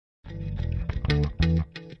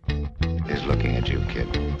is looking at you, kid.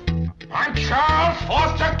 I'm Charles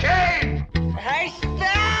Foster Kane! Hey, Stella!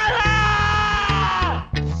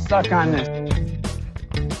 Suck on this.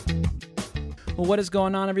 Well, what is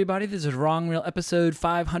going on, everybody? This is Wrong Reel, episode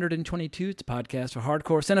 522. It's a podcast for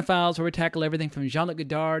hardcore cinephiles where we tackle everything from Jean-Luc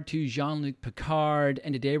Godard to Jean-Luc Picard.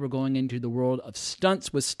 And today we're going into the world of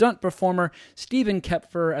stunts with stunt performer Stephen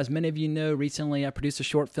Koepfer. As many of you know, recently I produced a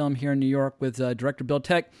short film here in New York with director Bill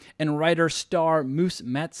Tech and writer-star Moose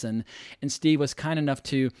Matson. And Steve was kind enough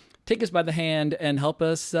to take us by the hand and help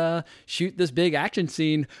us shoot this big action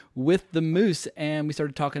scene with the Moose. And we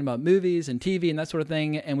started talking about movies and TV and that sort of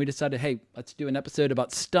thing. And we decided, hey, let's do an episode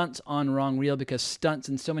about stunts on Wrong Reel, because stunts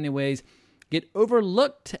in so many ways get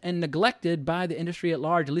overlooked and neglected by the industry at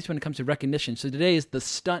large, at least when it comes to recognition. So today is the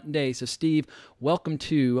stunt day. So Steve, welcome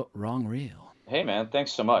to Wrong Reel. Hey man,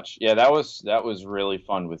 thanks so much. Yeah, that was really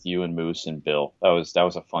fun with you and Moose and Bill. That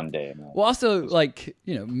was a fun day, man. Well, also,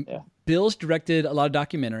 Bill's directed a lot of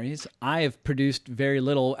documentaries. I have produced very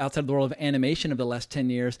little outside of the world of animation over the last 10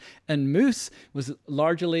 years. And Moose was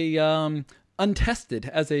largely untested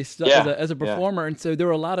as a performer. And so there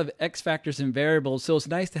were a lot of X factors and variables. So it's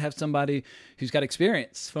nice to have somebody who's got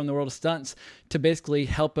experience from the world of stunts to basically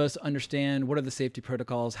help us understand what are the safety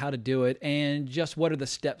protocols, how to do it, and just what are the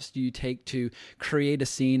steps do you take to create a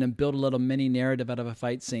scene and build a little mini narrative out of a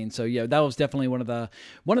fight scene. So yeah, that was definitely one of the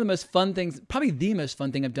most fun things, probably the most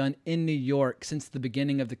fun thing I've done in New York since the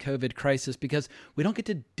beginning of the COVID crisis, because we don't get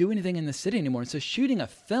to do anything in the city anymore. And so shooting a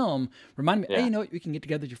film reminded me, hey, you know what, you can get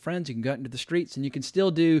together with your friends, you can go out into the streets, and you can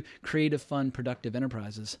still do creative, fun, productive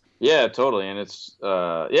enterprises. Yeah, totally. And it's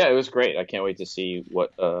it was great. I can't wait to see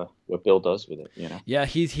what Bill does with it, you know. Yeah,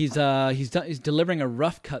 he's delivering a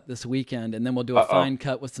rough cut this weekend, and then we'll do a fine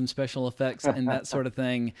cut with some special effects and that sort of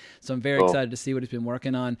thing. So I'm very excited to see what he's been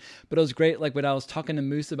working on. But it was great, like when I was talking to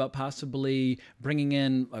Moose about possibly bringing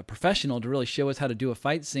in a professional to really show us how to do a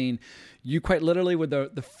fight scene. You quite literally were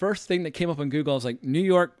the first thing that came up on Google. I was like, New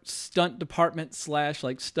York stunt department /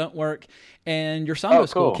 Stuntwork, and your Sambo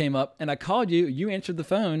school came up, and I called you. You answered the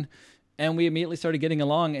phone, and we immediately started getting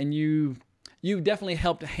along. And you definitely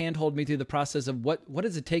helped handhold me through the process of what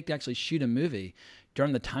does it take to actually shoot a movie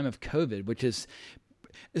during the time of COVID, which is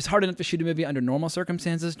it's hard enough to shoot a movie under normal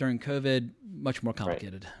circumstances. During COVID, much more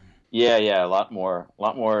complicated. Right. Yeah, a lot more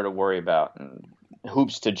to worry about and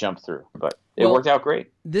hoops to jump through, but it worked out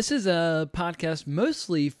great. This is a podcast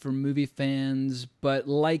mostly for movie fans, but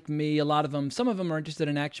like me, some of them are interested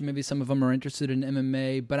in action movies, some of them are interested in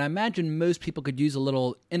MMA, but I imagine most people could use a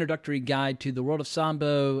little introductory guide to the world of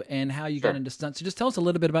Sambo and how you got into stunts. So just tell us a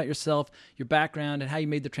little bit about yourself, your background, and how you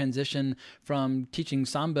made the transition from teaching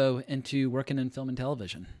Sambo into working in film and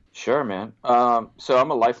television. Sure, man. So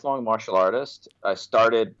I'm a lifelong martial artist. I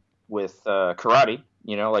started with karate.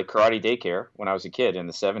 Like karate daycare when I was a kid in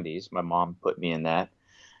the 70s. My mom put me in that.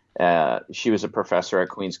 She was a professor at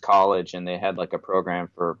Queens College, and they had like a program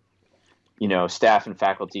for, staff and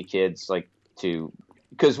faculty kids,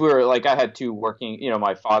 because we were I had two working,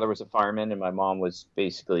 my father was a fireman and my mom was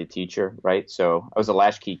basically a teacher, right? So I was a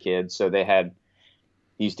latchkey kid. So they had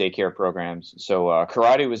these daycare programs. So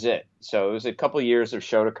karate was it. So it was a couple of years of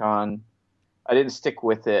Shotokan. I didn't stick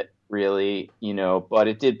with it really, but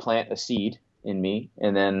it did plant a seed in me.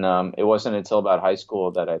 And then it wasn't until about high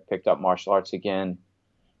school that I picked up martial arts again.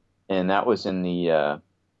 And that was in the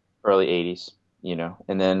early 80s,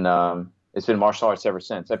 and then it's been martial arts ever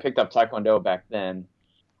since. I picked up Taekwondo back then,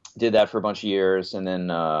 did that for a bunch of years, and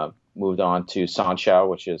then moved on to Sanshao,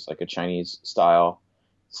 which is like a Chinese style.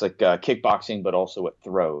 It's like kickboxing, but also with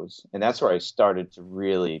throws. And that's where I started to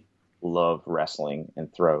really love wrestling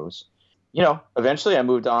and throws. Eventually I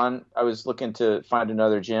moved on. I was looking to find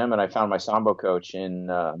another gym, and I found my Sambo coach in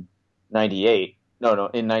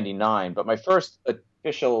 99. But my first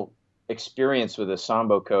official experience with a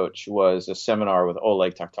Sambo coach was a seminar with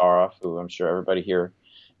Oleg Taktarov, who I'm sure everybody here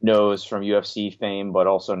knows from UFC fame, but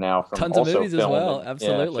also now from tons of movies as well.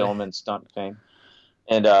 Absolutely. Film and stunt fame.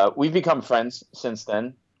 And we've become friends since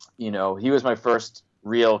then. He was my first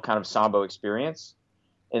real kind of Sambo experience.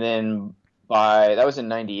 And then that was in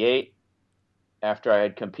 98. After I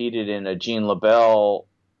had competed in a Jean LaBelle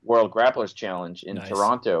World Grapplers Challenge in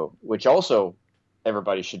Toronto, which also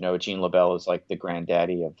everybody should know. Jean LaBelle is like the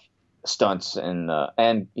granddaddy of stunts, and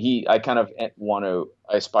I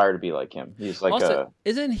aspire to be like him. He's like also,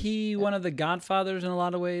 isn't he one of the godfathers in a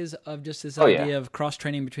lot of ways of just this idea of cross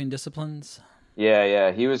training between disciplines?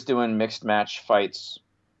 Yeah. He was doing mixed match fights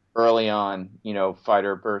early on,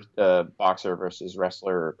 boxer versus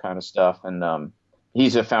wrestler kind of stuff, and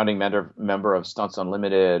he's a founding member of Stunts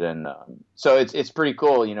Unlimited, and so it's pretty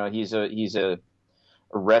cool. He's a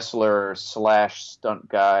a wrestler slash stunt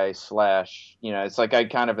guy slash, it's like I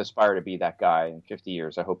kind of aspire to be that guy in 50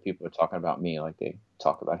 years. I hope people are talking about me like they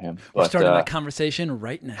talk about him. We're starting that conversation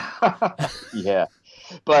right now. Yeah.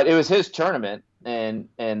 But it was his tournament, and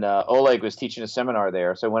Oleg was teaching a seminar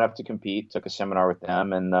there. So I went up to compete, took a seminar with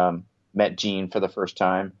them, and met Gene for the first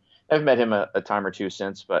time. I've met him a time or two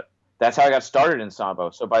since, but that's how I got started in Sambo.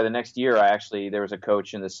 So by the next year, there was a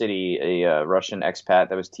coach in the city, a Russian expat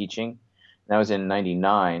that was teaching. That was in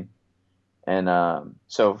 99. And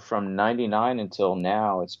so from 99 until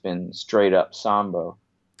now, it's been straight up Sambo.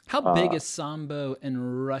 How big is Sambo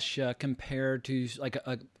in Russia compared to like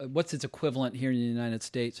what's its equivalent here in the United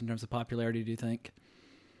States in terms of popularity, do you think?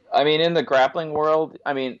 I mean, in the grappling world,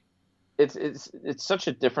 I mean, it's such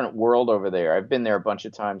a different world over there. I've been there a bunch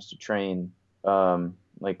of times to train,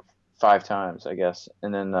 like 5 times, I guess.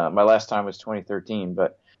 And then my last time was 2013.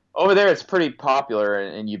 But over there, it's pretty popular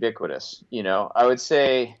and ubiquitous. I would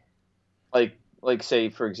say, like say,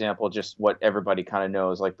 for example, just what everybody kind of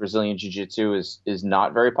knows, like Brazilian Jiu-Jitsu is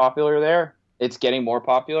not very popular there. It's getting more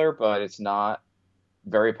popular, but it's not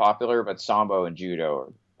very popular. But Sambo and Judo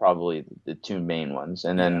are probably the 2 main ones.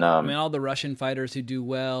 And then, I mean, all the Russian fighters who do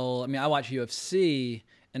well. I mean, I watch UFC,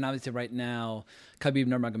 and obviously right now, Khabib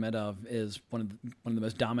Nurmagomedov is one of the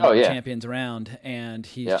most dominant champions around, and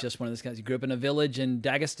he's just one of those guys. He grew up in a village in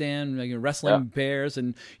Dagestan, wrestling bears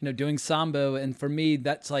and doing Sambo. And for me,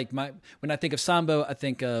 that's like when I think of Sambo, I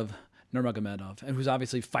think of Nurmagomedov, and who's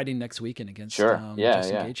obviously fighting next weekend against Justin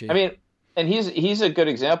Gaethje. I mean, and he's a good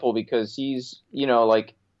example because he's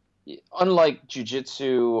like, unlike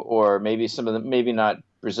jiu-jitsu or maybe maybe not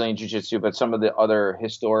Brazilian jiu-jitsu, but some of the other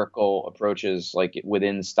historical approaches, like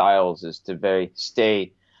within styles, is to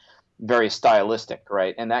stay very stylistic,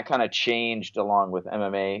 right? And that kind of changed along with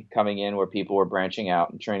MMA coming in, where people were branching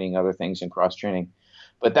out and training other things and cross-training.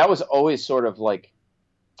 But that was always sort of like,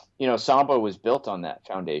 Sambo was built on that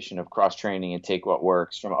foundation of cross-training and take what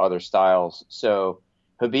works from other styles. So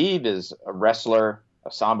Khabib is a wrestler,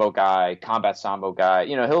 a Sambo guy, combat Sambo guy.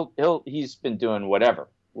 He's been doing whatever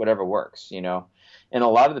works, And a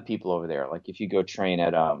lot of the people over there, like if you go train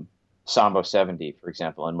at Sambo 70, for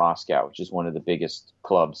example, in Moscow, which is one of the biggest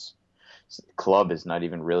clubs. Club is not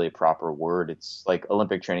even really a proper word. It's like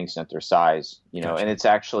Olympic Training Center size, and it's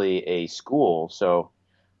actually a school. So,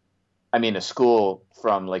 I mean, a school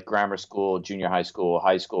from like grammar school, junior high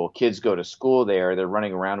school, kids go to school there. They're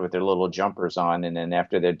running around with their little jumpers on. And then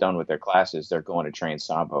after they're done with their classes, they're going to train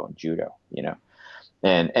Sambo and Judo,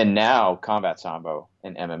 and now combat Sambo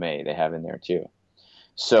and MMA they have in there too.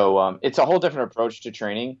 So it's a whole different approach to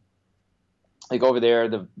training. Like over there,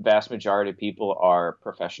 the vast majority of people are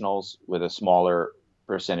professionals with a smaller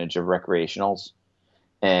percentage of recreationals.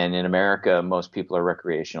 And in America, most people are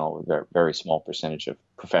recreational with a very small percentage of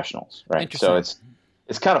professionals, right? So it's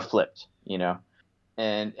kind of flipped,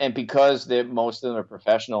 And because most of them are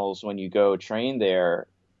professionals, when you go train there,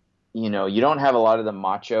 you don't have a lot of the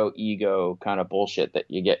macho ego kind of bullshit that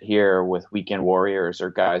you get here with weekend warriors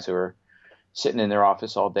or guys who are sitting in their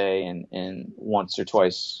office all day and once or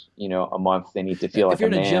twice, a month they need to feel like a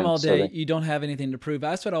man. If you're in a gym all day, you don't have anything to prove.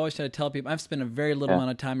 That's what I always try to tell people. I've spent a very little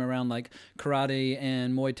amount of time around like karate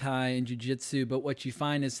and Muay Thai and jiu-jitsu, but what you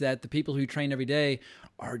find is that the people who train every day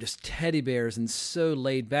are just teddy bears and so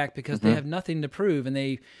laid back because they have nothing to prove.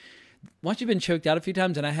 And once you've been choked out a few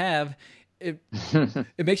times, and I have, it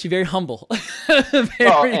makes you very humble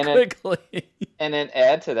very quickly. And then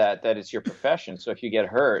add to that it's your profession. So if you get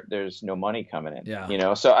hurt, there's no money coming in.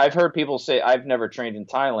 Yeah. So I've heard people say, I've never trained in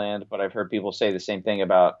Thailand, but I've heard people say the same thing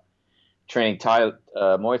about training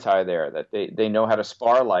Muay Thai there, that they know how to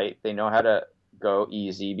spar light, they know how to go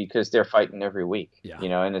easy because they're fighting every week,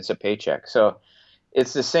 and it's a paycheck. So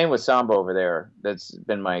it's the same with Sambo over there. That's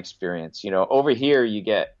been my experience. Over here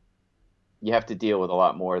you have to deal with a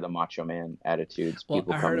lot more of the macho man attitudes. Well,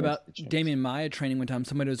 I heard about Damian Maya training one time.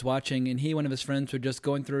 Somebody was watching, and he and one of his friends were just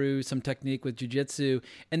going through some technique with jiu-jitsu,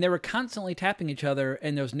 and they were constantly tapping each other,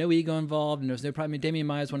 and there was no ego involved, and there was no problem. I mean, Damian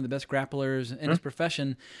Maya is one of the best grapplers in his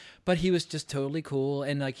profession, but he was just totally cool,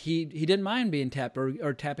 and like he didn't mind being tapped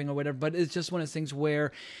or tapping or whatever, but it's just one of those things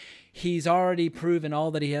where he's already proven all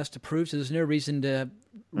that he has to prove, so there's no reason to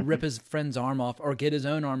rip his friend's arm off or get his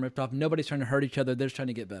own arm ripped off. Nobody's trying to hurt each other. They're just trying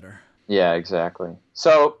to get better. Yeah, exactly.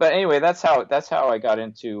 So, but anyway, that's how I got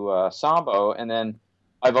into Sambo, and then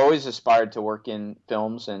I've always aspired to work in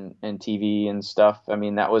films and TV and stuff. I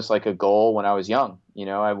mean, that was like a goal when I was young.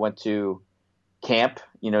 I went to camp,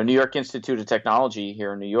 New York Institute of Technology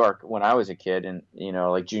here in New York when I was a kid, and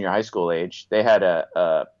like junior high school age. They had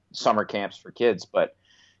a summer camps for kids, but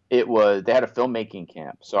they had a filmmaking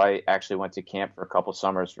camp. So I actually went to camp for a couple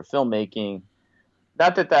summers for filmmaking.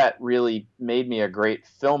 not that that really made me a great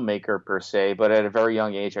filmmaker per se, but at a very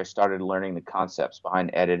young age, I started learning the concepts behind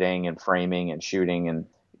editing and framing and shooting. And,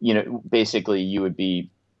 basically you would be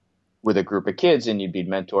with a group of kids and you'd be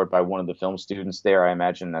mentored by one of the film students there. I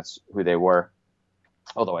imagine that's who they were.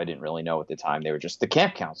 Although I didn't really know at the time, they were just the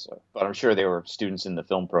camp counselor, but I'm sure they were students in the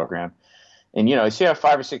film program. And, so you have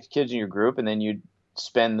 5 or 6 kids in your group, and then you'd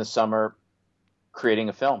spend the summer creating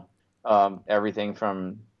a film, everything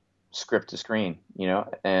from script to screen,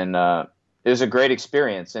 and it was a great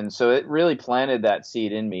experience. And so it really planted that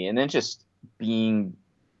seed in me. And then just being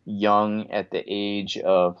young at the age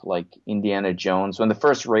of like Indiana Jones, when the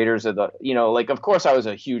first Raiders of the, of course I was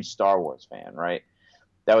a huge Star Wars fan, right?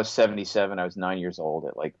 That was 77. I was 9 years old.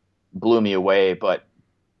 It like blew me away. But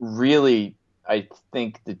really, I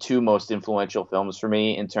think the 2 most influential films for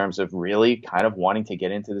me in terms of really kind of wanting to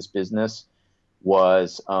get into this business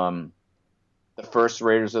was the first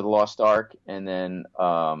Raiders of the Lost Ark and then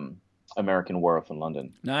American Werewolf in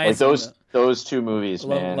London. Nice. Like those 2 movies,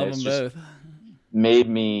 man. Love it's them just both. Made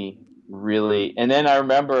me really. And then I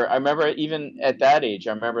remember even at that age,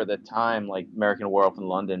 I remember the time like American Werewolf in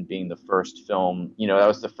London being the first film. That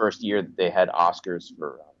was the first year that they had Oscars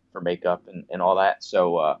for makeup and all that.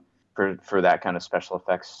 So for that kind of special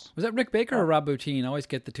effects. Was that Rick Baker or Rob Bottin? I always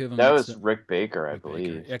get the 2 of them. That was Rick Baker, I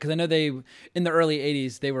believe. Baker. Yeah, because I know in the early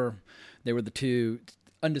 '80s they were the 2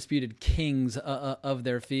 undisputed kings of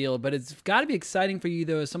their field. But it's got to be exciting for you,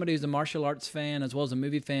 though, as somebody who's a martial arts fan as well as a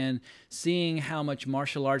movie fan, seeing how much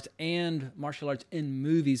martial arts and martial arts in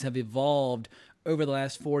movies have evolved over the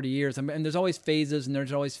last 40 years. And there's always phases and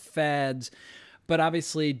there's always fads. But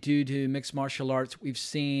obviously, due to mixed martial arts, we've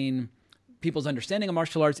seen people's understanding of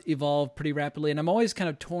martial arts evolve pretty rapidly. And I'm always kind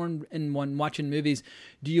of torn when watching movies.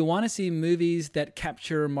 Do you want to see movies that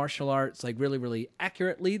capture martial arts like really, really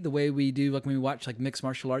accurately, the way we do like when we watch like mixed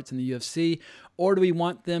martial arts in the UFC? Or do we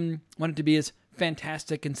want it to be as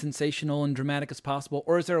fantastic and sensational and dramatic as possible?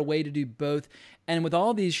 Or is there a way to do both? And with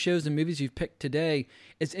all these shows and movies you've picked today,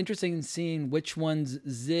 it's interesting seeing which ones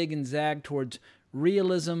zig and zag towards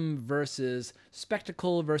realism versus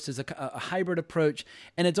spectacle versus a hybrid approach.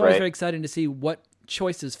 And it's always very exciting to see what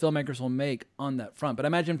choices filmmakers will make on that front. But I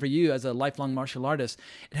imagine for you as a lifelong martial artist,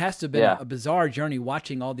 it has to have been a bizarre journey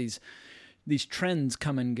watching all these trends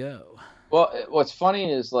come and go. Well, what's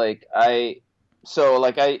funny is I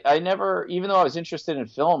never, even though I was interested in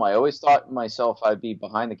film, I always thought myself I'd be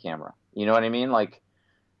behind the camera. You know what I mean? Like,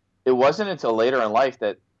 it wasn't until later in life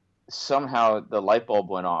that somehow the light bulb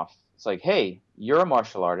went off. It's like, hey, you're a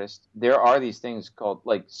martial artist. There are these things called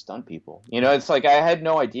like stunt people. It's like I had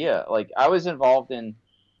no idea. Like, I was involved in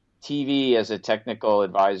TV as a technical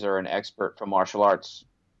advisor and expert for martial arts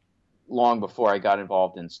long before I got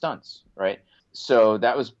involved in stunts, right? So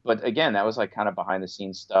but again, that was like kind of behind the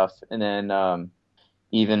scenes stuff. And then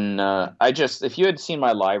if you had seen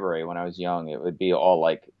my library when I was young, it would be all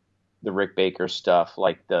like the Rick Baker stuff,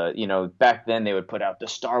 like back then they would put out the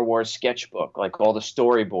Star Wars sketchbook, like all the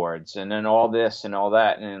storyboards and then all this and all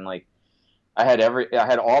that. And then, like, I had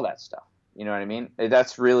all that stuff. You know what I mean?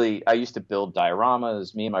 That's really, I used to build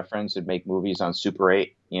dioramas. Me and my friends would make movies on Super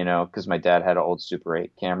 8, cause my dad had an old Super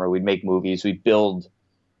 8 camera. We'd make movies. We'd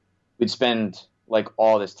spend like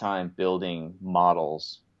all this time building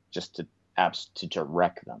models just to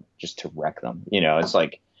wreck them. It's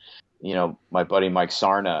like, my buddy Mike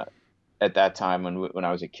Sarna, at that time when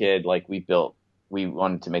I was a kid, like we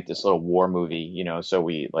wanted to make this little war movie, so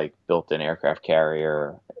we like built an aircraft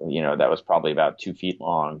carrier, that was probably about 2 feet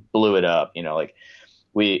long, blew it up,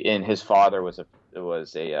 and his father was a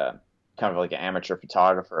kind of like an amateur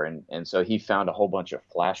photographer. And so he found a whole bunch of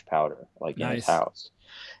flash powder like in his house.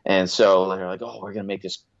 And so they're like, oh, we're going to make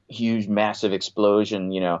this huge, massive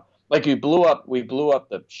explosion, like we blew up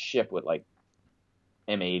the ship with like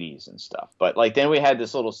M80s and stuff. But like then we had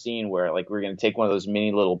this little scene where like we're going to take one of those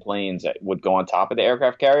mini little planes that would go on top of the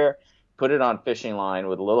aircraft carrier, put it on fishing line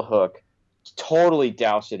with a little hook, totally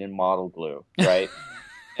douse it in model glue, right?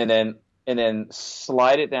 and then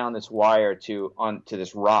slide it down this wire onto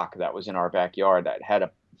this rock that was in our backyard that had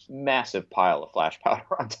a massive pile of flash powder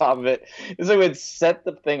on top of it. And so we'd set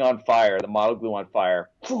the thing on fire, the model glue on fire,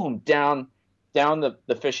 boom, down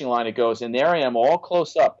the fishing line it goes. And there I am all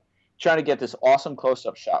close up, trying to get this awesome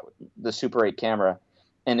close-up shot with the Super 8 camera.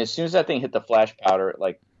 And as soon as that thing hit the flash powder,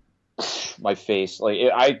 like my face, like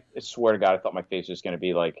I swear to God, I thought my face was going to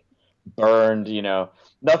be like burned,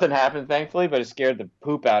 Nothing happened, thankfully, but it scared the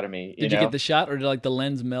poop out of me. Did you get the shot, or did like the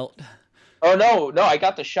lens melt? Oh, no, I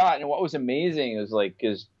got the shot. And what was amazing is like,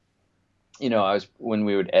 because, when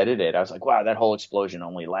we would edit it, I was like, wow, that whole explosion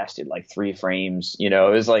only lasted like 3 frames. It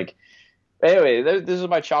was like, Anyway, this is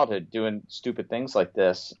my childhood doing stupid things like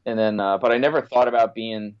this, and then but I never thought about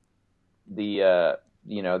being the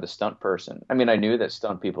stunt person. I mean, I knew that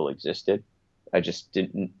stunt people existed. I just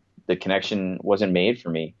didn't. The connection wasn't made for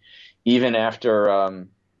me, even after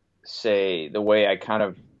say the way I kind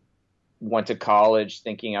of went to college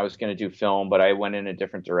thinking I was going to do film, but I went in a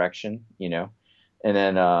different direction, And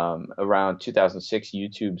then around 2006,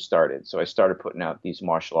 YouTube started. So I started putting out these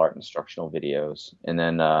martial art instructional videos. And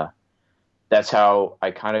then that's how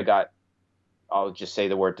I kind of got, I'll just say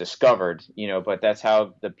the word discovered, but that's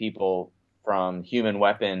how the people from Human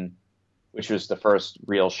Weapon, which was the first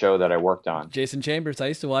real show that I worked on. Jason Chambers, I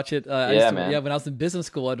used to watch it. Man. Yeah, when I was in business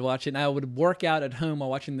school, I'd watch it, and I would work out at home while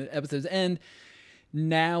watching the episodes. And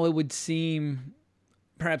now it would seem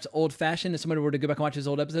perhaps old-fashioned if somebody were to go back and watch his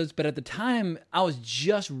old episodes, but at the time, I was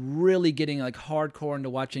just really getting like hardcore into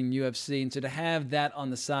watching UFC, and so to have that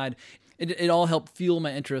on the side, it all helped fuel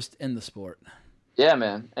my interest in the sport. Yeah,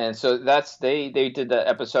 man. And so they did the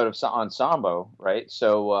episode on Sambo, right?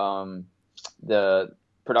 So the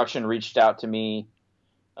production reached out to me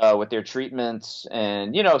with their treatments,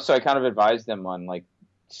 and so I kind of advised them on like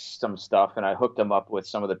some stuff, and I hooked them up with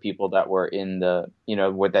some of the people that were in the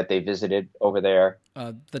that they visited over there.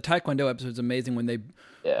 The Taekwondo episode is amazing when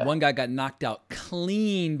one guy got knocked out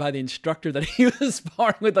clean by the instructor that he was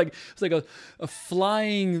sparring with. Like it was like a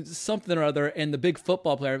flying something or other, and the big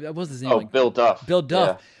football player, what was his name? Oh, Bill Duff. Bill Duff.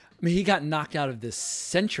 Yeah. I mean, he got knocked out of this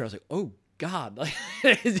century. I was like, oh God, like,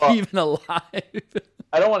 is he even alive?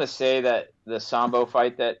 I don't want to say that the Sambo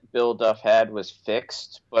fight that Bill Duff had was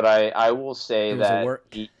fixed, but I will say that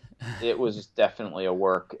it was definitely a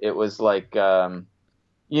work. It was like,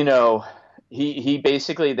 he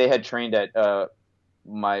basically, they had trained at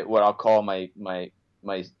what I'll call my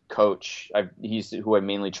coach. He's who I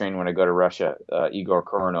mainly train when I go to Russia, Igor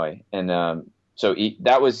Koronoy, and so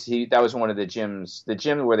that was one of the gyms, the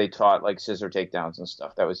gym where they taught like scissor takedowns and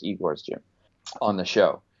stuff. That was Igor's gym on the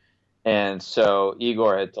show. And so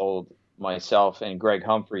Igor had told myself and Greg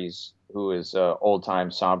Humphreys, who is an old-time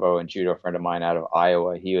Sambo and Judo friend of mine out of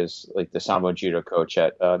Iowa. He was like the Sambo and Judo coach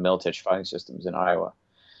at Militich Fighting Systems in Iowa.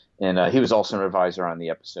 And he was also an advisor on the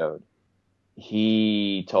episode.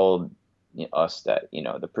 He told us that,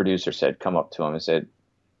 the producer said, come up to him and said,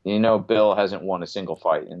 Bill hasn't won a single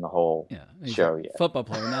fight in the whole show yet. Football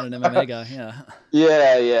player, not an MMA guy.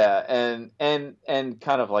 Yeah. Yeah. And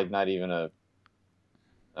kind of like not even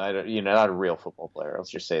not a real football player. Let's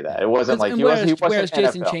just say that. It wasn't like he wasn't whereas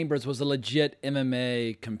Jason NFL. Chambers was a legit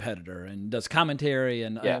MMA competitor and does commentary,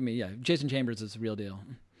 and Jason Chambers is the real deal.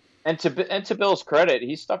 And to Bill's credit,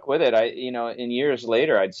 he stuck with it. In years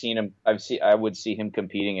later, I would see him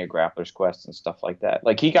competing at Grappler's Quest and stuff like that.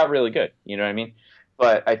 Like he got really good, you know what I mean?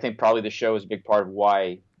 But I think probably the show is a big part of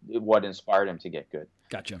what inspired him to get good.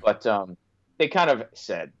 Gotcha. But they kind of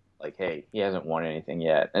said like, hey, he hasn't won anything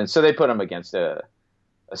yet, and so they put him against a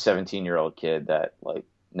 17-year-old kid that like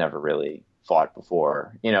never really fought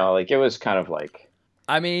before. Like it was kind of like.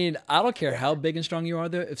 I mean, I don't care how big and strong you are,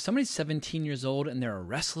 though. If somebody's 17 years old and they're a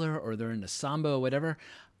wrestler or they're into Sambo or whatever,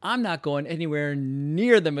 I'm not going anywhere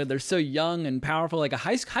near them. They're so young and powerful. Like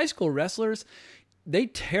high school wrestlers, they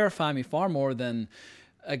terrify me far more than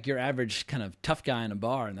like your average kind of tough guy in a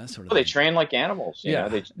bar and that sort of thing. They train like animals.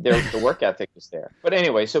 The work ethic is there. But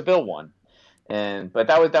anyway, so Bill won. But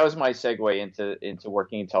that was my segue into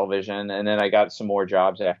working in television, and then I got some more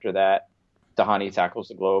jobs after that. Tahani Tackles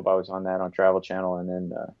the Globe, I was on that on Travel Channel, and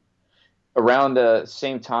then around the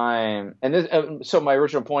same time, and this, so my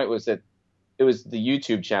original point was that it was my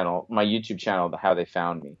YouTube channel, how they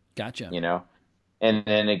found me. Gotcha. And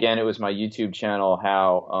then again, it was my YouTube channel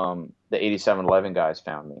how the 8711 guys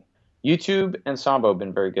found me. YouTube and Sambo have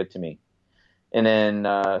been very good to me, and then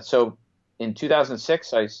so in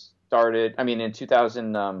 2006 in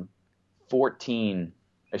 2014,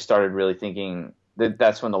 I started really thinking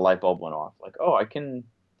that's when the light bulb went off. Like, oh, I can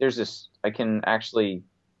actually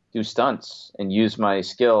do stunts and use my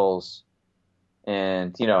skills.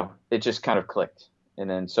 And, it just kind of clicked. And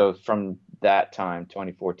then, so from that time,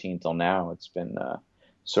 2014 till now, it's been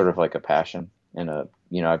sort of like a passion and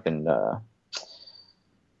I've been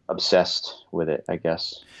obsessed with it, I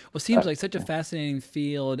guess. Well, it seems like such a fascinating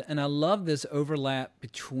field, and I love this overlap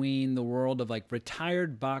between the world of like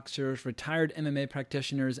retired boxers, retired MMA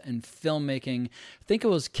practitioners, and filmmaking. I think it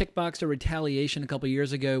was Kickboxer Retaliation a couple of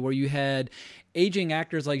years ago where you had aging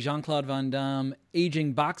actors like Jean-Claude Van Damme,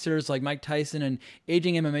 aging boxers like Mike Tyson, and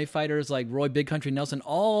aging MMA fighters like Roy Big Country Nelson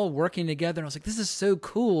all working together. And I was like, this is so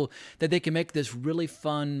cool that they can make this really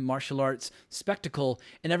fun martial arts spectacle,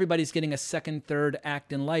 and everybody's getting a second, third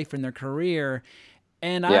act in life in their career.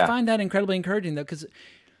 And I find that incredibly encouraging, though, because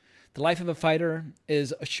The life of a fighter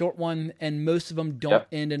is a short one, and most of them don't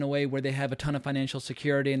end in a way where they have a ton of financial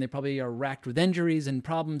security and they probably are racked with injuries and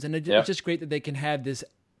problems. And it's just great that they can have this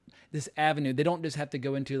avenue. They don't just have to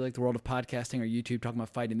go into like the world of podcasting or YouTube talking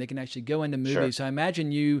about fighting. They can actually go into movies. Sure. So I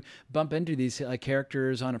imagine you bump into these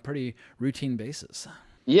characters on a pretty routine basis.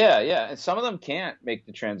 Yeah. And some of them can't make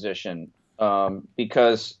the transition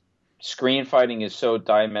because screen fighting is so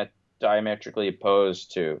diametrically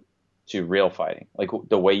opposed to real fighting, like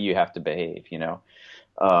the way you have to behave,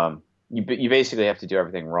 you basically have to do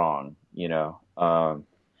everything wrong, and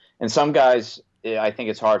some guys, I think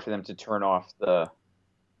it's hard for them to turn off the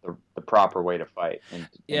proper way to fight.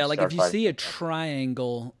 And like if you see a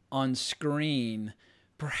triangle on screen,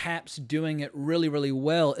 perhaps doing it really, really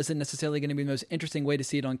well isn't necessarily going to be the most interesting way to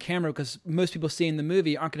see it on camera, because most people seeing the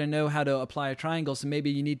movie aren't going to know how to apply a triangle. So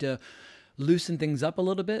maybe you need to loosen things up a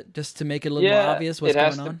little bit just to make it a little more obvious what's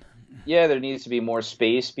going on. Yeah, there needs to be more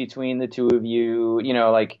space between the two of you.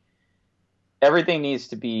 Like everything needs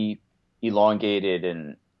to be elongated,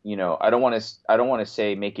 and I don't want to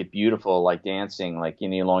say make it beautiful like dancing, like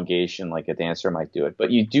in elongation, like a dancer might do it.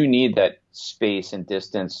 But you do need that space and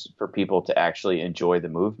distance for people to actually enjoy the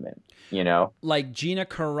movement. Like Gina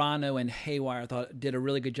Carano and Haywire, I thought did a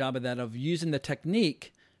really good job of that, of using the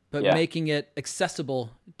technique but making it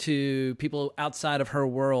accessible to people outside of her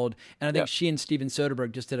world. And I think she and Steven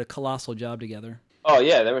Soderbergh just did a colossal job together. Oh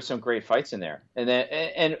yeah, there were some great fights in there. And then,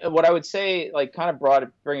 and what I would say, like kind of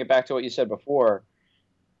bring it back to what you said before,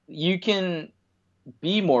 you can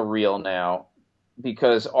be more real now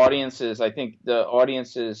because I think the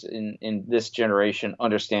audiences in this generation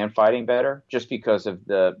understand fighting better just because of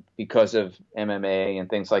MMA and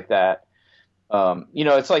things like that.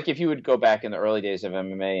 It's like if you would go back in the early days of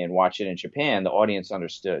MMA and watch it in Japan, the audience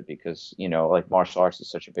understood because, like martial arts is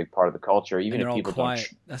such a big part of the culture. Even if people quiet.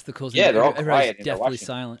 That's the coolest thing. Yeah, they're all quiet. And deathly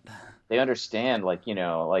silent. They understand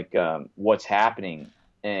what's happening.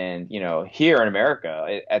 And, here in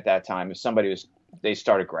America at that time, if they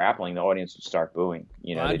started grappling, the audience would start booing.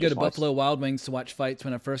 I'd go to Buffalo Wild Wings to watch fights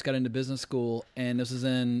when I first got into business school, and this was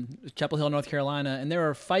in Chapel Hill, North Carolina, and there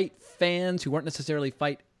were fight fans who weren't necessarily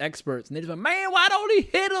fight experts, and they just went, "Man, why don't he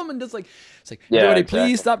hit him?" And just like, it's like, everybody,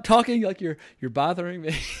 please stop talking, like you're bothering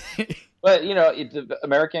me. But the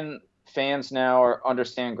American fans now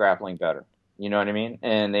understand grappling better. You know what I mean?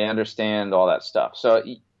 And they understand all that stuff. So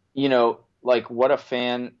like what a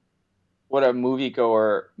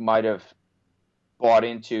moviegoer might have bought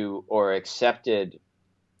into or accepted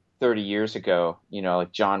 30 years ago,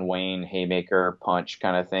 like John Wayne, haymaker, punch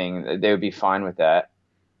kind of thing, they would be fine with that.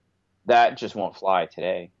 That just won't fly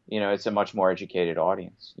today. It's a much more educated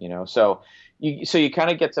audience, so you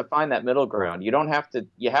kind of get to find that middle ground. You have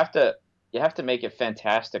to make it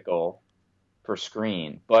fantastical for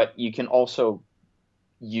screen, but you can also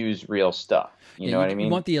use real stuff. You know what I mean?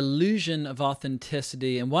 You want the illusion of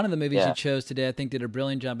authenticity. And one of the movies you chose today, I think, did a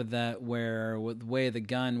brilliant job of that, where with Way of the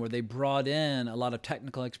Gun, where they brought in a lot of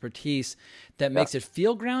technical expertise that makes it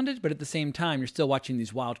feel grounded, but at the same time, you're still watching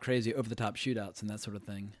these wild, crazy, over-the-top shootouts and that sort of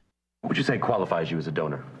thing. What would you say qualifies you as a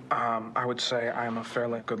donor? I would say I am a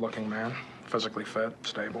fairly good-looking man, physically fit,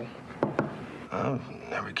 stable. I've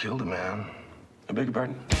never killed a man. I beg your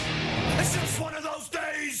pardon? It's just one of those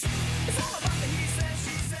days!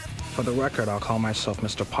 For the record, I'll call myself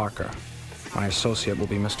Mr. Parker. My associate will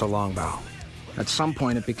be Mr. Longbow. At some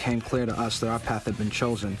point, it became clear to us that our path had been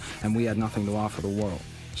chosen, and we had nothing to offer the world.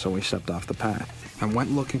 So we stepped off the path and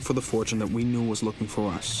went looking for the fortune that we knew was looking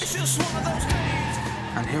for us. It's just one of those days!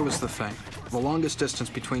 And here was the thing. The longest distance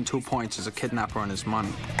between 2 points is a kidnapper and his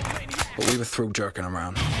money. But we were through jerking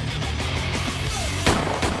around.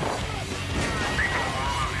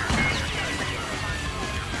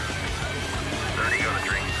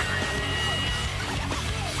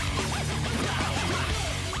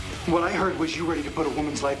 What I heard was you ready to put a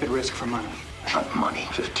woman's life at risk for money. Not money.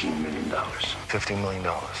 $15 million. $15 million.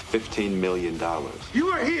 $15 million. You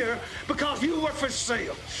are here because you are for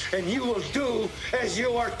sale, and you will do as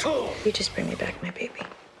you are told. You just bring me back my baby.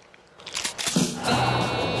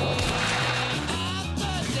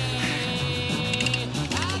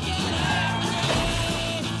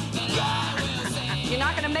 You're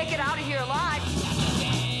not going to make it out of here alive.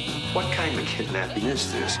 What kind of kidnapping is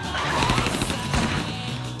this?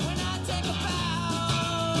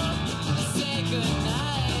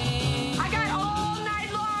 I got all night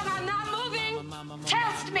long. I'm not moving.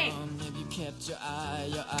 Test me. Kept your eye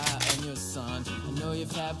on your son. I know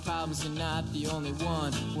you've had problems, you're not the only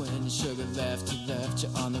one. When the sugar left you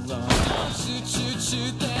on the run. Don't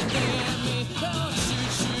shoot that thing at me. Don't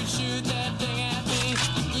shoot that thing at me.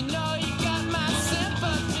 You know you got my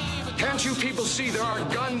sympathy. Can't Don't you people see there are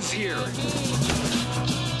guns here?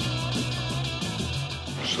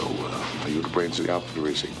 So, are you the brains of the outfit, or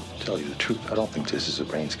is he? Tell you the truth, I don't think this is a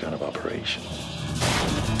brains kind of operation.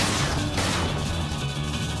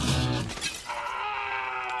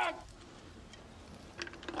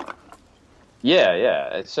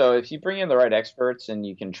 Yeah. So if you bring in the right experts and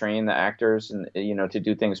you can train the actors and to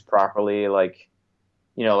do things properly, like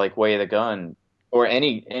like Way of the Gun, or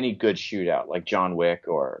any good shootout like John Wick,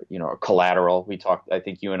 or Collateral. I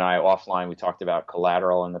think you and I offline we talked about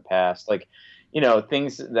Collateral in the past, like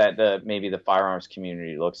things that maybe the firearms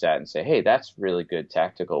community looks at and say, hey, that's really good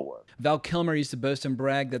tactical work. Val Kilmer used to boast and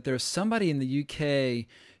brag that there's somebody in the UK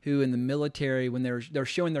who in the military, when they're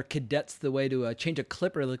showing their cadets the way to change a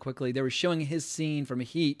clip really quickly, they were showing his scene from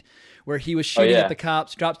Heat where he was shooting at the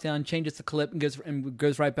cops, drops down, changes the clip, and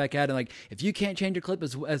goes right back at it. Like, if you can't change your clip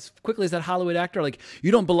as quickly as that Hollywood actor, like, you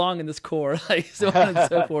don't belong in this corps, like, so on and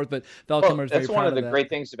so forth. But Val Kilmer's very proud of that. That's one of the great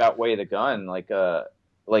things about Way of the Gun.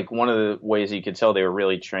 Like one of the ways you could tell they were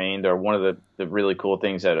really trained, or one of the really cool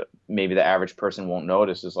things that maybe the average person won't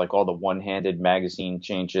notice, is like all the one-handed magazine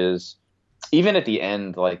changes. Even at the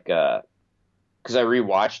end, like, because I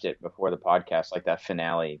rewatched it before the podcast, like that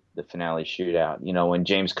finale, the finale shootout, when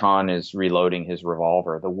James Caan is reloading his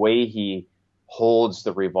revolver, the way he holds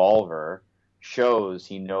the revolver shows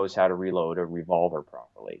he knows how to reload a revolver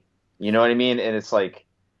properly. You know what I mean? And it's like,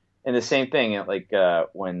 and the same thing, like,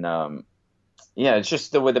 when, it's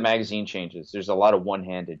just the way the magazine changes. There's a lot of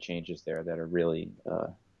one-handed changes there that are really,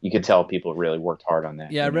 you could tell people really worked hard on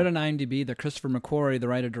that. Yeah, I read on IMDb that Christopher McQuarrie, the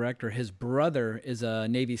writer-director, his brother is a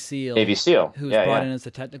Navy SEAL. Who was brought in as the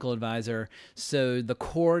technical advisor. So the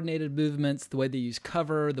coordinated movements, the way they use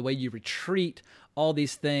cover, the way you retreat, all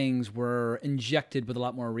these things were injected with a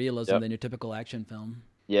lot more realism than your typical action film.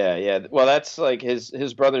 Yeah. Well, that's like his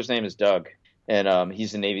brother's name is Doug, and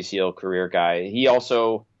he's a Navy SEAL career guy. He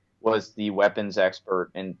also was the weapons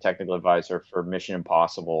expert and technical advisor for Mission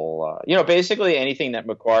Impossible. Basically anything that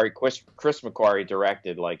Chris McQuarrie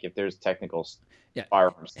directed, like if there's technical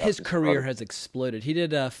firearms stuff. His career has exploded. He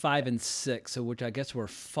did 5 and 6, so which I guess were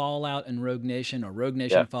Fallout and Rogue Nation, or Rogue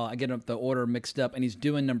Nation Fallout. I get the order mixed up, and he's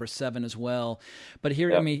doing number 7 as well. But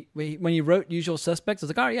here, I mean, when he wrote Usual Suspects, I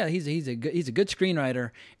was like, oh yeah, he's a good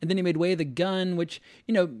screenwriter. And then he made Way of the Gun, which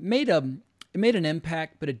it made an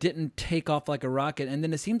impact, but it didn't take off like a rocket. And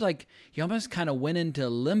then it seems like he almost kind of went into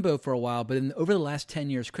limbo for a while. But over the last 10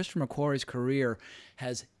 years, Christopher McQuarrie's career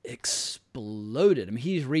has exploded. I mean,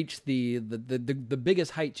 he's reached the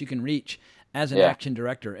biggest heights you can reach as an action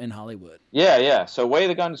director in Hollywood. Yeah. So Way of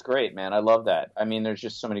the Gun is great, man. I love that. I mean, there's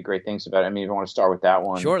just so many great things about it. I mean, if you want to start with that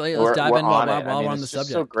one. Shortly, let's dive in while we're on the subject.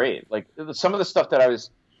 It's so great. Like, some of the stuff that I was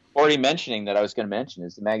already mentioning that I was going to mention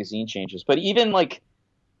is the magazine changes. But even, like,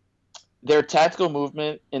 their tactical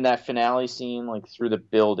movement in that finale scene, like through the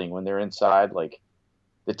building when they're inside, like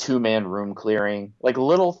the 2-man room clearing, like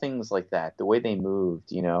little things like that, the way they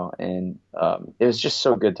moved, and it was just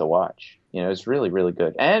so good to watch. It was really, really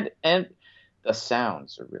good. And the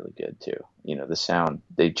sounds are really good too. The sound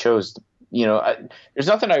they chose, there's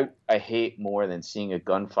nothing I hate more than seeing a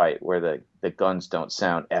gunfight where the guns don't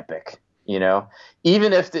sound epic.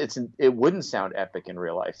 Even if it wouldn't sound epic in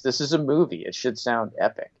real life. This is a movie. It should sound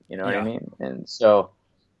epic. You know what I mean? And so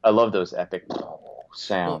I love those epic sounds.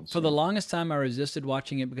 Well, for the longest time, I resisted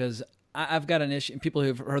watching it because I've got an issue. People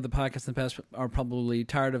who've heard the podcast in the past are probably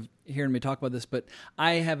tired of hearing me talk about this, but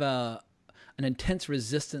I have an intense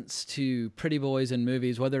resistance to pretty boys in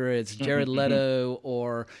movies, whether it's Jared Leto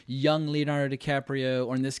or young Leonardo DiCaprio,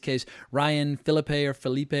 or in this case, Ryan Philippe or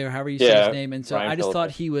however you say his name. And so I just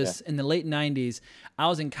thought he was, in the late 90s, I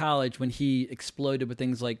was in college when he exploded with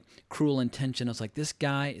things like Cruel Intention. I was like, this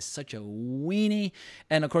guy is such a weenie.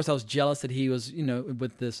 And of course, I was jealous that he was,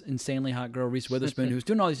 with this insanely hot girl, Reese Witherspoon, who was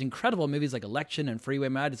doing all these incredible movies like Election and Freeway.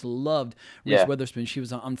 I just loved Reese Witherspoon. She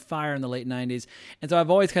was on fire in the late 90s. And so I've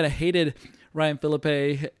always kind of hated Ryan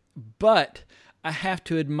Philippe, but I have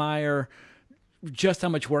to admire just how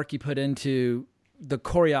much work he put into the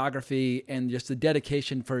choreography and just the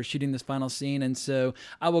dedication for shooting this final scene. And so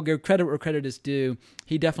I will give credit where credit is due.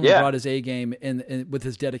 He definitely brought his A game in with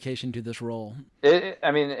his dedication to this role. It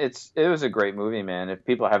was a great movie, man. If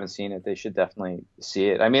people haven't seen it, they should definitely see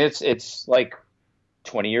it. I mean, it's like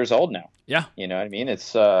 20 years old now. Yeah. You know what I mean?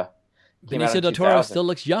 It's Benicio del Toro still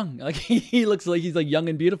looks young. Like he looks like he's like young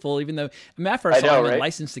and beautiful, even though I first saw him in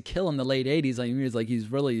License to Kill in the late 80s. Like, he was like,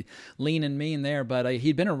 he's really lean and mean there, but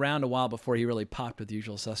he'd been around a while before he really popped with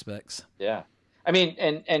Usual Suspects. Yeah. I mean,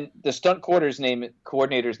 and the stunt coordinator's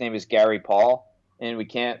name is Gary Paul, and we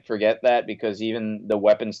can't forget that because even the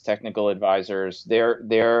weapons technical advisors,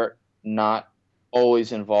 they're not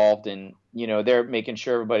always involved in, they're making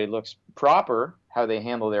sure everybody looks proper, how they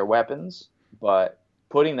handle their weapons, but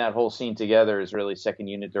putting that whole scene together is really second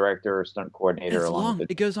unit director or stunt coordinator. It's along long.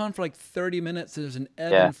 with It goes on for like 30 minutes. There's an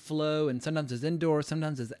ebb and flow, and sometimes it's indoors,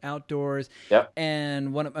 sometimes it's outdoors. Yep.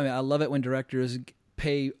 And I love it when directors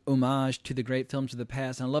pay homage to the great films of the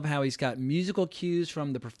past. And I love how he's got musical cues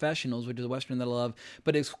from The Professionals, which is a Western that I love,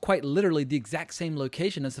 but it's quite literally the exact same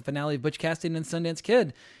location as the finale of Butch Cassidy and Sundance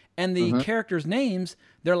Kid. And the characters' names,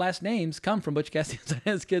 their last names come from Butch Cassidy and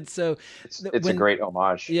Sundance Kid. So it's a great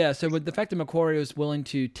homage. Yeah, so with the fact that McQuarrie was willing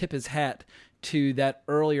to tip his hat to that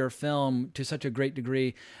earlier film to such a great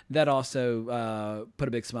degree, that also put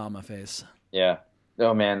a big smile on my face. Yeah.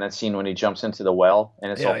 Oh man, that scene when he jumps into the well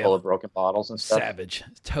and it's all full of broken bottles and stuff. Savage.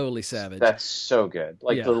 Totally savage. That's so good.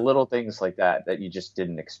 Like the little things like that you just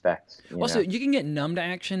didn't expect. Also, you can get numb to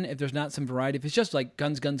action if there's not some variety. If it's just like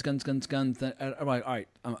guns, then I'm like, all right,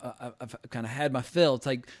 I've kind of had my fill. It's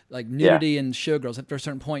like nudity and showgirls. After a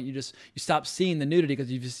certain point, you stop seeing the nudity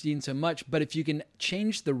because you've just seen so much. But if you can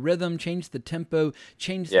change the rhythm, change the tempo,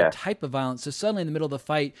 change the type of violence, so suddenly in the middle of the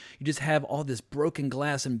fight, you just have all this broken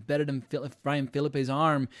glass embedded in Brian Philippe's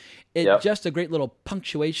arm. It's just a great little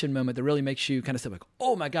punctuation moment that really makes you kind of say like,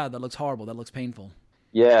 oh my God, that looks horrible. That looks painful.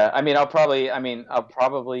 Yeah. I'll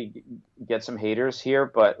probably get some haters here,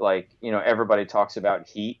 but everybody talks about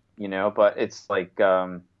Heat, but it's like,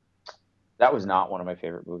 that was not one of my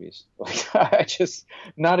favorite movies. I just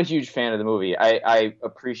not a huge fan of the movie. I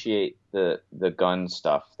appreciate the gun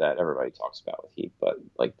stuff that everybody talks about with Heat, but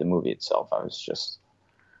the movie itself, I was just,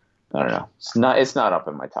 I don't know. It's not up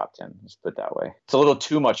in my top 10. Let's put it that way. It's a little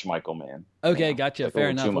too much Michael Mann. Okay, gotcha.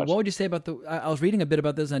 Fair enough. Well, what would you say about I was reading a bit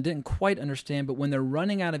about this and I didn't quite understand, but when they're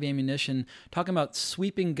running out of ammunition, talking about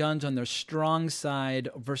sweeping guns on their strong side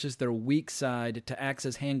versus their weak side to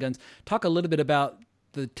access handguns, talk a little bit about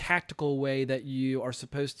the tactical way that you are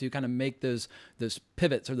supposed to kind of make those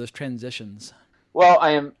pivots or those transitions. Well,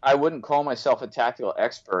 I wouldn't call myself a tactical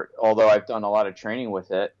expert, although I've done a lot of training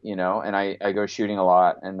with it, and I go shooting a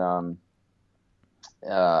lot, and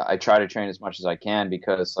I try to train as much as I can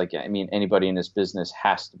because, anybody in this business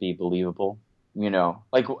has to be believable,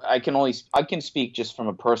 I can speak just from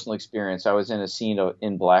a personal experience. I was in a scene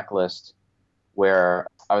in Blacklist where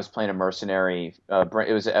I was playing a mercenary.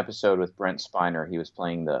 It was an episode with Brent Spiner. He was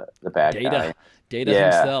playing the bad guy. Data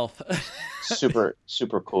himself. super,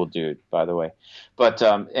 super cool dude, by the way. But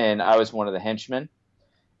and I was one of the henchmen,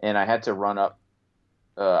 and I had to run up.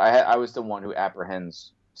 I was the one who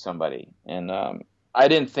apprehends somebody, and I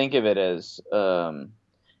didn't think of it as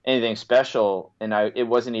anything special, and it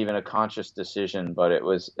wasn't even a conscious decision, but it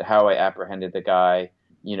was how I apprehended the guy.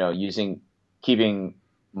 Keeping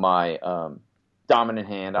my dominant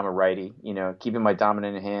hand. I'm a righty. Keeping my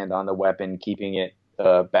dominant hand on the weapon, keeping it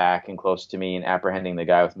back and close to me, and apprehending the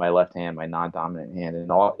guy with my left hand, my non-dominant hand,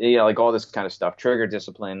 and all all this kind of stuff. Trigger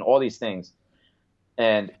discipline, all these things.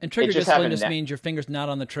 And trigger discipline just means your finger's not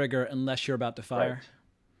on the trigger unless you're about to fire. Right.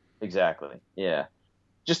 Exactly. Yeah.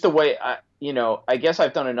 Just the way I guess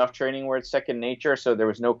I've done enough training where it's second nature, so there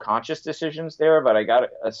was no conscious decisions there, but I got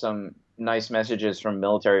some nice messages from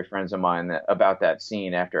military friends of mine about that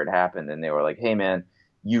scene after it happened, and they were like, "Hey man,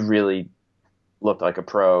 you really looked like a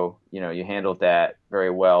pro. You handled that very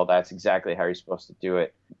well. That's exactly how you're supposed to do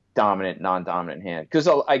it. Dominant, non-dominant hand." Because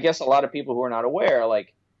I guess a lot of people who are not aware,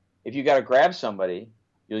 if you got to grab somebody,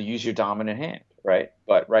 you'll use your dominant hand, right?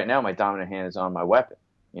 But right now, my dominant hand is on my weapon,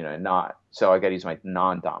 not. So I got to use my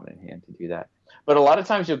non-dominant hand to do that. But a lot of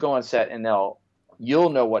times you'll go on set and you'll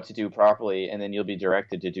know what to do properly, and then you'll be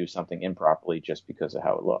directed to do something improperly just because of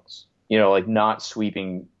how it looks. Not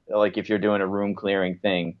sweeping, if you're doing a room clearing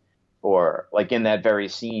thing, or in that very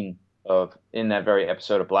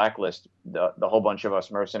episode of Blacklist, the whole bunch of us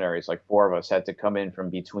mercenaries, 4 of us, had to come in from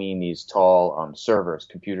between these tall servers,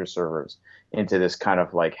 computer servers, into this kind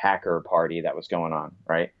of hacker party that was going on,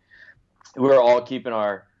 right? We were all keeping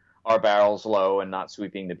our barrels low and not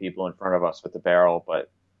sweeping the people in front of us with the barrel, but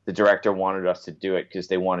the director wanted us to do it because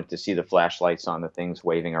they wanted to see the flashlights on the things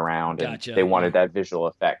waving around, and they wanted that visual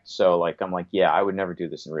effect. So I'm like, yeah, I would never do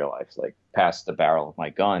this in real life. Pass the barrel of my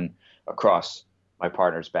gun across my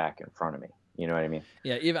partner's back in front of me. You know what I mean?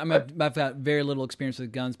 Yeah, I've got very little experience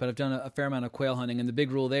with guns, but I've done a fair amount of quail hunting, and the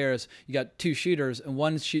big rule there is you got 2 shooters, and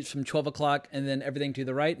one shoots from 12 o'clock and then everything to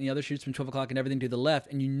the right, and the other shoots from 12 o'clock and everything to the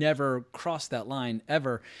left, and you never cross that line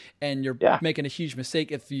ever, and you're making a huge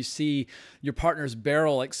mistake if you see your partner's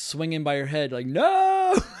barrel swinging by your head,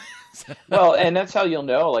 no! Well, and that's how you'll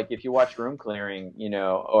know, if you watch room clearing,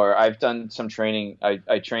 or I've done some training.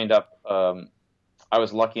 I trained up I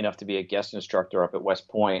was lucky enough to be a guest instructor up at West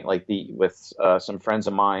Point, with some friends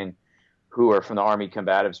of mine who are from the Army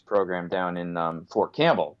Combatives program down in Fort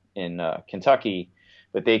Campbell in Kentucky,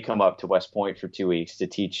 but they come up to West Point for 2 weeks to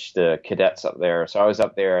teach the cadets up there. So I was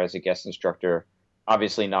up there as a guest instructor,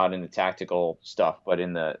 obviously not in the tactical stuff, but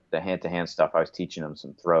in the hand-to-hand stuff. I was teaching them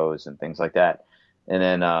some throws and things like that. And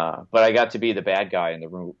then, but I got to be the bad guy in the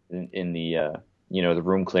room, in the the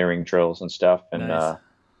room clearing drills and stuff. And Nice.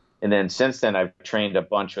 And then since then, I've trained a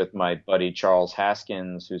bunch with my buddy Charles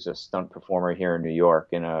Haskins, who's a stunt performer here in New York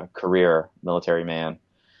and a career military man.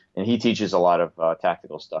 And he teaches a lot of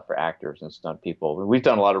tactical stuff for actors and stunt people. We've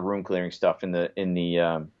done a lot of room clearing stuff in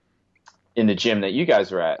the gym that you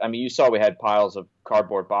guys were at. I mean, you saw we had piles of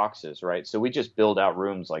cardboard boxes, right? So we just build out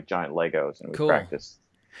rooms like giant Legos, and we Cool. practice.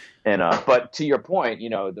 And but to your point,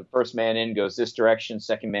 the first man in goes this direction,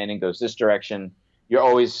 second man in goes this direction. You're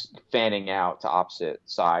always fanning out to opposite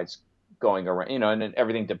sides, going around, and then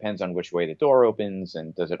everything depends on which way the door opens,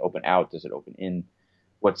 and does it open out, does it open in,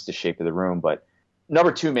 what's the shape of the room. But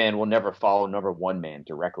number two man will never follow number one man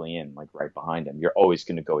directly in, like right behind him. You're always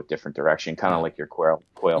going to go a different direction, kind of like your quail.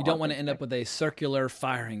 You don't want to end up with a circular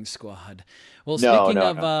firing squad. Well, No, speaking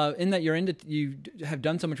no, of, no. in that you have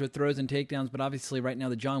done so much with throws and takedowns, but obviously right now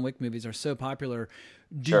the John Wick movies are so popular.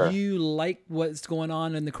 Do Sure. you like what's going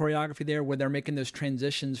on in the choreography there, where they're making those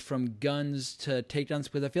transitions from guns to takedowns?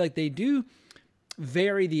 Because I feel like they do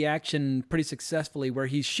vary the action pretty successfully, where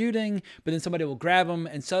he's shooting, but then somebody will grab him,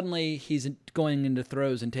 and suddenly he's going into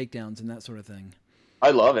throws and takedowns and that sort of thing.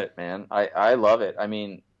 I love it, man. I love it. I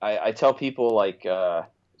mean, I tell people like,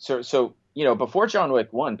 before John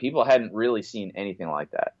Wick 1, people hadn't really seen anything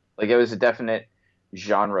like that. Like, it was a definite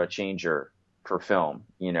genre changer for film,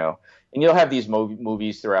 and you'll have these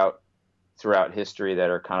movies throughout history that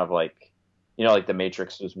are kind of like, like The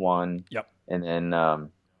Matrix was one. Yep. And then,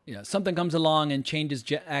 Something comes along and changes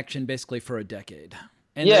action basically for a decade.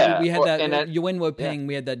 And Yeah, then we had well, that and that- Yuen Wo Ping.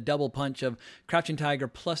 We had that double punch of Crouching Tiger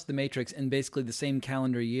plus The Matrix in basically the same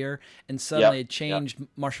calendar year, and suddenly it changed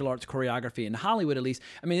martial arts choreography in Hollywood, at least.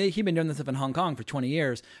 I mean, he'd been doing this stuff in Hong Kong for 20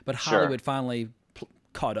 years, but Sure. Hollywood finally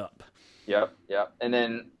caught up. Yep. And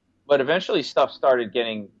then, but eventually stuff started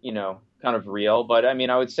getting, kind of real. But I mean,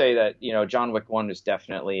 I would say that, John Wick 1 was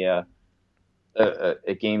definitely a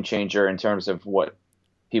game changer in terms of what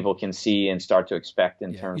people can see and start to expect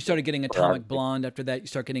in terms. You started getting of Atomic choreography. Blonde after that. You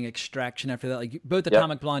start getting Extraction after that. Like both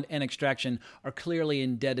Atomic Blonde and Extraction are clearly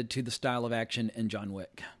indebted to the style of action in John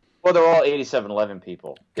Wick. Well, they're all 8711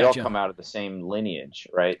 people. They Gotcha. all come out of the same lineage,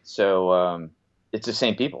 right? So it's the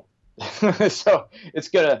same people. So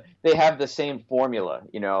they have the same formula,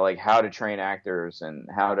 like how to train actors and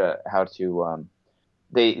how to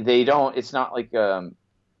they don't, it's not like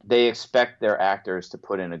they expect their actors to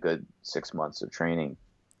put in a good 6 months of training.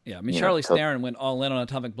 Yeah, I mean, Charlize Theron went all in on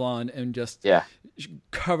Atomic Blonde and just Yeah.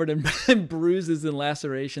 covered in bruises and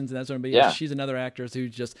lacerations and that sort of thing. But Yeah. she's another actress who's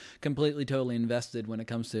just completely, totally invested when it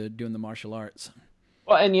comes to doing the martial arts.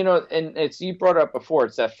 Well, and and it's, you brought it up before,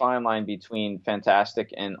 it's that fine line between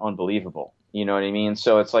fantastic and unbelievable. You know what I mean?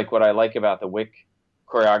 So it's like, what I like about the Wick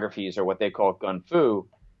choreographies, or what they call gun fu,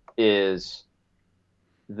 is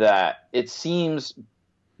that it seems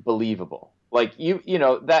believable. Like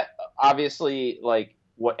that obviously, like,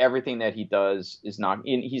 what everything that he does is not,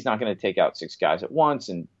 he's not going to take out 6 guys at once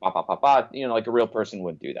and like a real person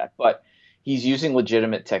wouldn't do that. But he's using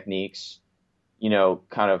legitimate techniques,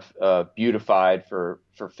 kind of beautified for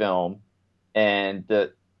film, and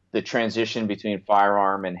the transition between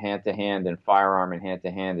firearm and hand to hand and firearm and hand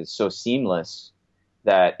to hand is so seamless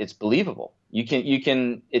that it's believable. You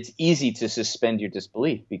can it's easy to suspend your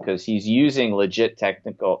disbelief because he's using legit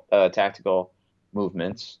tactical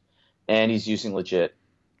movements, and he's using legit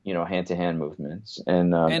hand to hand movements,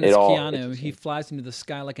 and And it it's all, Keanu. He flies into the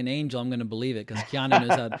sky like an angel. I'm going to believe it because Keanu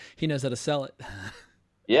knows how to sell it.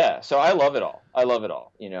 Yeah, so I love it all.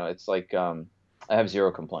 It's like I have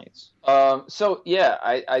zero complaints. So yeah,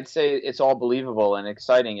 I'd say it's all believable and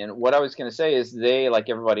exciting. And what I was going to say is they, like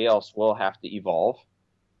everybody else, will have to evolve.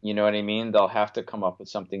 You know what I mean? They'll have to come up with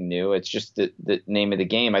something new. It's just the name of the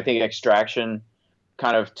game. I think Extraction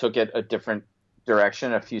kind of took it a different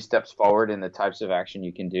direction, a few steps forward in the types of action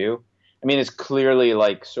you can do. I mean, it's clearly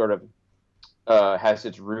like sort of has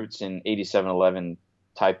its roots in 8711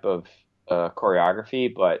 type of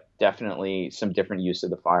choreography, but definitely some different use of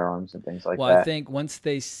the firearms and things like that. Well, I think once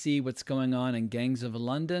they see what's going on in Gangs of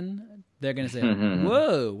London, they're going to say,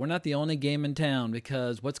 whoa, we're not the only game in town,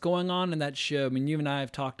 because what's going on in that show, I mean, you and I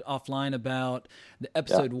have talked offline about the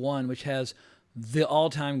episode 1, which has the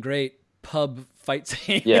all-time great pub fight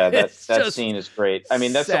scene. Yeah, that scene is great. I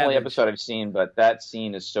mean, that's the only savage. episode I've seen, but that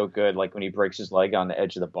scene is so good. Like when he breaks his leg on the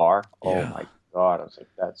edge of the bar. Oh my God. I was like,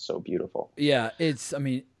 that's so beautiful. Yeah,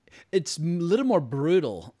 it's a little more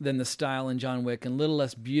brutal than the style in John Wick and a little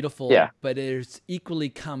less beautiful, but it's equally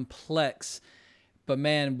complex. But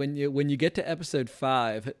man, when you get to episode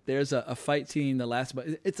 5, there's a fight scene that lasts about,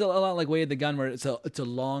 it's a lot like Way of the Gun, where it's a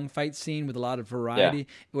long fight scene with a lot of variety,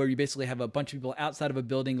 where you basically have a bunch of people outside of a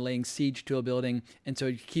building laying siege to a building, and so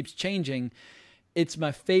it keeps changing. It's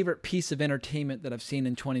my favorite piece of entertainment that I've seen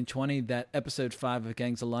in 2020, that episode 5 of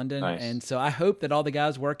Gangs of London. Nice. And so I hope that all the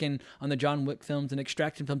guys working on the John Wick films and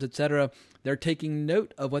Extraction films, etc., they're taking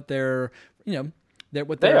note of what their peers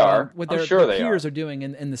are doing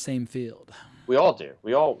in the same field. We all do.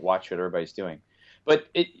 We all watch what everybody's doing. But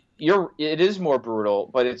it is more brutal,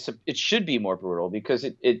 but it should be more brutal because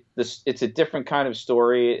it's a different kind of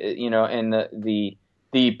story, you know, and the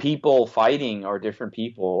people fighting are different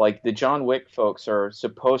people. Like the John Wick folks are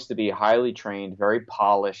supposed to be highly trained, very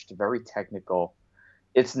polished, very technical.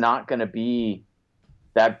 It's not going to be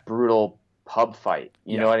that brutal pub fight.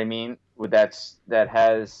 You know what I mean? That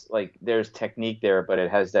has, like, there's technique there, but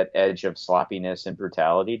it has that edge of sloppiness and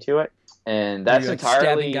brutality to it. And that's entirely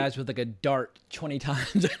stabbing guys with like a dart 20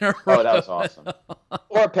 times in a row. Oh, that was awesome.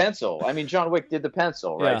 Or a pencil. I mean, John Wick did the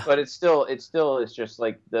pencil, right? Yeah. But it's just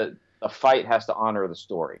like the fight has to honor the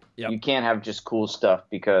story. Yep. You can't have just cool stuff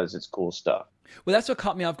because it's cool stuff. Well, that's what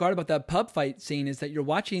caught me off guard about that pub fight scene, is that you're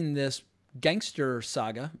watching this gangster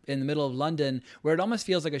saga in the middle of London, where it almost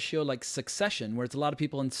feels like a show like Succession, where it's a lot of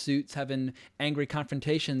people in suits having angry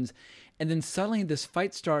confrontations, and then suddenly this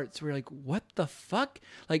fight starts where you're like, what the fuck?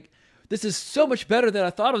 Like, this is so much better than I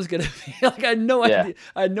thought it was going to be. Like, I had no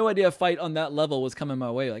idea a fight on that level was coming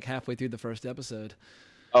my way, like halfway through the first episode.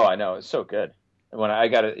 Oh, I know. It's so good. When I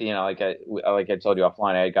got it, you know, like I told you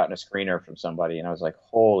offline, I had gotten a screener from somebody, and I was like,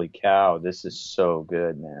 holy cow, this is so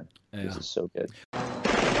good, man. Yeah. This is so good.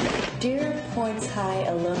 Dear Points High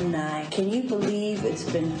alumni, can you believe it's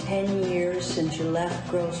been 10 years since you left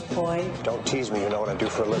Grosse Pointe? Don't tease me, you know what I do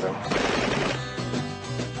for a living.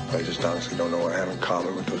 I just honestly don't know what I have in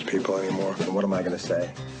common with those people anymore. And what am I going to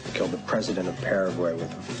say? Killed the president of Paraguay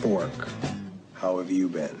with a fork. How have you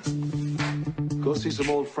been? Go see some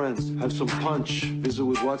old friends. Have some punch. Visit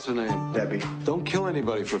with what's her name? Debbie. Don't kill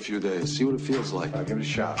anybody for a few days. See what it feels like. I'll give it a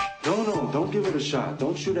shot. No, don't give it a shot.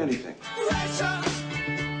 Don't shoot anything.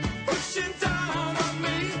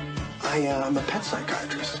 I'm a pet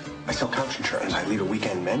psychiatrist. I sell couch insurance. I lead a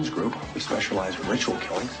weekend men's group. We specialize in ritual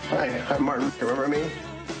killings. Hi, I'm Martin. You remember me?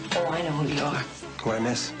 Oh, I know who you are. What I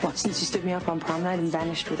miss? What, since you stood me up on prom night and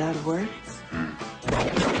vanished without a word?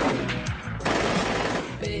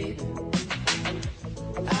 Babe,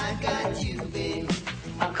 I got you, babe.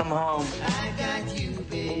 I'll come home. I got you,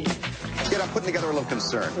 babe. Yeah, I'm putting together a little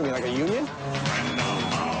concern. You mean like a union?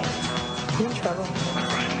 You in trouble?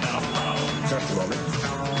 Just a moment.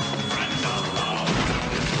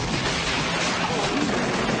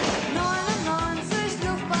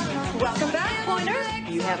 Welcome back, Pointers.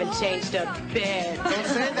 You haven't changed a bit. Don't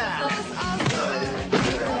say that.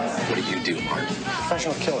 What do you do, Martin?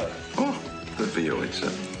 Professional killer. Oh, good for you. It's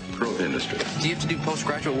growth industry. Do you have to do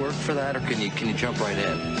postgraduate work for that, or can you jump right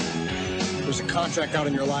in? There's a contract out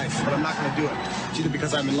in your life, but I'm not going to do it. It's either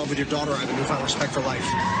because I'm in love with your daughter or I have a newfound respect for life.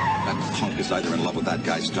 That punk is either in love with that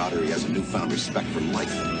guy's daughter or he has a newfound respect for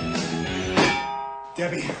life.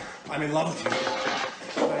 Debbie, I'm in love with you.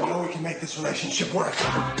 I know we can make this relationship work.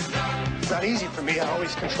 It's not easy for me. I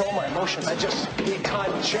always control my emotions. I just need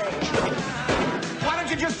time to change. Why don't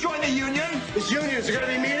you just join the union? This union, is there going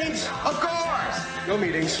to be meetings? Of course! No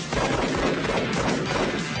meetings.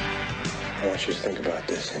 I want you to think about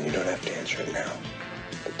this, and you don't have to answer it now.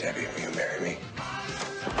 But Debbie, will you marry me?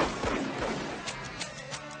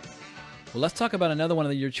 Well, let's talk about another one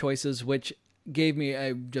of your choices, which gave me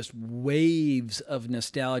just waves of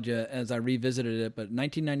nostalgia as I revisited it. But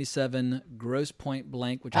 1997, Grosse Point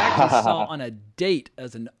Blank, which I actually saw on a date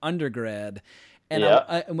as an undergrad. And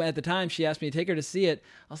at the time, she asked me to take her to see it.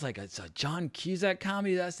 I was like, it's a John Cusack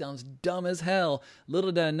comedy? That sounds dumb as hell.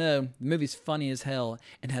 Little did I know, the movie's funny as hell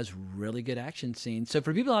and has really good action scenes. So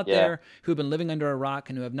for people out there who've been living under a rock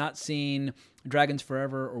and who have not seen Dragons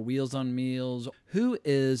Forever or Wheels on Meals, who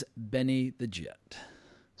is Benny the Jet?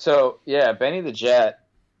 So, Benny the Jet,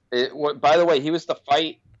 by the way, he was the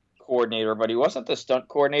fight coordinator, but he wasn't the stunt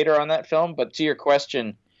coordinator on that film. But to your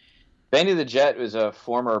question, Benny the Jet was a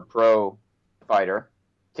former pro fighter,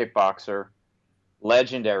 kickboxer,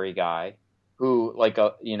 legendary guy who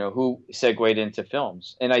who segued into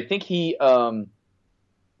films. And I think he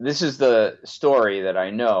this is the story that I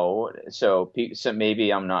know, so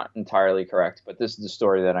maybe I'm not entirely correct, but this is the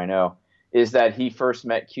story that I know, is that he first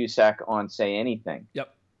met Cusack on Say Anything.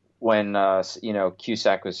 Yep. When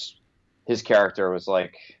Cusack his character was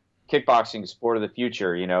like kickboxing sport of the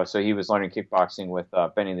future, you know. So he was learning kickboxing with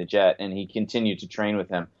Benny the Jet, and he continued to train with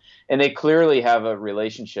him. And they clearly have a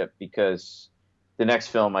relationship because the next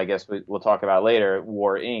film, I guess we'll talk about later,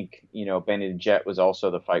 War Inc., you know, Benny the Jet was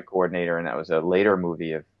also the fight coordinator, and that was a later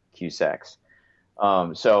movie of Cusack's.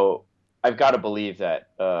 So I've got to believe that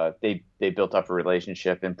they built up a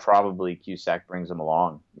relationship, and probably Cusack brings him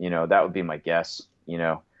along. You know, that would be my guess. You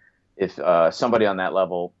know, if somebody on that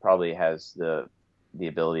level probably has the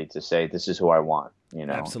ability to say, this is who I want, you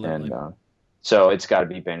know. Absolutely. And so it's got to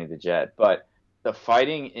be Benny the Jet. But the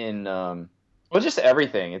fighting in well, just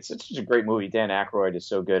everything. It's such a great movie. Dan Aykroyd is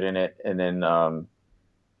so good in it, and then the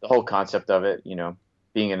whole concept of it, you know,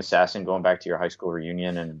 being an assassin, going back to your high school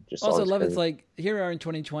reunion, and just also love crazy. it's like here we are in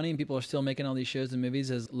 2020, and people are still making all these shows and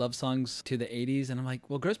movies as love songs to the 80s, and I'm like,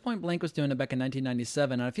 well, Grosse Pointe Blank was doing it back in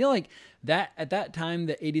 1997, and I feel like that at that time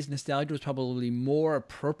the 80s nostalgia was probably more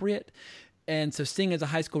appropriate. And so seeing as a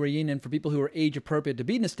high school reunion for people who are age appropriate to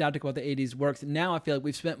be nostalgic about the 80s works. Now I feel like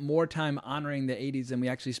we've spent more time honoring the 80s than we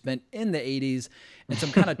actually spent in the 80s. And so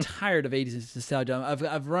I'm kind of tired of 80s nostalgia.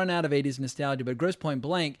 I've run out of 80s nostalgia, but Grosse Pointe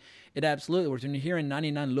Blank, it absolutely works. When you're hearing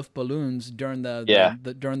 99 Luftballons during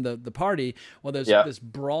the party, well, there's this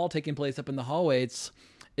brawl taking place up in the hallway. It's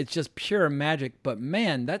just pure magic. But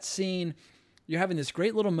man, that scene, you're having this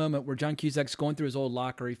great little moment where John Cusack's going through his old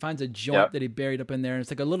locker. He finds a joint that he buried up in there, and it's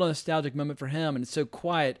like a little nostalgic moment for him, and it's so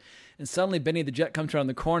quiet. And suddenly Benny the Jet comes around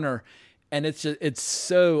the corner, and it's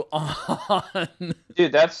so on.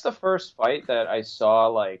 Dude, that's the first fight that I saw,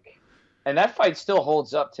 like, and that fight still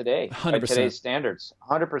holds up today 100%. by today's standards.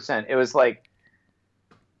 100%. It was like,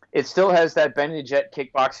 it still has that Benny the Jet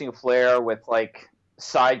kickboxing flair with, like,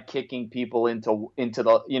 side kicking people into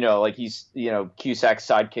the, you know, like he's, you know, Cusack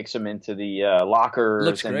side kicks him into the lockers.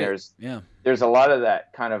 Looks and great. there's a lot of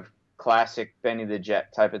that kind of classic Benny the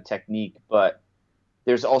Jet type of technique, but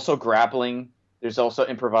there's also grappling. There's also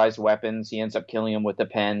improvised weapons. He ends up killing him with the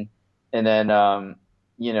pen. And then,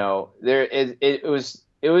 you know, it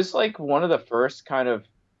was like one of the first kind of,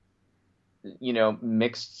 you know,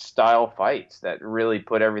 mixed style fights that really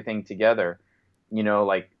put everything together, you know,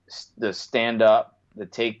 like the stand up, the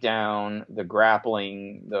takedown, the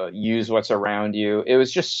grappling, the use what's around you. It was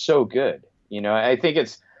just so good. You know, I think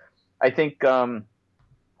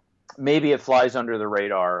maybe it flies under the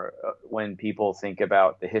radar when people think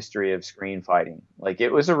about the history of screen fighting. Like,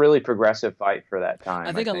 it was a really progressive fight for that time.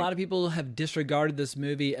 I think a lot of people have disregarded this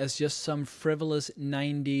movie as just some frivolous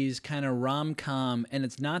 90s kind of rom-com, and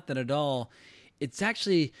it's not that at all. It's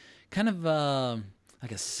actually kind of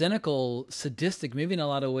like a cynical, sadistic movie in a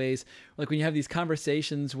lot of ways. Like when you have these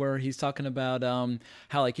conversations where he's talking about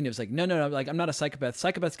how, like, you know, it's like, no, like, I'm not a psychopath.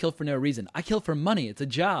 Psychopaths kill for no reason. I kill for money. It's a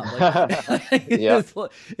job. Like,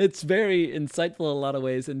 it's very insightful in a lot of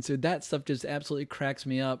ways. And so that stuff just absolutely cracks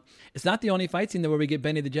me up. It's not the only fight scene though where we get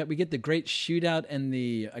Benny the Jet. We get the great shootout and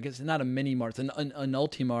I guess it's not a mini mart, it's an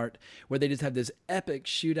Ultimart, where they just have this epic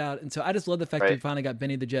shootout. And so I just love the fact that we finally got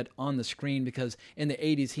Benny the Jet on the screen, because in the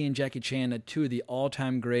 80s, he and Jackie Chan had two of the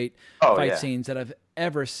all-time great fight scenes that I've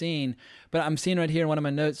ever seen. But I'm seeing right here in one of my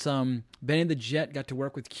notes, Benny the Jet got to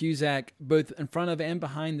work with Cusack both in front of and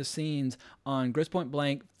behind the scenes on Grosse Pointe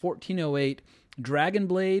Blank, 1408, Dragon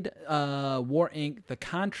Blade, War Inc., The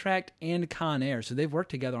Contract, and Con Air. So they've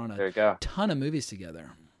worked together on a ton of movies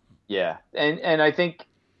together. Yeah, and I think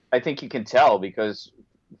you can tell, because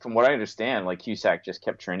from what I understand, like, Cusack just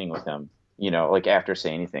kept training with him, you know, like after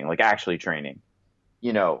Say Anything, like actually training.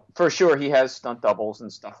 You know, for sure he has stunt doubles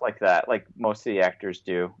and stuff like that, like most of the actors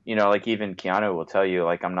do. You know, like even Keanu will tell you,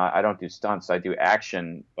 like, I don't do stunts, I do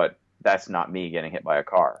action, but that's not me getting hit by a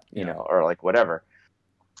car, you know, or like whatever.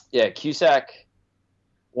 Yeah, Cusack,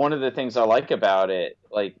 one of the things I like about it,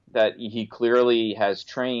 like, that he clearly has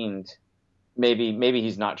trained, maybe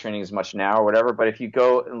he's not training as much now or whatever, but if you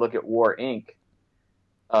go and look at War Inc.,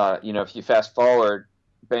 you know, if you fast forward,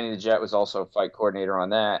 Benny the Jet was also a fight coordinator on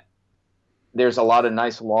that. There's a lot of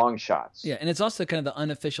nice long shots. Yeah, and it's also kind of the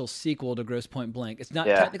unofficial sequel to Grosse Pointe Blank. It's not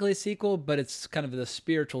technically a sequel, but it's kind of the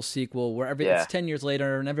spiritual sequel where it's 10 years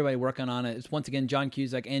later and everybody working on it. It's once again John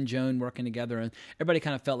Cusack and Joan working together, and everybody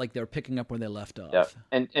kind of felt like they were picking up where they left off. Yeah,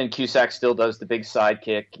 and Cusack still does the big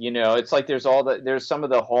sidekick. You know, it's like there's some of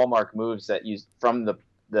the hallmark moves that from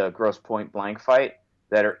the Grosse Pointe Blank fight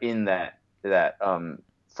that are in that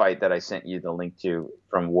fight that I sent you the link to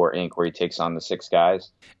from War Inc., where he takes on the 6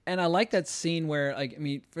 guys. And I like that scene where, like, I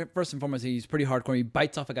mean, first and foremost, he's pretty hardcore. He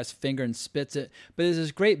bites off a guy's finger and spits it. But there's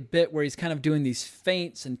this great bit where he's kind of doing these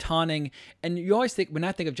feints and taunting. And you always think, when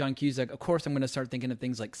I think of John Cusack, of course I'm going to start thinking of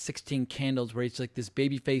things like 16 Candles, where he's like this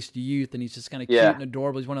baby-faced youth and he's just kind of cute and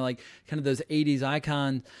adorable. He's one of, like, kind of those 80s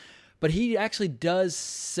icons. But he actually does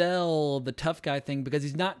sell the tough guy thing because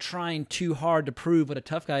he's not trying too hard to prove what a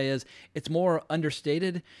tough guy is. It's more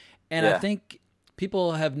understated. And I think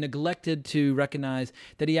people have neglected to recognize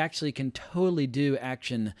that he actually can totally do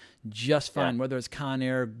action just fine, whether it's Con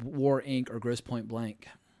Air, War Inc., or Grosse Pointe Blank.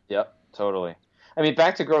 Yep, totally. I mean,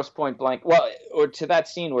 back to Grosse Pointe Blank, or to that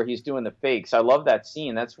scene where he's doing the fakes. I love that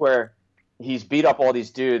scene. That's where he's beat up all these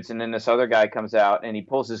dudes, and then this other guy comes out, and he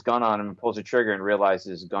pulls his gun on him and pulls the trigger and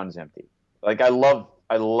realizes his gun's empty. Like, I love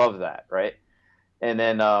that, right? And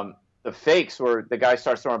then the fakes where the guy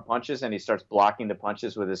starts throwing punches, and he starts blocking the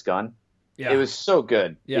punches with his gun. Yeah. It was so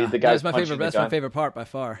good. Yeah, that's my favorite part by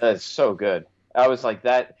far. That's so good. I was like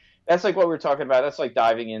that. That's like what we were talking about. That's like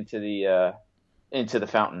diving into the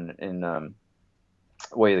fountain in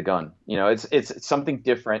Way of the Gun. You know, it's something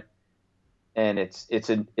different, and it's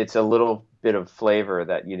a little bit of flavor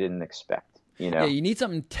that you didn't expect. You know, yeah, you need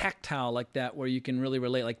something tactile like that where you can really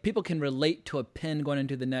relate. Like people can relate to a pin going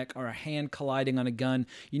into the neck or a hand colliding on a gun.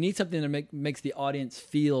 You need something that makes the audience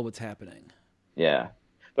feel what's happening. Yeah.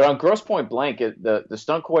 But on Grosse Pointe Blank, the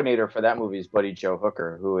stunt coordinator for that movie is Buddy Joe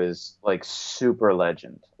Hooker, who is like super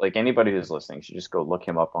legend. Like anybody who's listening should just go look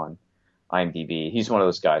him up on IMDb. He's one of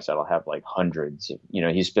those guys that'll have like hundreds.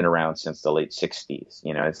 He's been around since the late 60s.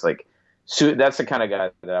 You know, it's like that's the kind of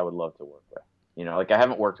guy that I would love to work with. You know, like I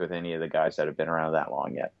haven't worked with any of the guys that have been around that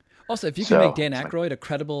long yet. Also, if you can make Dan Aykroyd a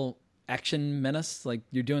credible action menace, like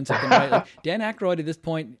you're doing something right. Like Dan Aykroyd at this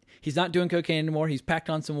point, he's not doing cocaine anymore. He's packed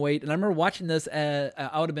on some weight. And I remember watching this. I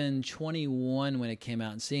would have been 21 when it came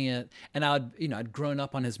out and seeing it. And I'd grown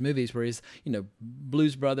up on his movies where he's,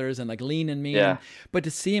 Blues Brothers and like Lean and Mean. Yeah. But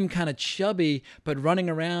to see him kind of chubby, but running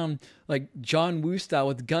around like John Woo style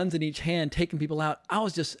with guns in each hand, taking people out, I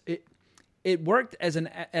was just it worked as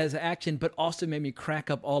action, but also made me crack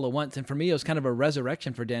up all at once. And for me, it was kind of a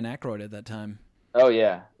resurrection for Dan Aykroyd at that time. Oh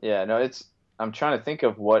yeah. No, I'm trying to think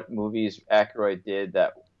of what movies Aykroyd did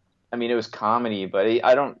that. I mean, it was comedy, but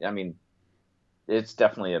it's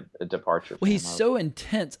definitely a departure. Well, he's so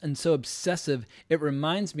intense and so obsessive. It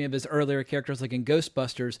reminds me of his earlier characters, like in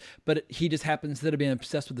Ghostbusters. But he just happens, instead of being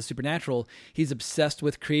obsessed with the supernatural, he's obsessed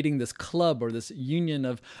with creating this club or this union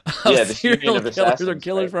of serial killers or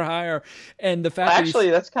killers for hire. And the fact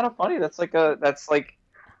that's kind of funny.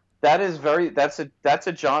 That's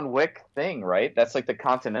a John Wick thing, right? That's like the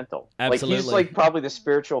Continental. Absolutely. Like he's like probably the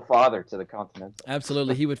spiritual father to the Continental.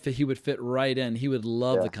 Absolutely. He would fit right in. He would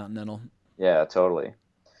love the Continental. Yeah, totally.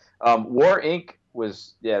 War Inc.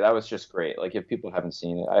 that was just great. Like if people haven't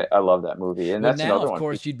seen it, I love that movie. And that's another one. Of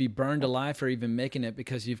course, you'd be burned alive for even making it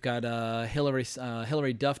because you've got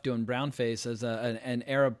Hilary Duff doing brownface as an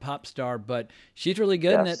Arab pop star, but she's really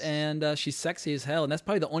good in it, and she's sexy as hell. And that's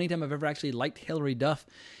probably the only time I've ever actually liked Hilary Duff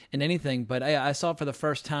in anything. But I saw it for the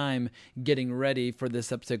first time getting ready for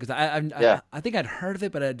this episode because I think I'd heard of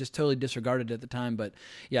it, but I just totally disregarded it at the time. But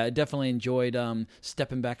yeah, I definitely enjoyed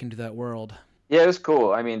stepping back into that world. Yeah, it was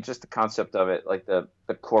cool. I mean, just the concept of it, like the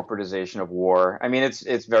corporatization of war. I mean,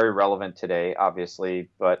 it's very relevant today, obviously,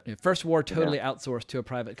 but first war totally outsourced to a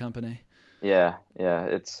private company. Yeah,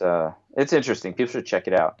 it's interesting. People should check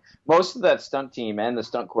it out. Most of that stunt team and the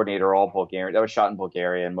stunt coordinator are all Bulgarian. That was shot in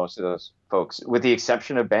Bulgaria, and most of those folks, with the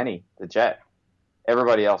exception of Benny, the jet,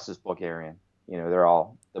 everybody else is Bulgarian. They're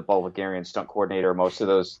all the Bulgarian stunt coordinator. Most of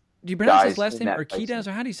those. Do you pronounce his last name Urquidez,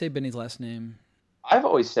 or how do you say Benny's last name? I've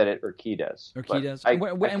always said it Urquidez.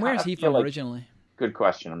 And where is he from originally? Good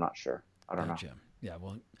question. I'm not sure. I don't know. Yeah,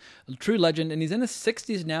 well, a true legend, and he's in his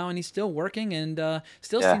 60s now, and he's still working, and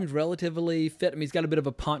still seems relatively fit. I mean, he's got a bit of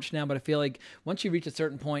a punch now, but I feel like once you reach a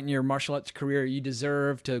certain point in your martial arts career, you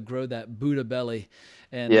deserve to grow that Buddha belly,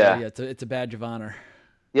 and it's a badge of honor.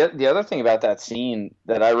 Yeah, the other thing about that scene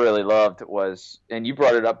that I really loved was, and you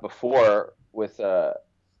brought it up before with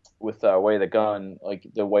Way of the Gun, like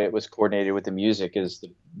the way it was coordinated with the music is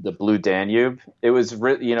the Blue Danube. It was,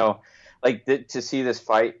 to see this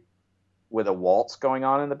fight with a waltz going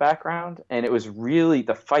on in the background, and it was really,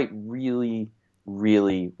 the fight really,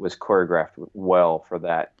 really was choreographed well for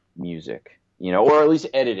that music, or at least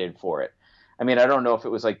edited for it. I mean, I don't know if it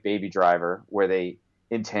was like Baby Driver, where they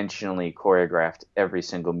intentionally choreographed every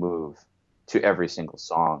single move to every single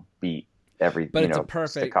song, beat, but it's a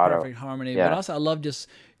perfect harmony. Yeah. But also, I love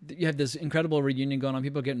you have this incredible reunion going on,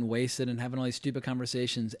 people getting wasted and having all these stupid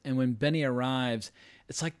conversations. And when Benny arrives,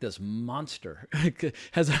 it's like this monster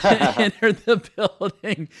has entered the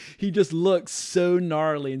building. He just looks so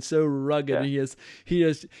gnarly and so rugged. Yeah.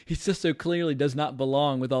 He's just so clearly does not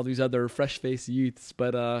belong with all these other fresh-faced youths.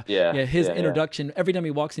 But his introduction, every time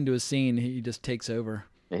he walks into a scene, he just takes over.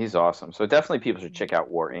 Yeah, he's awesome. So definitely people should check out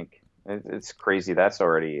War Inc. It's crazy. That's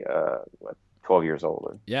already 12 years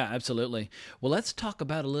older. Yeah, absolutely. Well, let's talk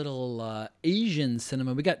about a little Asian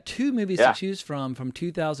cinema. We got 2 movies to choose from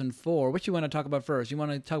 2004. What you want to talk about first? You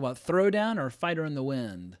want to talk about Throwdown or Fighter in the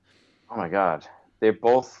Wind? Oh my God, they're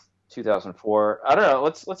both 2004. I don't know.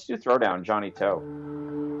 Let's do Throwdown, Johnny Toe.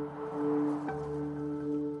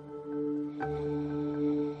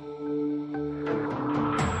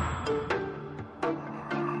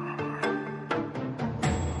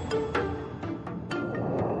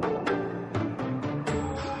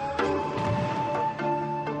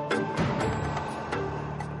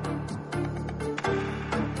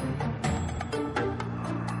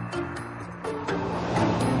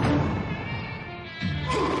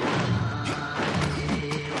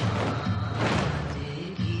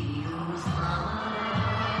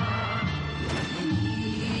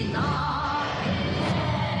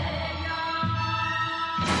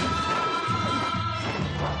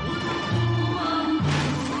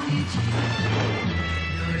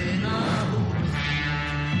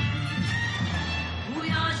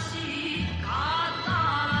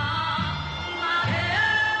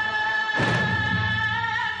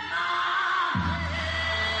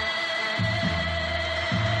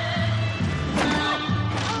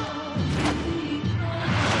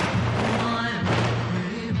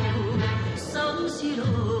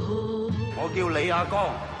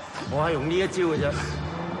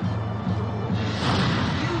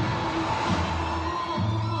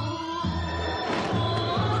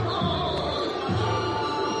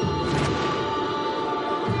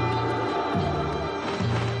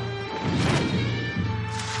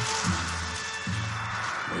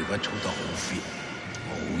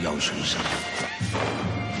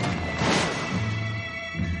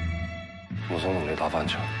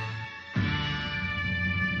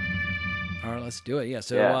 All right, let's do it. Yeah.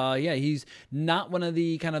 So, he's not one of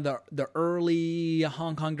the kind of the early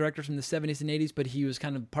Hong Kong directors from the 70s and 80s, but he was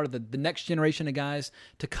kind of part of the next generation of guys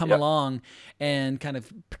to come along and kind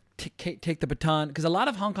of take the baton, because a lot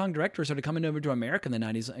of Hong Kong directors started coming over to America in the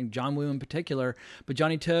 90s, and John Woo in particular. But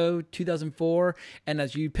Johnny To, 2004, and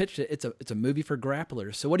as you pitched it, it's a movie for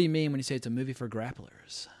grapplers. So what do you mean when you say it's a movie for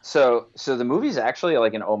grapplers? So the movie is actually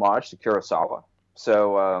like an homage to Kurosawa.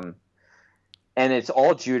 So and it's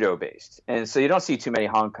all judo based, and so you don't see too many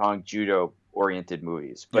Hong Kong judo oriented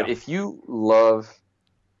movies. But if you love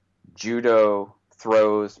judo,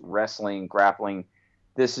 throws, wrestling, grappling,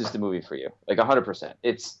 this is the movie for you, like 100%.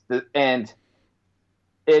 It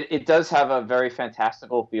does have a very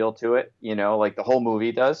fantastical feel to it, like the whole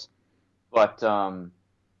movie does. But the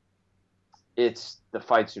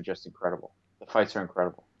fights are just incredible. The fights are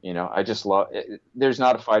incredible. I just love it. There's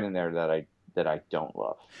not a fight in there that I don't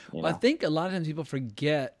love. Well, I think a lot of times people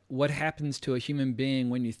forget what happens to a human being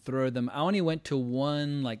when you throw them. I only went to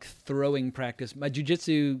one throwing practice. My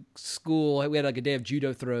jiu-jitsu school, we had a day of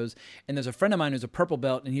judo throws, and there's a friend of mine who's a purple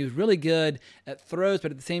belt, and he was really good at throws,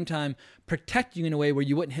 but at the same time protect you in a way where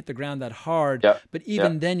you wouldn't hit the ground that hard. Yep. But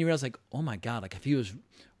even then you realize oh my God, if he was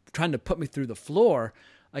trying to put me through the floor,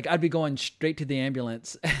 I'd be going straight to the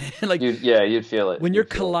ambulance. You'd feel it. When you're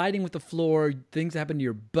colliding with the floor, things happen to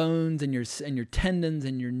your bones and your tendons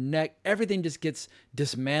and your neck. Everything just gets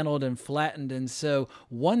dismantled and flattened. And so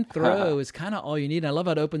one throw is kind of all you need. And I love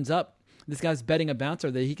how it opens up. This guy's betting a bouncer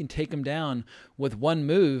that he can take him down with one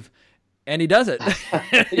move, and he does it.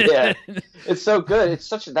 Yeah, it's so good.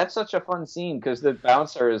 That's such a fun scene, because the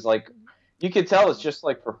bouncer is you could tell it's just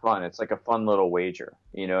for fun. It's like a fun little wager.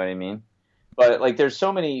 You know what I mean? But there's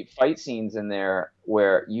so many fight scenes in there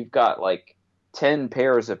where you've got 10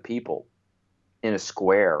 pairs of people in a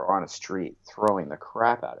square or on a street throwing the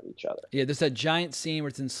crap out of each other. Yeah, there's that giant scene where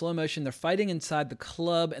it's in slow motion. They're fighting inside the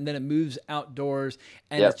club, and then it moves outdoors,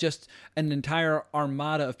 and it's just an entire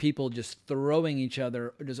armada of people just throwing each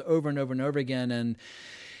other just over and over and over again. And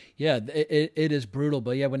yeah, it is brutal.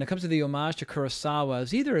 But yeah, when it comes to the homage to Kurosawa, it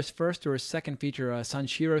was either his first or his second feature,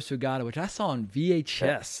 Sanshiro Sugata, which I saw on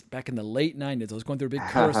VHS back in the late 90s. I was going through a big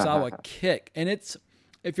Kurosawa kick. And if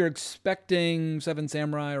you're expecting Seven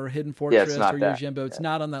Samurai or Hidden Fortress or Yojimbo, it's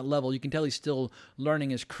not on that level. You can tell he's still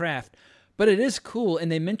learning his craft. But it is cool, and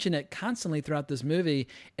they mention it constantly throughout this movie.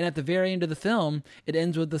 And at the very end of the film, it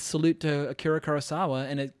ends with the salute to Akira Kurosawa,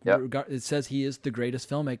 and it says he is the greatest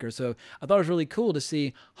filmmaker. So I thought it was really cool to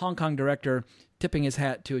see Hong Kong director tipping his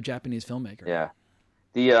hat to a Japanese filmmaker. Yeah,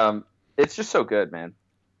 it's just so good, man.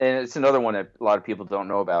 And it's another one that a lot of people don't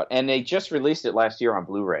know about. And they just released it last year on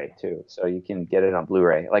Blu-ray too, so you can get it on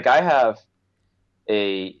Blu-ray. I have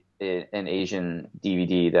an Asian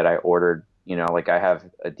DVD that I ordered. I have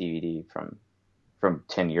a DVD from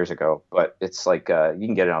 10 years ago, but it's like you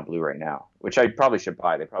can get it on Blu-ray now, which I probably should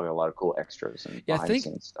buy. They probably have a lot of cool extras and behind the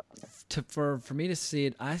scenes stuff. For me to see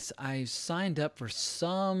it, I signed up for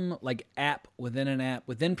some like app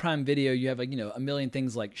within Prime Video. You have like a million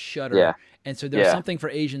things like Shudder, and so there's something for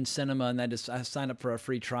Asian cinema, and I signed up for a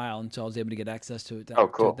free trial, and so I was able to get access to it.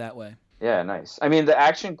 To it that way. Yeah, nice. I mean, the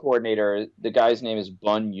action coordinator, the guy's name is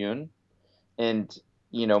Bun Yoon, and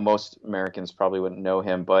most Americans probably wouldn't know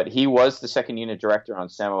him, but he was the second unit director on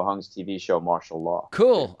Sammo Hung's TV show Martial Law.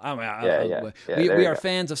 Cool. We are go.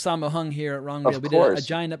 fans of Sammo Hung here at Wrong Reel. We did a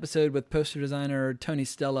giant episode with poster designer Tony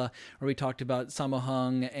Stella where we talked about Sammo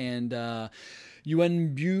Hung and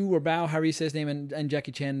Yuen Bu or Bao, however you say his name, and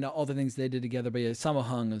Jackie Chan, and all the things they did together. But Sammo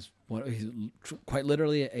Hung is he's quite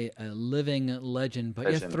literally a living legend. But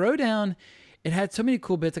Throwdown, it had so many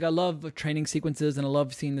cool bits. Like I love training sequences, and I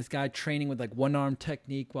love seeing this guy training with like one arm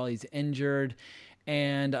technique while he's injured.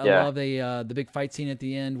 And I love the big fight scene at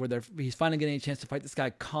the end where he's finally getting a chance to fight this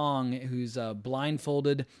guy Kong, who's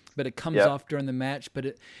blindfolded, but it comes off during the match.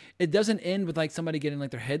 But it doesn't end with like somebody getting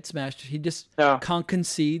like their head smashed. He just Kong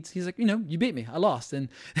concedes. He's like, you beat me, I lost, and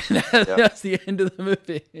that's the end of the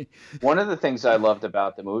movie. One of the things I loved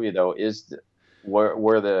about the movie though is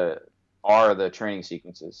where the training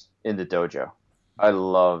sequences in the dojo. I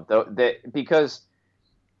love that because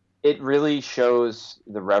it really shows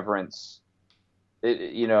the reverence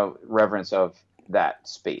of that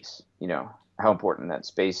space, how important that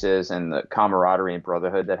space is and the camaraderie and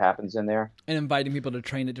brotherhood that happens in there. And inviting people to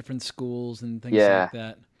train at different schools and things like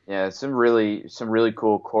that. Yeah, some really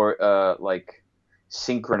cool like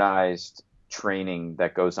synchronized training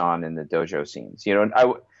that goes on in the dojo scenes.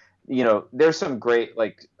 There's some great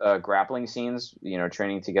like grappling scenes,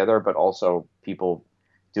 training together, but also people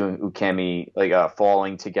doing ukemi, like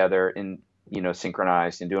falling together in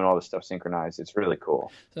synchronized and doing all this stuff synchronized. It's really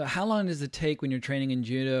cool. So how long does it take when you're training in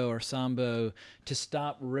judo or sambo to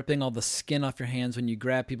stop ripping all the skin off your hands when you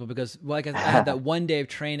grab people? Because I had that one day of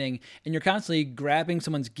training and you're constantly grabbing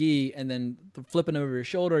someone's gi and then flipping over your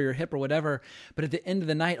shoulder or your hip or whatever. But at the end of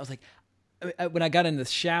the night, I was like, when I got in the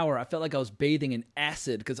shower, I felt like I was bathing in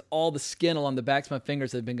acid because all the skin along the backs of my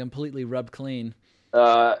fingers had been completely rubbed clean.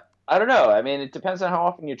 I don't know. I mean, it depends on how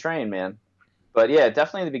often you train, man. But yeah,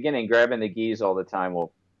 definitely in the beginning, grabbing the gis all the time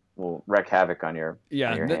will wreak havoc on your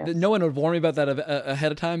hands. No one would warn me about that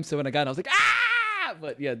ahead of time. So when I got it, I was like, ah!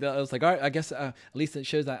 But yeah, I was like, all right, I guess at least it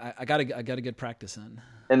shows that I got a good practice in.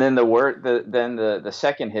 And then the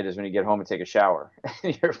second hit is when you get home and take a shower.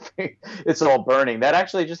 It's all burning. That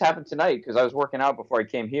actually just happened tonight because I was working out before I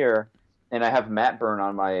came here, and I have mat burn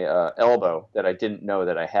on my elbow that I didn't know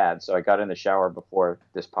that I had. So I got in the shower before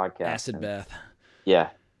this podcast. Acid bath.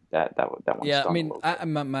 Yeah. That one. Yeah, I mean,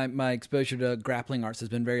 my exposure to grappling arts has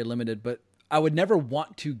been very limited, but I would never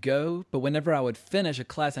want to go. But whenever I would finish a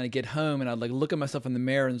class and I'd get home and I'd like look at myself in the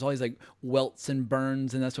mirror and there's all these like welts and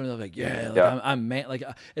burns and that's when I was like, I'm man. Like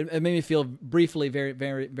it made me feel briefly very,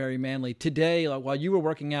 very, very manly. Today, like while you were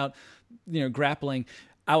working out, grappling,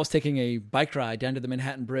 I was taking a bike ride down to the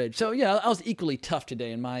Manhattan Bridge. So yeah, I was equally tough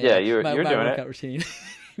today in my you're my doing workout it. routine.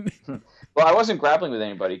 Well, I wasn't grappling with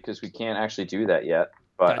anybody because we can't actually do that yet.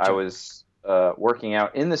 But gotcha. I was working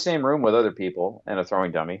out in the same room with other people and a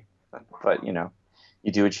throwing dummy. But,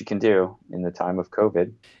 you do what you can do in the time of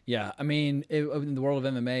COVID. Yeah, I mean, the world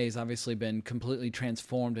of MMA has obviously been completely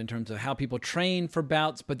transformed in terms of how people train for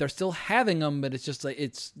bouts, but they're still having them, but it's just like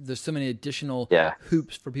there's so many additional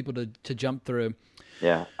hoops for people to jump through.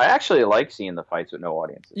 Yeah, I actually like seeing the fights with no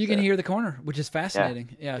audience. You can hear the corner, which is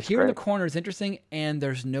fascinating. Yeah, hearing great. The corner is interesting, and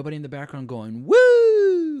there's nobody in the background going,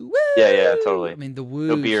 woo, woo. Yeah, totally. I mean, the woos.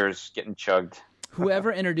 No beers getting chugged.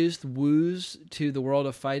 Whoever introduced woos to the world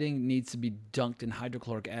of fighting needs to be dunked in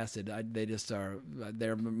hydrochloric acid.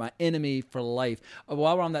 They're my enemy for life.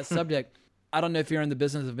 While we're on that subject, I don't know if you're in the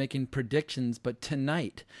business of making predictions, but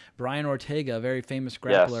tonight, Brian Ortega, a very famous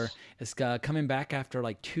grappler, is coming back after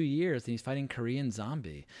like 2 years, and he's fighting Korean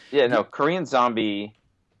Zombie. Yeah, no, Korean Zombie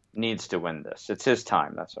needs to win this. It's his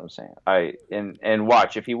time. That's what I'm saying. And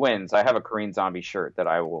watch, if he wins, I have a Korean Zombie shirt that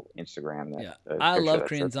I will Instagram. I love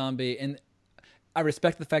Korean Zombie, and I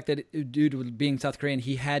respect the fact that due to being South Korean,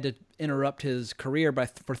 he had to interrupt his career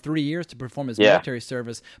for 3 years to perform his military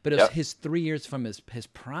service. But it was his 3 years from his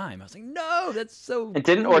prime. I was like, no, that's so. And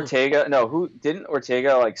didn't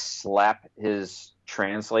Ortega like slap his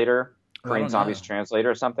translator, Korean Zombie's translator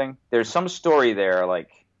or something? There's some story there like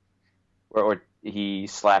where he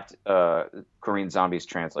slapped Korean Zombie's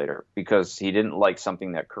translator because he didn't like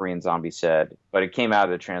something that Korean Zombie said, but it came out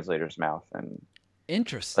of the translator's mouth and.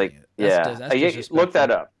 Interesting. Like, look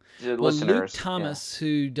that up. the Well, listeners. Luke Thomas,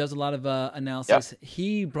 who does a lot of analysis,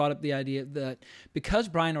 he brought up the idea that because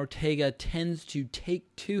Brian Ortega tends to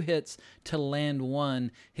take 2 hits to land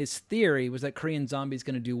 1, his theory was that Korean Zombie is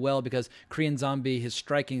going to do well because Korean Zombie, his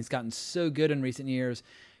striking has gotten so good in recent years.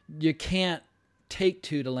 You can't take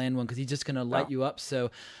 2 to land 1 because he's just going to light you up.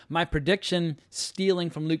 So my prediction, stealing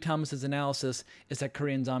from Luke Thomas's analysis, is that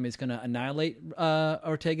Korean Zombie is going to annihilate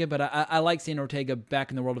Ortega. But I like seeing Ortega back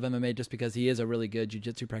in the world of MMA just because he is a really good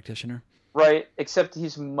jiu-jitsu practitioner. Right, except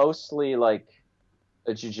he's mostly like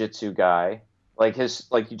a jiu-jitsu guy. Like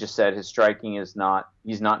you just said, his striking is not.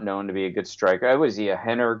 He's not known to be a good striker. Was he a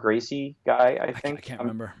Henner Gracie guy? I think I can't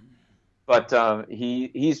remember. But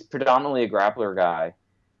he's predominantly a grappler guy.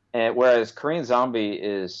 And whereas Korean Zombie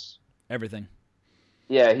is everything.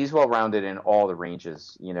 Yeah, he's well rounded in all the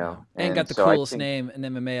ranges, you know. And got the coolest name in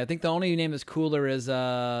MMA. I think the only name that's cooler is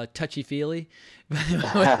Touchy Feely, one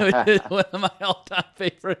of my all-time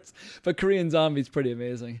favorites. But Korean Zombie's pretty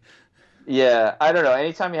amazing. Yeah, I don't know.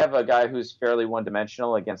 Anytime you have a guy who's fairly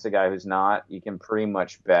one-dimensional against a guy who's not, you can pretty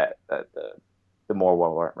much bet that the more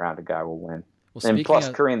well-rounded guy will win. Well, and plus,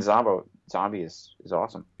 Korean Zombie is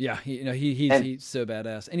awesome. Yeah, he's so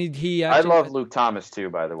badass, and he actually, I love Luke Thomas too.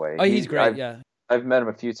 By the way, he's great. I've met him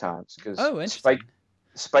a few times because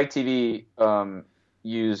Spike TV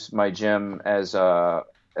used my gym as a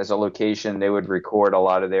location. They would record a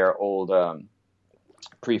lot of their old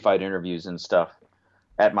pre-fight interviews and stuff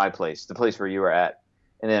at my place, the place where you were at,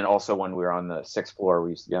 and then also when we were on the 6th floor,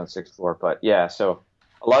 we used to be on the 6th floor. But yeah, so.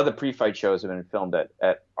 A lot of the pre-fight shows have been filmed at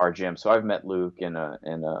our gym, so I've met Luke and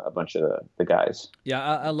a bunch of the guys. Yeah,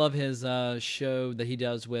 I love his show that he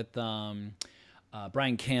does with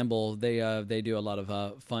Brian Campbell. They do a lot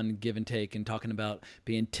of fun give and take and talking about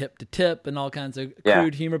being tip to tip and all kinds of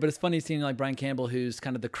crude humor. But it's funny seeing like Brian Campbell, who's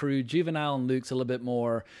kind of the crude juvenile, and Luke's a little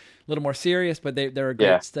more serious. But they're a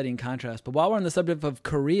great study in contrast. But while we're on the subject of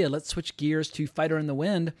Korea, let's switch gears to Fighter in the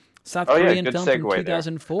Wind. South Korean film from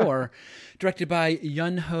 2004, directed by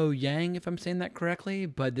Yun-Ho Yang, if I'm saying that correctly.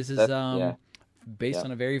 But this is based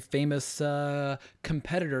on a very famous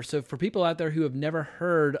competitor. So for people out there who have never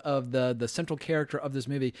heard of the central character of this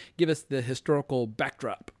movie, give us the historical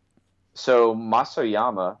backdrop. So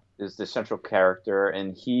Masayama is the central character,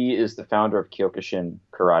 and he is the founder of Kyokushin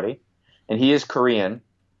Karate. And he is Korean,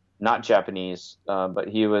 not Japanese, but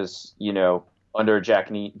he was, under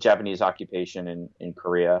Japanese occupation in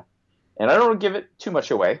Korea. And I don't want to give it too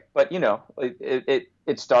much away, but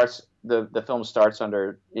it starts. The film starts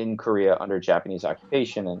in Korea under Japanese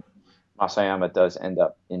occupation, and Masayama does end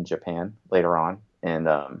up in Japan later on, and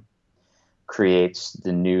creates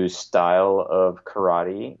the new style of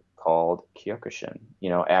karate called Kyokushin.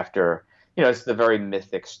 After it's the very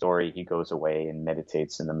mythic story. He goes away and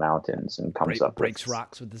meditates in the mountains and breaks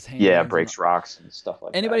rocks with his hands. Yeah, breaks rocks and stuff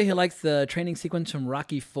like that. Anybody who likes the training sequence from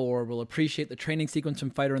Rocky IV will appreciate the training sequence from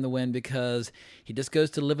Fighter in the Wind because he just goes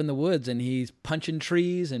to live in the woods and he's punching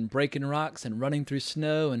trees and breaking rocks and running through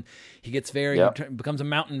snow, and he gets he becomes a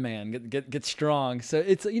mountain man, gets strong. So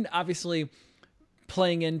it's obviously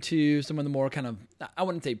playing into some of the more kind of, I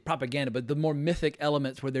wouldn't say propaganda, but the more mythic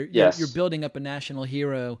elements where you're building up a national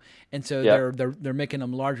hero, and so they're making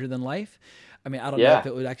them larger than life. I mean, I don't know if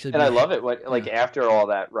it would actually. And I love it. After all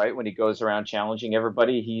that, right, when he goes around challenging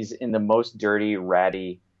everybody, he's in the most dirty,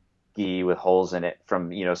 ratty gi with holes in it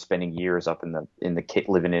from spending years up in the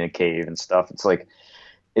living in a cave and stuff. It's like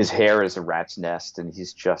his hair is a rat's nest, and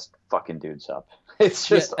he's just fucking dudes up. It's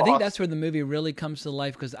just I think that's where the movie really comes to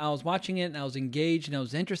life, because I was watching it and I was engaged and I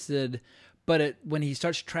was interested, but when he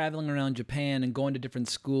starts traveling around Japan and going to different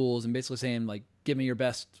schools and basically saying, like, give me your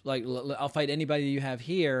best, like, I'll fight anybody you have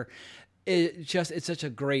here, it's such a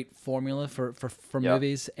great formula for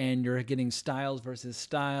movies, and you're getting styles versus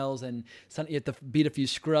styles, and you have to beat a few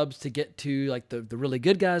scrubs to get to like the really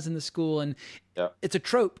good guys in the school, and it's a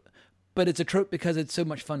trope, but it's a trope because it's so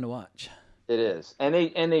much fun to watch. It is, and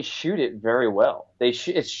they shoot it very well. It's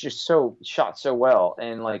just shot so well,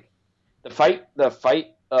 and like the fight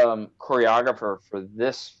choreographer for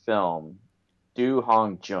this film, Do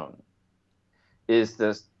Hong Jung,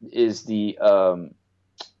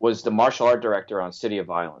 was the martial art director on City of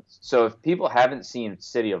Violence. So if people haven't seen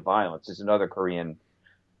City of Violence, it's another Korean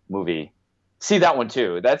movie. See that one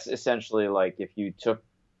too. That's essentially like if you took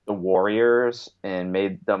the Warriors and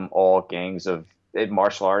made them all gangs of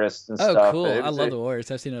martial artists and stuff. Oh, cool. I love the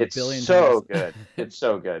Warriors. I've seen it a billion times. It's so good. It's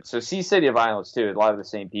so good. So see City of Violence too. A lot of the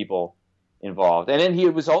same people involved. And then he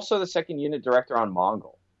was also the second unit director on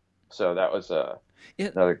Mongol. So that was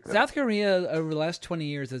another good. South Korea over the last 20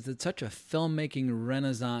 years has had such a filmmaking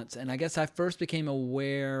renaissance. And I guess I first became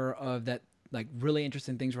aware of that like really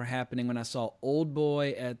interesting things were happening when I saw Old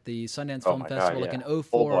Boy at the Sundance Film Festival, like in Old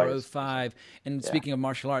 04 Boy or is- 05. And speaking of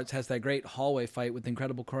martial arts, has that great hallway fight with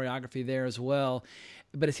incredible choreography there as well.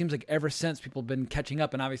 But it seems like ever since people have been catching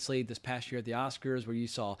up, and obviously this past year at the Oscars where you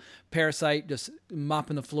saw Parasite just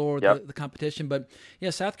mopping the floor with the competition. But yeah,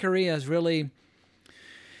 South Korea is really...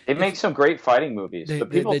 It makes some great fighting movies. But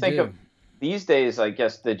people think of these days, I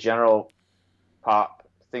guess the general pop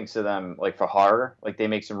thinks of them like for horror. Like they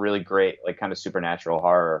make some really great, like kind of supernatural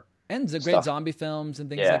horror. And the great zombie films and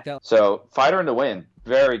things like that. So Fighter in the Wind,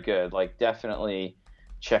 very good. Like definitely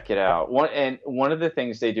check it out. One of the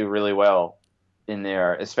things they do really well in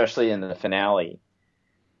there, especially in the finale,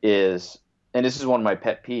 is, and this is one of my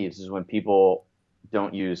pet peeves, is when people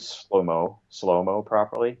don't use slow-mo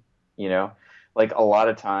properly. You know, like a lot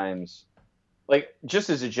of times, like just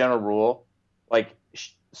as a general rule, like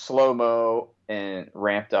slow-mo and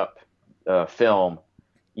ramped up film,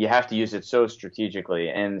 you have to use it so strategically.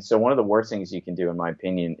 And so one of the worst things you can do, in my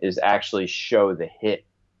opinion, is actually show the hit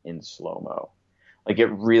in slow-mo. Like it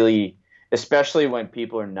really, especially when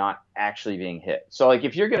people are not actually being hit. So like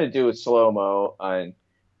if you're going to do a slow-mo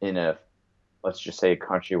in a, let's just say a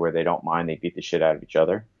country where they don't mind, they beat the shit out of each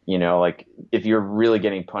other. You know, like if you're really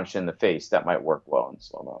getting punched in the face, that might work well in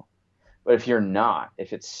slow-mo. But if you're not,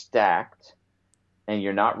 if it's stacked, and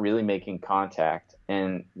you're not really making contact,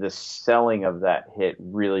 and the selling of that hit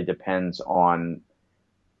really depends on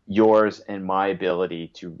yours and my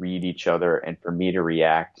ability to read each other and for me to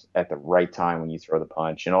react at the right time when you throw the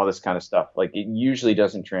punch and all this kind of stuff. Like it usually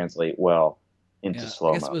doesn't translate well into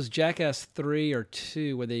slow-mo. I guess it was Jackass 3 or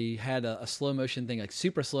 2 where they had a slow motion thing, like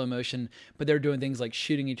super slow motion, but they're doing things like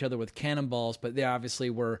shooting each other with cannonballs, but they obviously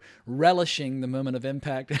were relishing the moment of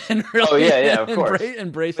impact and really of course.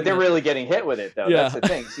 embracing But they're it. really getting hit with it, though. Yeah. That's the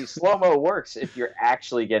thing. See, slow-mo works if you're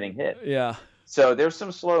actually getting hit. Yeah. So there's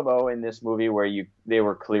some slow-mo in this movie where they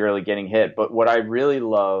were clearly getting hit, but what I really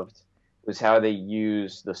loved was how they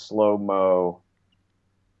used the slow-mo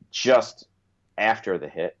just after the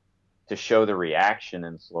hit to show the reaction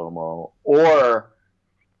in slow-mo, or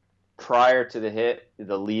prior to the hit,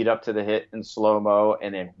 the lead up to the hit in slow-mo,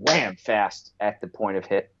 and then wham, fast at the point of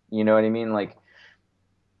hit. You know what I mean? Like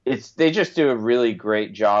they just do a really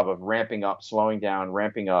great job of ramping up, slowing down,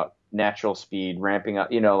 ramping up, natural speed, ramping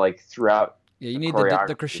up, you know, like throughout. Yeah, you need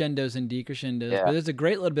the crescendos and decrescendos. Yeah. But there's a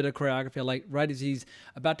great little bit of choreography. I like right as he's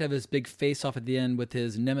about to have his big face-off at the end with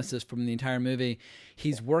his nemesis from the entire movie,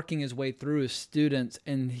 he's working his way through his students,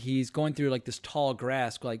 and he's going through like this tall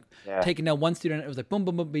grass, like taking down one student. It was like boom,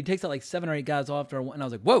 boom, boom. But he takes out like 7 or 8 guys off, and I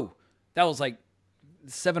was like, whoa, that was like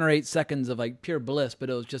 7 or 8 seconds of like pure bliss,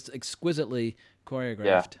 but it was just exquisitely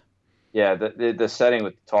choreographed. Yeah, the setting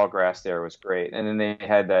with the tall grass there was great. And then they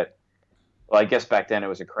had that, well, I guess back then it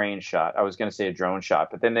was a crane shot. I was going to say a drone shot,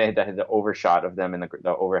 but then they had the overshot of them in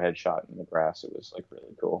the overhead shot in the grass. It was like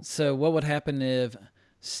really cool. So what would happen if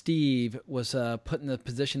Steve was put in the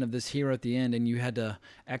position of this hero at the end and you had to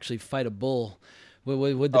actually fight a bull?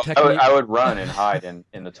 Would the technique... I would run and hide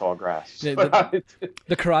in the tall grass. The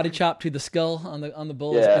karate chop to the skull on the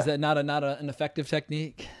bull, is that not an effective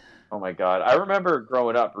technique? Oh my God. I remember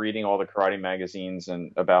growing up reading all the karate magazines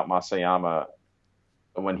and about Masayama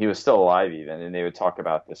when he was still alive even, and they would talk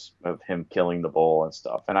about this of him killing the bull and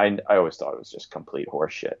stuff. And I always thought it was just complete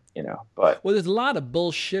horseshit, you know. But well, there's a lot of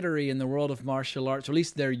bullshittery in the world of martial arts, or at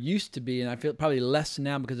least there used to be, and I feel probably less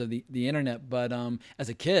now because of the internet. But as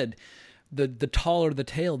a kid, the taller the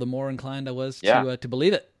tale, the more inclined I was to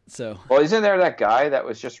believe it. So well, isn't there that guy that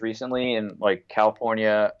was just recently in like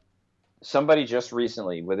California? Somebody just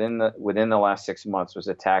recently within the last 6 months was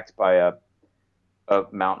attacked by a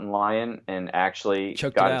mountain lion and actually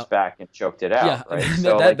got his back and choked it out. Yeah, right?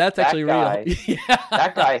 So that's actually real.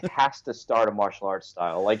 That guy has to start a martial arts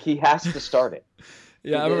style. Like he has to start it.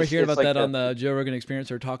 Yeah, I remember hearing about that on the Joe Rogan Experience.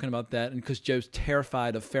 They were talking about that, and because Joe's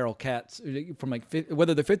terrified of feral cats, from like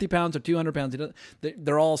whether they're 50 pounds or 200 pounds,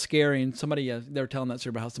 they're all scary. And somebody, they were telling that story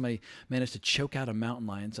about how somebody managed to choke out a mountain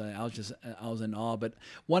lion. So I was in awe. But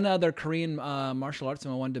one other Korean martial arts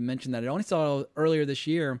film I wanted to mention that I only saw earlier this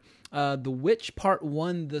year, The Witch Part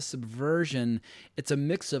 1, The Subversion. It's a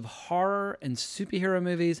mix of horror and superhero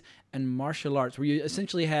movies and martial arts, where you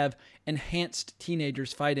essentially have enhanced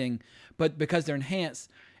teenagers fighting, but because they're enhanced,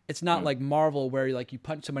 it's not like Marvel where you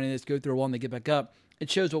punch somebody and they just go through a wall and they get back up. It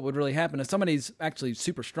shows what would really happen. If somebody's actually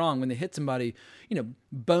super strong, when they hit somebody,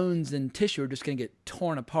 bones and tissue are just going to get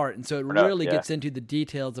torn apart. And so it really gets into the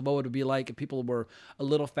details of what it would be like if people were a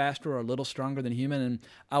little faster or a little stronger than human. And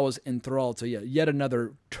I was enthralled. So yeah, yet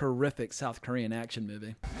another terrific South Korean action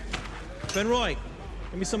movie. Ben Roy,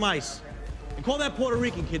 give me some ice. And call that Puerto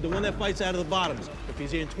Rican kid, the one that fights out of the bottoms. If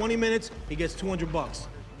he's here in 20 minutes, he gets $200.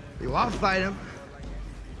 Yo, I'll fight him.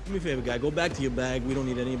 Do me a favor, guy. Go back to your bag. We don't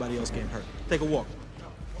need anybody else getting hurt. Take a walk.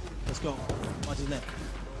 Let's go. Watch his neck.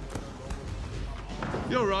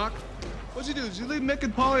 Yo, Rock, what'd you do? Did you leave Mick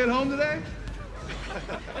and Polly at home today?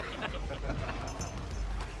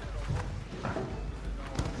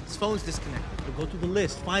 His phone's disconnected. We'll go through the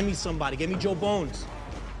list. Find me somebody. Get me Joe Bones.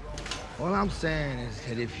 All I'm saying is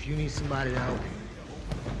that if you need somebody to help you,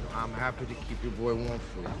 I'm happy to keep your boy warm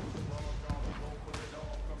for you.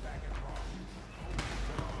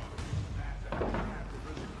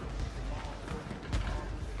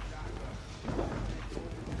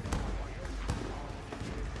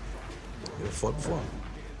 You ever fought before?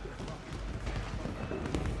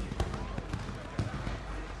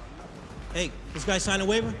 Hey, this guy signed a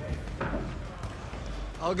waiver?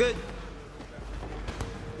 All good.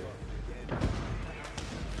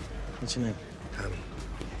 What's your name? Tommy.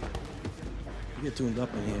 You get tuned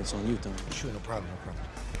up in here, it's on you, Tommy. Sure, no problem, no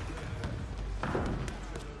problem.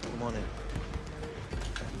 Come on in.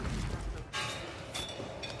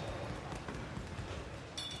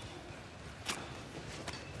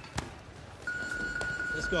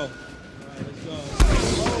 Let's go. All right, let's go.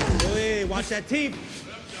 Hey, watch that team.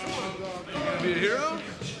 Gonna be a hero?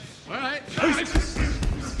 All right. Come on,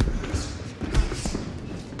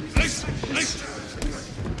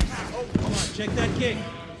 check that kick.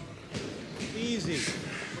 Easy.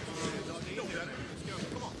 Oh,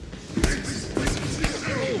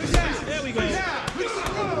 there we go.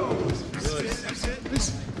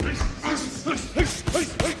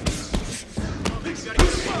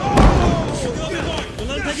 Don't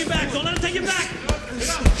let him take it back. Don't let him take it back.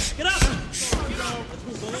 Get up.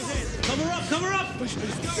 Cover up. Cover up.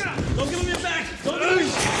 Don't give him your back. Don't give him.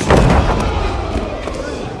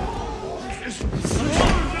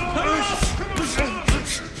 Cover up.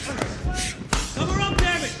 Cover up,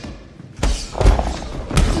 damn it.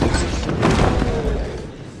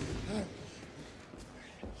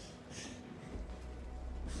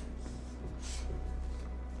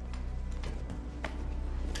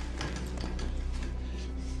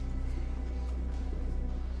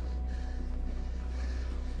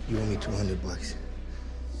 You owe me $200.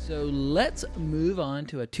 So let's move on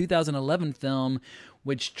to a 2011 film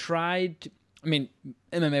which tried to, I mean,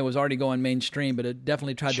 MMA was already going mainstream, but it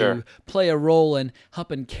definitely tried to play a role and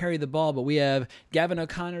help and carry the ball. But we have Gavin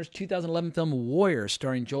O'Connor's 2011 film Warrior,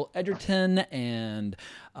 starring Joel Edgerton and,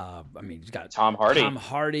 he's got Tom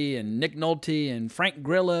Hardy and Nick Nolte and Frank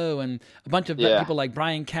Grillo and a bunch of people like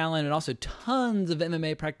Brian Callen, and also tons of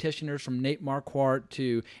MMA practitioners from Nate Marquardt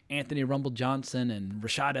to Anthony Rumble Johnson and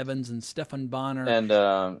Rashad Evans and Stephan Bonner. And,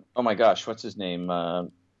 oh my gosh, what's his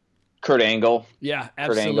name? Kurt Angle. Yeah,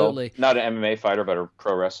 absolutely. Not an MMA fighter, but a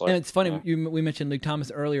pro wrestler. And it's funny, we mentioned Luke Thomas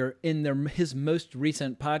earlier. In his most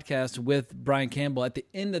recent podcast with Brian Campbell, at the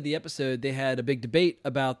end of the episode, they had a big debate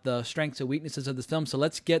about the strengths and weaknesses of this film. So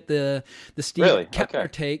let's get the Steve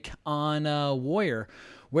Koepfer take on Warrior.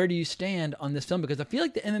 Where do you stand on this film? Because I feel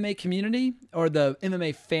like the MMA community, or the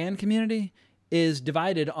MMA fan community, is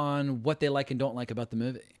divided on what they like and don't like about the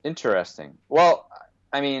movie. Interesting. Well,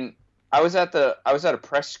 I mean, I was at a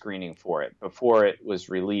press screening for it before it was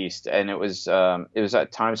released, and it was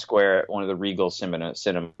at Times Square at one of the Regal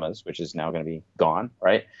cinemas, which is now going to be gone,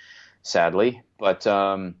 right? Sadly, but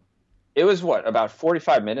it was about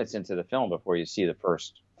 45 minutes into the film before you see the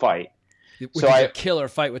first fight. Which is a killer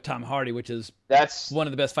fight with Tom Hardy, that's one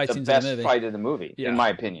of the best fight scenes in the movie. Best fight in the movie, in my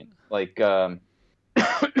opinion. Like,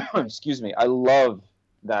 excuse me, I love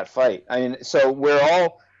that fight. I mean, so we're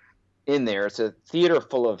all in there. It's a theater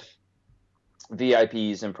full of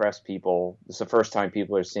VIPs and press people. It's the first time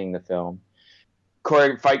people are seeing the film.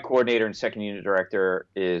 Fight coordinator and second unit director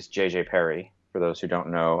is JJ Perry, for those who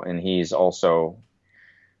don't know, and he's also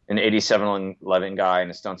an 8711 guy and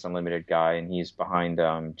a Stunts Unlimited guy, and he's behind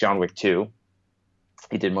John Wick 2.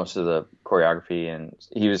 He did most of the choreography, and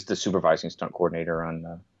he was the supervising stunt coordinator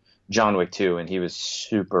on John Wick 2, and he was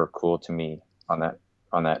super cool to me on that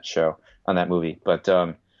movie. But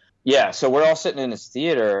so we're all sitting in this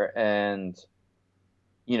theater, and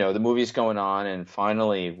the movie's going on, and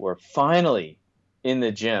we're finally in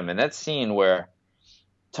the gym. And that scene where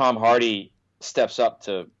Tom Hardy steps up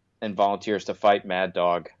and volunteers to fight Mad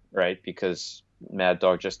Dog, right? Because Mad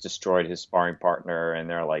Dog just destroyed his sparring partner, and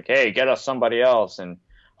they're like, "Hey, get us somebody else." And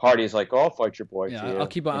Hardy's like, "Oh, I'll fight your boy." Yeah, I'll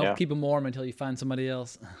keep him warm until you find somebody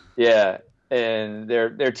else. Yeah. And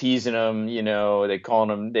they're teasing him, they calling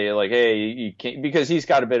him, they're like, "Hey, you can't," because he's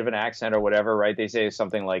got a bit of an accent or whatever, right? They say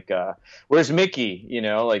something like, "Where's Mickey?"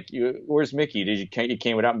 Where's Mickey? You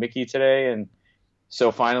came without Mickey today? And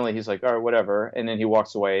So finally he's like, all right, whatever. And then he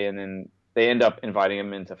walks away, and then they end up inviting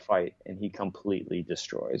him in to fight, and he completely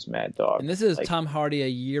destroys Mad Dog. And this is Tom Hardy a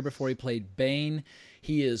year before he played Bane.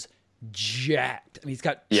 He is jacked. I mean, he's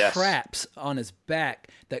got traps on his back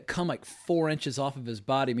that come like 4 inches off of his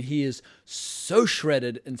body. I mean, he is so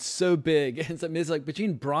shredded and so big. It's like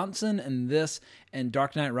between Bronson and this and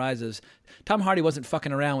Dark Knight Rises, Tom Hardy wasn't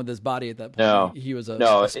fucking around with his body at that point. No, he was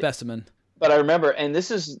a specimen. But I remember, and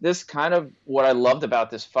this kind of what I loved about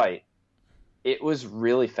this fight. It was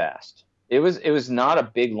really fast. It was not a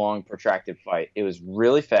big, long, protracted fight. It was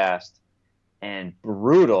really fast and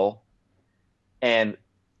brutal, and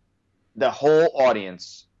the whole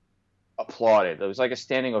audience applauded. It was like a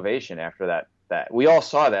standing ovation after that. We all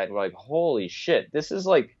saw that, and we're like, holy shit, this is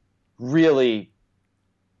like really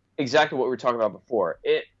exactly what we were talking about before.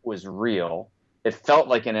 It was real. It felt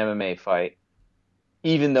like an MMA fight,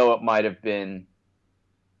 even though it might have been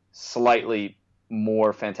slightly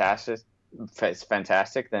more fantastic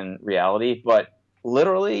than reality, but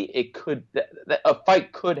literally a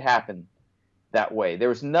fight could happen that way. There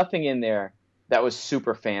was nothing in there that was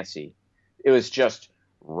super fancy. It was just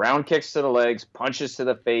round kicks to the legs, punches to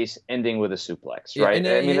the face, ending with a suplex, right?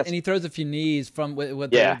 And he throws a few knees from with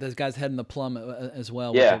this guy's head in the plum as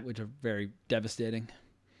well, which are very devastating.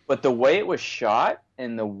 But the way it was shot,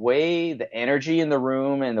 and the way the energy in the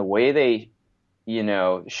room, and the way they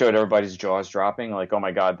showed everybody's jaws dropping, like, oh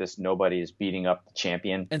my God, nobody is beating up the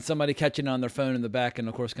champion. And somebody catching on their phone in the back, and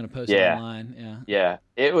of course going to post it online. Yeah.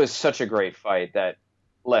 It was such a great fight that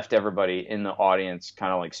left everybody in the audience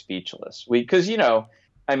kind of like speechless. Because,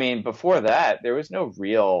 before that, there was no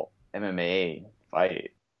real MMA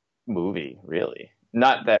fight movie, really.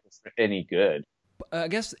 Not that it's any good. I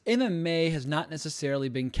guess MMA has not necessarily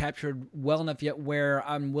been captured well enough yet where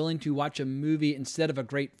I'm willing to watch a movie instead of a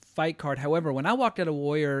great fight card. However, when I walked out of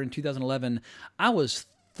Warrior in 2011, I was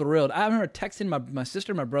thrilled. I remember texting my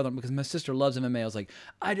sister and my brother, because my sister loves MMA. I was like,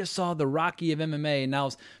 I just saw the Rocky of MMA, and I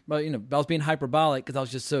was being hyperbolic because I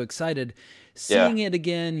was just so excited. Seeing it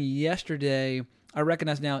again yesterday, I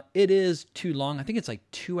recognize now it is too long. I think it's like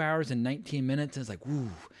 2 hours and 19 minutes, and it's like,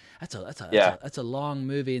 woo. That's a long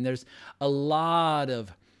movie, and there's a lot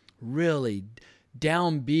of really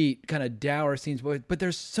downbeat kind of dour scenes, but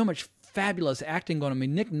there's so much fabulous acting going on. I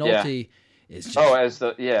mean, Nick Nolte is just as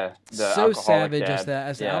the so savage dad.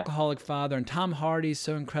 as the alcoholic father, and Tom Hardy's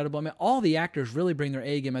so incredible. I mean, all the actors really bring their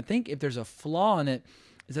A game. I think if there's a flaw in it,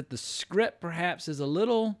 is that the script perhaps is a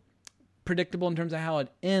little predictable in terms of how it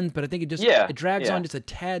ends, but I think it drags on just a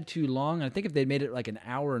tad too long. And I think if they made it like an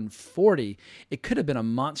hour and 40, it could have been a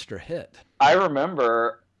monster hit. I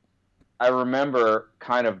remember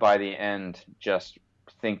kind of by the end just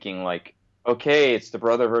thinking like, okay, it's the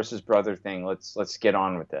brother versus brother thing. Let's get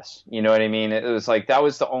on with this. You know what I mean? It was like that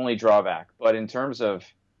was the only drawback. But in terms of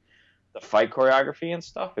the fight choreography and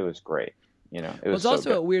stuff, it was great. It was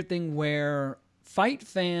also a weird thing where fight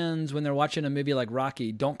fans, when they're watching a movie like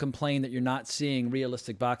Rocky, don't complain that you're not seeing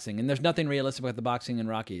realistic boxing. And there's nothing realistic about the boxing in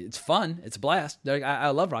Rocky. It's fun. It's a blast. I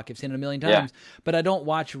love Rocky. I've seen it a million times. But I don't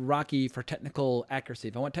watch Rocky for technical accuracy.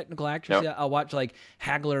 If I want technical accuracy, I'll watch like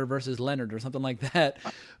Hagler versus Leonard or something like that.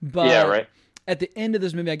 But at the end of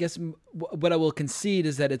this movie, I guess what I will concede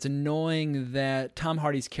is that it's annoying that Tom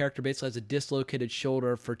Hardy's character basically has a dislocated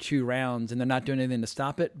shoulder for 2 rounds, and they're not doing anything to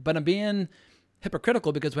stop it. But I'm being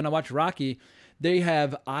hypocritical because when I watch Rocky, they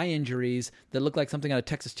have eye injuries that look like something out of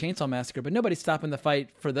Texas Chainsaw Massacre, but nobody's stopping the fight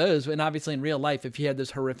for those. And obviously in real life, if he had those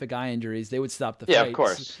horrific eye injuries, they would stop the fight. Yeah, of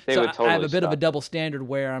course. They would totally I have a bit stop. of a double standard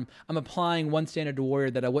where I'm applying one standard to Warrior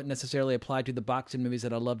that I wouldn't necessarily apply to the boxing movies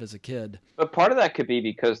that I loved as a kid. But part of that could be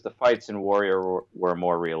because the fights in Warrior were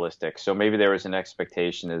more realistic. So maybe there was an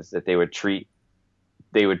expectation is that they would treat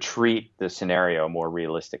the scenario more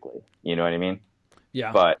realistically. You know what I mean?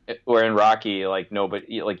 Yeah. But we're in Rocky, like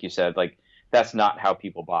nobody, like you said, like that's not how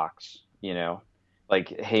people box,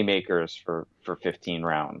 like haymakers for 15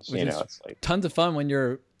 rounds. It's like tons of fun when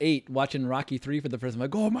you're 8 watching Rocky 3 for the first time.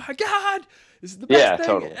 Like, oh my God, this is the best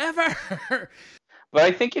thing ever. But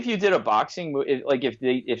I think if you did a boxing movie, like if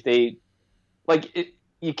they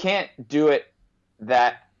you can't do it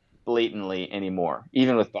that blatantly anymore,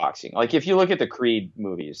 even with boxing. Like if you look at the Creed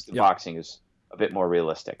movies, the boxing is a bit more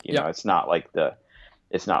realistic. You know, it's not like the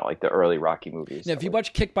early Rocky movies. Now, if you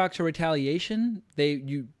watch Kickboxer Retaliation,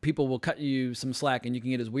 people will cut you some slack, and you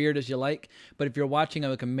can get as weird as you like. But if you're watching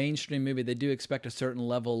like a mainstream movie, they do expect a certain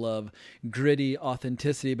level of gritty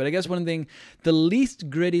authenticity. But I guess the least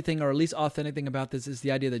gritty thing or least authentic thing about this is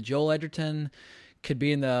the idea that Joel Edgerton could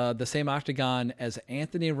be in the same octagon as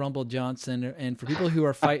Anthony Rumble Johnson. And for people who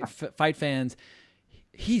are fight fans,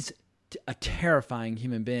 he's a terrifying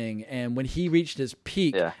human being. And when he reached his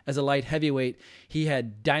peak as a light heavyweight, he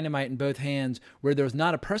had dynamite in both hands where there was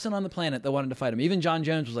not a person on the planet that wanted to fight him. Even John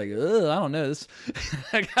Jones was like, ugh, I don't know. This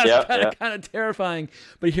kind of terrifying.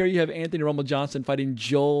 But here you have Anthony Rumble Johnson fighting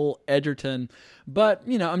Joel Edgerton. But,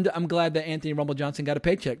 you know, I'm glad that Anthony Rumble Johnson got a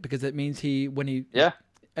paycheck, because it means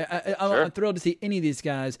I'm thrilled to see any of these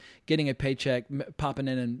guys getting a paycheck, popping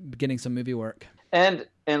in and getting some movie work. And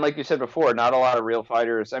like you said before, not a lot of real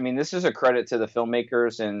fighters. I mean, this is a credit to the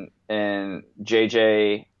filmmakers and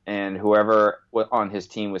JJ and whoever on his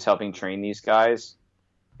team was helping train these guys,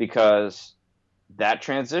 because that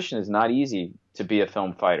transition is not easy to be a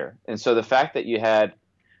film fighter. And so the fact that you had,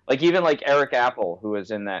 like, even like Eric Apple, who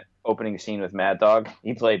was in that opening scene with Mad Dog,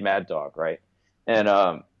 he played Mad Dog, right?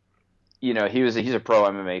 And you know, he's a pro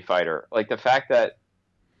MMA fighter. Like, the fact that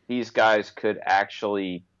these guys could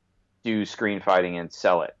actually do screen fighting and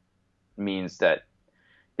sell it means that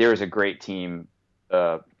there is a great team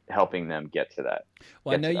helping them get to that.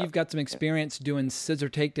 Well, I know you've got some experience doing scissor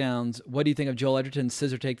takedowns. What do you think of Joel Edgerton's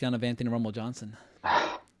scissor takedown of Anthony Rumble Johnson?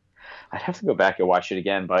 I'd have to go back and watch it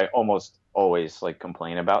again, but I almost always like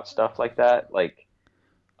complain about stuff like that. Like,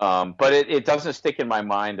 but it doesn't stick in my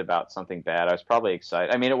mind about something bad. I was probably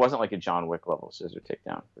excited. I mean, it wasn't like a John Wick level scissor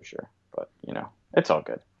takedown for sure, but you know, it's all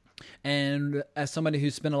good. And as somebody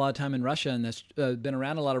who's spent a lot of time in Russia and has been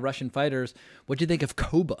around a lot of Russian fighters, what do you think of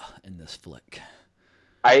Koba in this flick?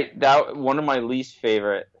 One of my least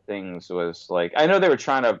favorite things was, like, I know they were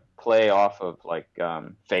trying to play off of like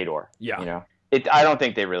Fedor. Yeah. You know, I don't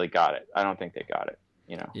think they really got it. I don't think they got it.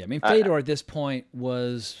 You know. Yeah, I mean, Fedor at this point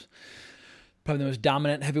was probably the most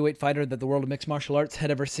dominant heavyweight fighter that the world of mixed martial arts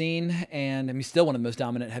had ever seen, and I mean, still one of the most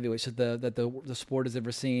dominant heavyweights that the sport has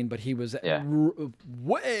ever seen. But he was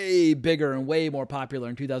way bigger and way more popular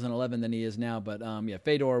in 2011 than he is now. But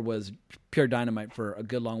Fedor was pure dynamite for a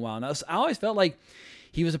good long while. And I always felt like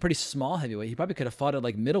he was a pretty small heavyweight. He probably could have fought at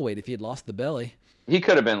like middleweight if he had lost the belly. He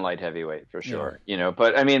could have been light heavyweight for sure. Yeah. You know,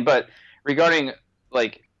 but I mean, regarding,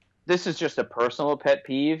 like, this is just a personal pet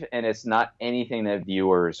peeve, and it's not anything that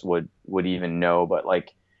viewers would even know. But,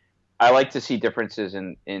 like, I like to see differences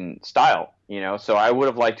in style, you know. So I would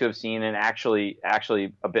have liked to have seen an actually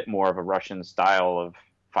a bit more of a Russian style of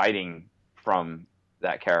fighting from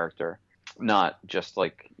that character, not just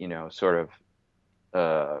like, you know, sort of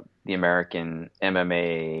the American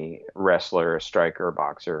MMA wrestler, striker,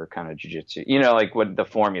 boxer kind of jiu-jitsu, you know, like what the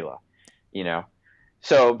formula, you know.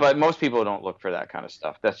 So, but most people don't look for that kind of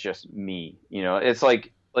stuff. That's just me, you know. It's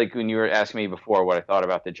like when you were asking me before what I thought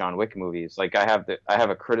about the John Wick movies. Like, I have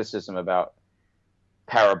a criticism about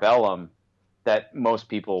Parabellum that most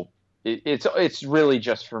people, it's really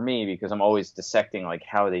just for me, because I'm always dissecting like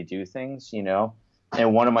how they do things, you know.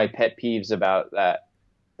 And one of my pet peeves about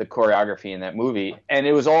the choreography in that movie, and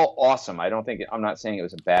it was all awesome. I'm not saying it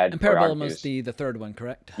was a bad. And Parabellum was the third one,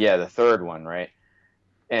 correct? Yeah, the third one, right?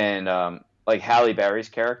 And like Halle Berry's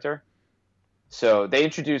character. So they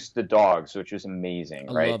introduced the dogs, which was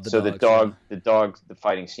amazing, right? Love the dogs, the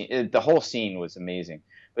fighting scene, the whole scene was amazing.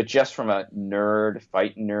 But just from a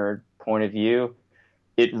fight nerd point of view,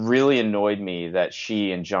 it really annoyed me that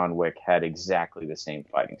she and John Wick had exactly the same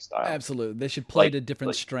fighting style. Absolutely. They should play to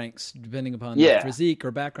different strengths depending upon their physique or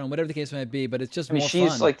background, whatever the case might be, but it's just more fun.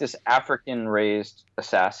 She's like this African-raised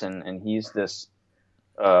assassin, and he's this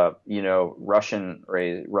Russian,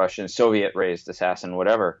 Soviet-raised assassin,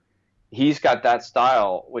 whatever. He's got that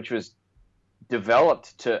style, which was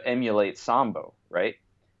developed to emulate Sambo, right?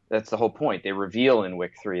 That's the whole point. They reveal in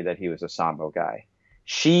Wick 3 that he was a Sambo guy.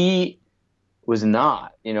 She was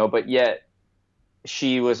not, you know, but yet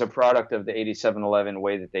she was a product of the 8711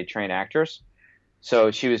 way that they train actors.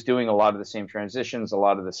 So she was doing a lot of the same transitions, a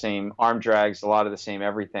lot of the same arm drags, a lot of the same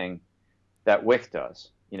everything that Wick does,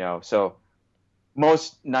 you know. So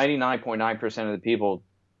most 99.9% of the people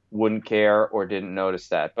wouldn't care or didn't notice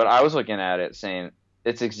that. But I was looking at it saying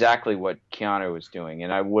it's exactly what Keanu was doing,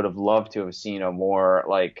 and I would have loved to have seen a more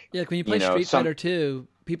like... Yeah, when you play Street Fighter 2,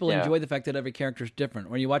 people enjoy the fact that every character is different.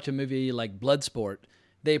 When you watch a movie like Bloodsport,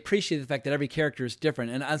 they appreciate the fact that every character is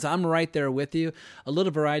different. And as I'm right there with you, a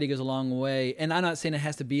little variety goes a long way. And I'm not saying it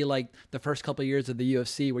has to be like the first couple of years of the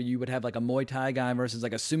UFC where you would have like a Muay Thai guy versus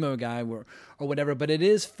like a sumo guy or whatever. But it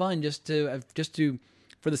is fun just to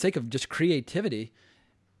for the sake of just creativity,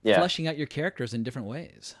 fleshing out your characters in different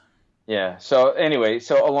ways. Yeah. So anyway,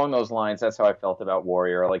 along those lines, that's how I felt about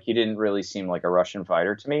Warrior. Like, he didn't really seem like a Russian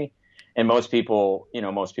fighter to me. And most people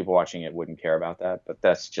watching it wouldn't care about that. But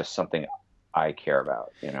that's just something I care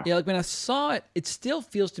about, you know? Yeah, like when I saw it, it still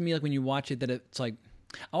feels to me like when you watch it that it's like,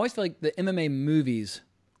 I always feel like the MMA movies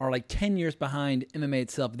are like 10 years behind MMA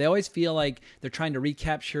itself. They always feel like they're trying to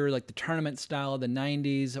recapture like the tournament style of the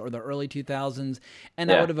 90s or the early 2000s.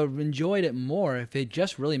 And I would have enjoyed it more if they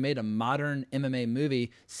just really made a modern MMA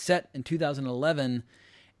movie set in 2011.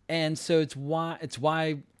 And so it's why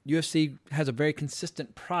UFC has a very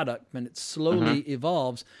consistent product and it slowly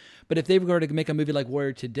evolves. But if they were to make a movie like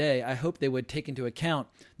Warrior Today, I hope they would take into account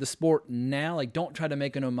the sport now. Like, don't try to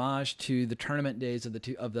make an homage to the tournament days of the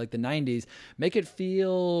 90s. Make it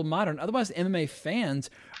feel modern. Otherwise, MMA fans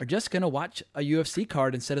are just going to watch a UFC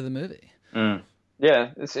card instead of the movie.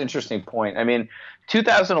 Yeah, it's an interesting point. I mean,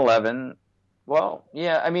 2011. Well,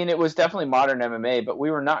 yeah, I mean, it was definitely modern MMA, but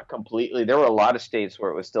we were not completely. There were a lot of states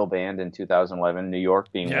where it was still banned in 2011, New York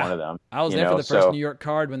being one of them. I was there for the first New York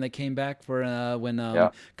card when they came back for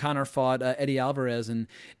when Conor fought Eddie Alvarez, and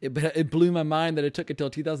it blew my mind that it took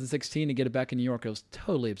until 2016 to get it back in New York. It was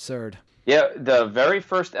totally absurd. Yeah, the very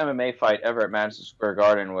first MMA fight ever at Madison Square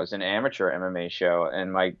Garden was an amateur MMA show,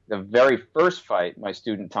 and the very first fight, my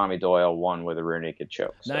student Tommy Doyle won with a rear naked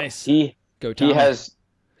choke. So nice. Go Tommy. He has.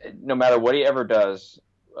 No matter what he ever does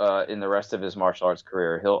in the rest of his martial arts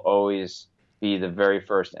career, he'll always be the very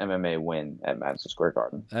first MMA win at Madison Square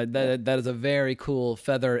Garden. That is a very cool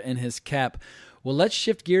feather in his cap. Well, let's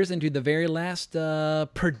shift gears into the very last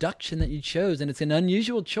production that you chose, and it's an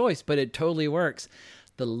unusual choice, but it totally works.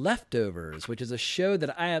 The Leftovers, which is a show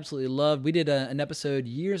that I absolutely loved. We did an episode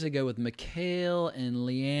years ago with Mikhail and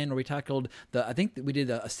Leanne where we tackled I think we did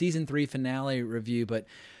a season 3 finale review, but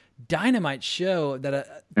dynamite show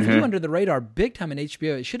that flew under the radar big time in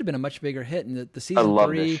HBO. It should have been a much bigger hit, and the season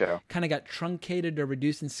 3 kind of got truncated or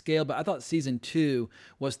reduced in scale, but I thought season 2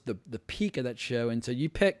 was the peak of that show. And so you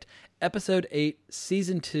picked episode 8,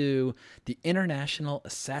 season 2, the International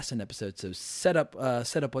Assassin episode. So set up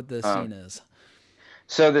what the scene is.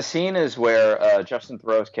 So the scene is where Justin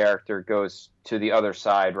Theroux's character goes to the other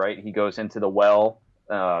side, right? He goes into the well,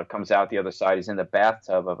 comes out the other side. He's in the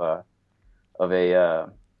bathtub of a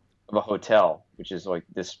hotel, which is like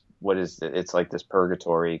this, it's like this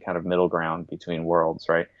purgatory kind of middle ground between worlds,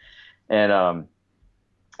 right? And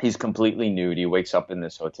he's completely nude. He wakes up in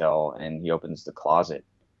this hotel and he opens the closet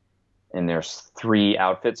and there's 3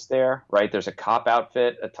 outfits there, right? There's a cop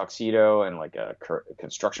outfit, a tuxedo, and like a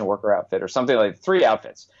construction worker outfit or something, like 3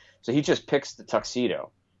 outfits. So he just picks the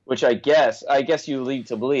tuxedo, which I guess you lead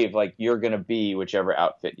to believe like you're going to be whichever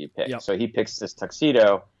outfit you pick. Yep. So he picks this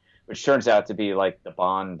tuxedo, which turns out to be like the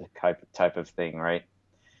Bond type of thing, right?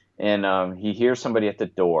 And he hears somebody at the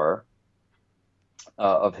door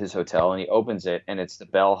of his hotel, and he opens it, and it's the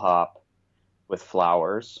bellhop with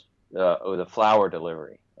flowers, or the flower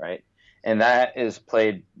delivery, right? And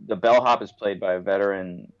the bellhop is played by a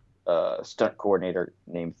veteran stunt coordinator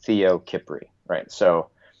named Theo Kipri, right?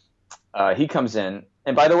 So he comes in,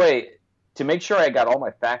 and by the way, to make sure I got all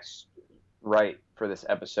my facts right for this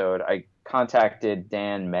episode, I contacted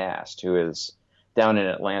Dan Mast, who is down in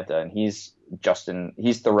Atlanta, and he's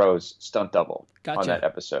Theroux's stunt double on that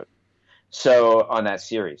episode. So on that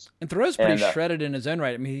series. And Theroux's pretty shredded in his own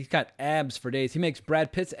right. I mean, he's got abs for days. He makes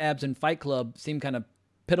Brad Pitt's abs in Fight Club seem kind of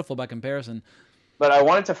pitiful by comparison. But I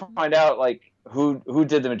wanted to find out like who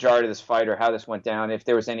did the majority of this fight or how this went down, if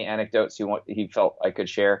there was any anecdotes he felt I could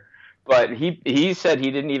share. But he said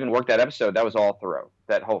he didn't even work that episode. That was all Theroux.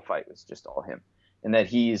 That whole fight was just all him. And that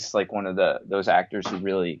he's like one of those actors who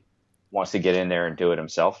really wants to get in there and do it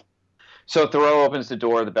himself. So Theroux opens the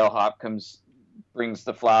door, the bellhop brings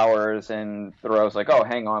the flowers, and Theroux's like, oh,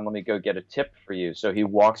 hang on, let me go get a tip for you. So he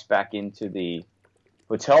walks back into the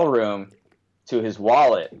hotel room to his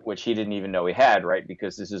wallet, which he didn't even know he had, right?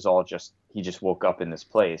 Because this is all he just woke up in this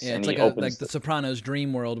place. Yeah, and it's he like the Sopranos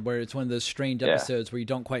dream world, where it's one of those strange episodes where you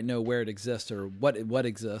don't quite know where it exists or what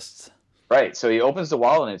exists. Right. So he opens the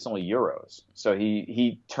wallet and it's only euros. So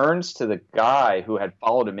he turns to the guy who had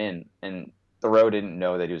followed him in, and Theroux didn't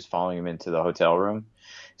know that he was following him into the hotel room.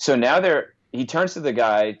 So now he turns to the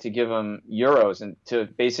guy to give him euros and to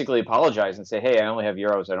basically apologize and say, hey, I only have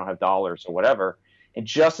euros. I don't have dollars or whatever. And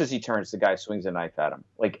just as he turns, the guy swings a knife at him,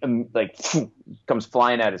 like comes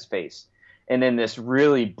flying at his face. And then this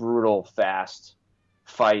really brutal, fast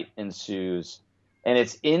fight ensues. And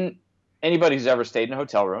it's anybody who's ever stayed in a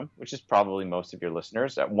hotel room, which is probably most of your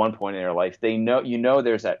listeners, at one point in their life, they know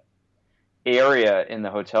there's that area in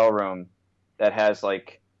the hotel room that has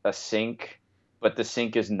like a sink, but the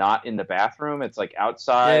sink is not in the bathroom. It's like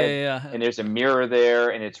outside, and there's a mirror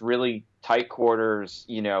there, and it's really tight quarters,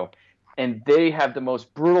 and they have the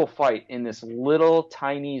most brutal fight in this little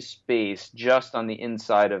tiny space just on the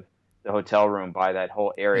inside of the hotel room by that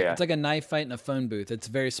whole area. It's like a knife fight in a phone booth. It's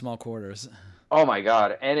very small quarters. Oh my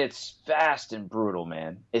God. And it's fast and brutal,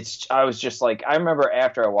 man. I was just like, I remember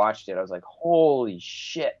after I watched it, I was like, holy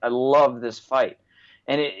shit, I love this fight.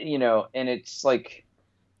 And and it's like,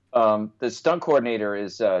 the stunt coordinator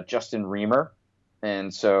is Justin Reamer.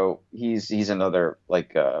 And so he's another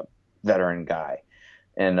like veteran guy.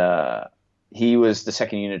 And he was the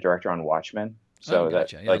second unit director on Watchmen. So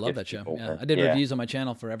gotcha. that, Yeah, like, I love that show. Yeah, I did reviews on my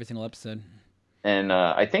channel for every single episode. And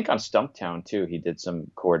I think on Stumptown too, he did some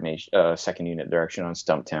coordination, second unit direction on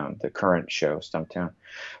Stumptown, the current show Stumptown.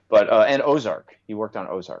 But and Ozark, he worked on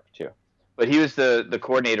Ozark too. But he was the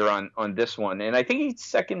coordinator on this one, and I think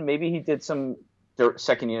maybe he did some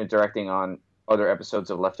second unit directing on other episodes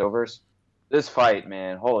of Leftovers. This fight,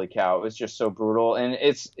 man, holy cow, it was just so brutal, and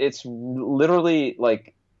it's literally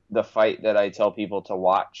like the fight that I tell people to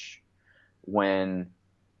watch when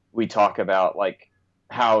we talk about like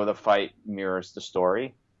how the fight mirrors the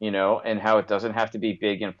story, and how it doesn't have to be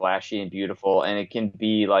big and flashy and beautiful, and it can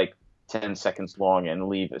be like 10 seconds long and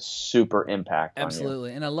leave a super impact Absolutely.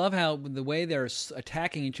 on you. And I love how the way they're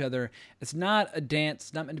attacking each other, it's not a dance,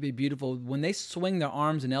 it's not meant to be beautiful. When they swing their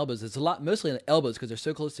arms and elbows, it's mostly the elbows because they're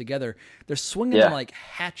so close together. They're swinging them like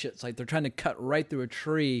hatchets, like they're trying to cut right through a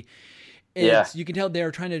tree. You can tell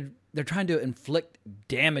they're trying to inflict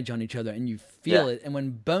damage on each other, and you feel it. And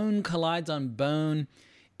when bone collides on bone,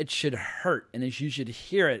 it should hurt, and you should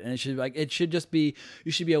hear it, and it should just be,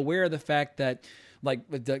 you should be aware of the fact that, like,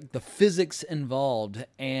 the physics involved,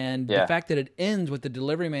 and the fact that it ends with the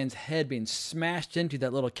delivery man's head being smashed into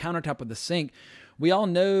that little countertop of the sink. We all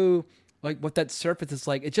know like what that surface is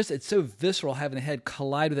like. It's so visceral having the head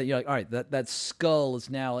collide with it. You're like, all right, that skull is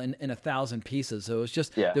now in 1,000 pieces. So it was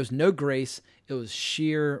just, there was no grace. It was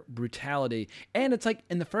sheer brutality. And it's like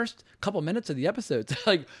in the first couple minutes of the episode, it's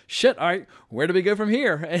like, shit, all right, where do we go from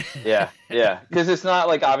here? Yeah. Because it's not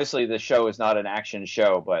like, obviously the show is not an action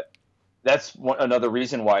show, but that's another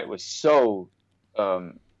reason why it was so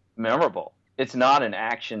memorable. It's not an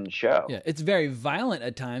action show. Yeah, it's very violent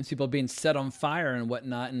at times. People being set on fire and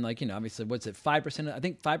whatnot, and obviously, what's it? 5%? I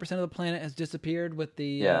think 5% of the planet has disappeared with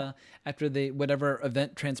the after the whatever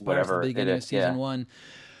event transpires at the beginning of season 1.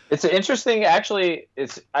 It's an interesting, actually.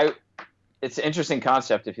 It's an interesting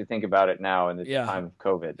concept if you think about it now in the time of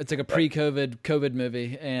COVID. It's like a pre-COVID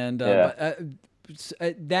movie, and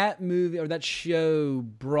that movie or that show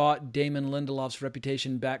brought Damon Lindelof's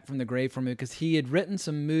reputation back from the grave for me, because he had written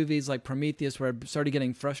some movies like Prometheus where I started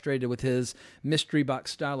getting frustrated with his mystery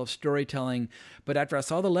box style of storytelling. But after I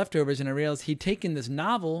saw The Leftovers and I realized he'd taken this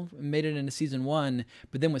novel and made it into season 1,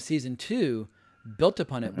 but then with season 2 built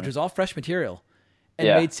upon it, which was all fresh material, and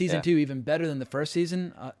made season 2 even better than the first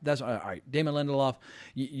season. That's all right. Damon Lindelof,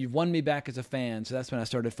 you've won me back as a fan. So that's when I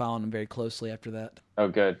started following him very closely after that. Oh,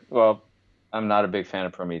 good. Well, I'm not a big fan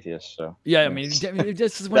of Prometheus, so I mean,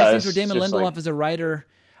 this is one of the things where Damon Lindelof is a writer.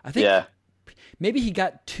 I think maybe he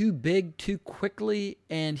got too big too quickly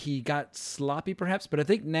and he got sloppy, perhaps. But I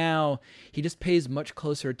think now he just pays much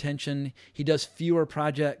closer attention. He does fewer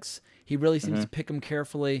projects. He really seems to pick them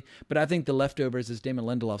carefully. But I think The Leftovers is Damon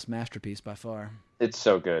Lindelof's masterpiece by far. It's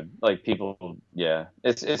so good. Like people,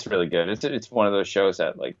 it's really good. It's one of those shows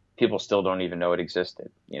that like people still don't even know it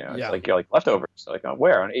existed. It's like you're like Leftovers. Like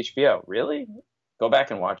where on HBO? Really? Go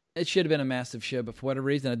back and watch it. It should have been a massive show, but for whatever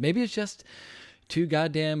reason, maybe it's just too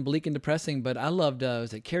goddamn bleak and depressing. But I loved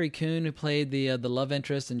was it Carrie Coon who played the love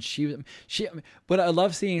interest, and she but I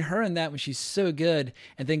love seeing her in that when she's so good,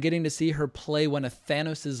 and then getting to see her play one of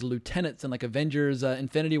Thanos's lieutenants in like Avengers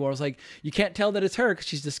Infinity War. I was like, you can't tell that it's her because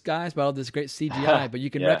she's disguised by all this great CGI, but you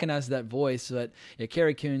can recognize that voice. But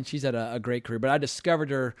Carrie Coon, she's had a great career. But I discovered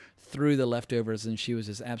her through The Leftovers, and she was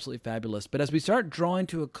just absolutely fabulous. But as we start drawing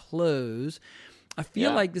to a close, I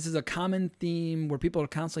feel like this is a common theme where people are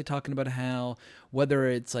constantly talking about how, whether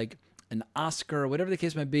it's like an Oscar or whatever the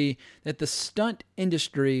case might be, that the stunt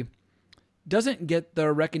industry doesn't get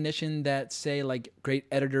the recognition that, say, like great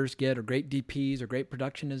editors get, or great DPs, or great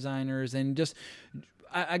production designers. And just,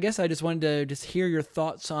 I guess I just wanted to just hear your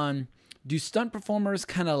thoughts on, do stunt performers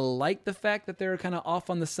kind of like the fact that they're kind of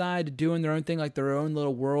off on the side doing their own thing, like their own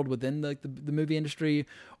little world within the movie industry?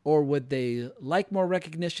 Or would they like more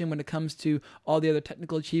recognition when it comes to all the other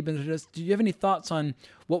technical achievements? Just, do you have any thoughts on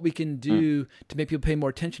what we can do to make people pay more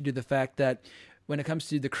attention to the fact that when it comes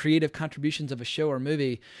to the creative contributions of a show or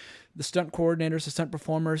movie, the stunt coordinators, the stunt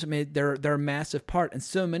performers, I mean, they're a massive part. And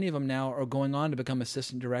so many of them now are going on to become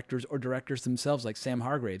assistant directors or directors themselves, like Sam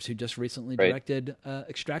Hargraves, who just recently directed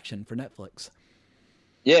Extraction for Netflix.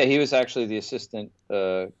 Yeah, he was actually the assistant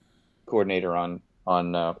coordinator on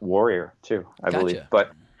Warrior, too, I believe.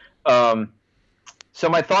 But so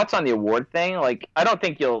my thoughts on the award thing, like, I don't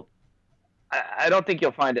think I don't think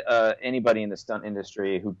you'll find anybody in the stunt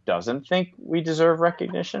industry who doesn't think we deserve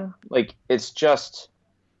recognition. Like, it's just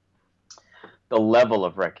the level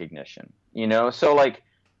of recognition, you know? So, like,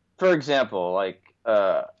 for example, like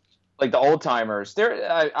the old timers,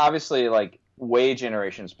 they're obviously like way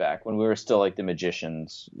generations back when we were still like the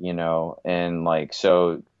magicians, you know, and like,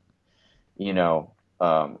 so, you know,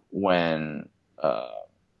 when,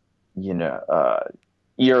 you know,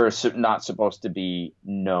 you're not supposed to be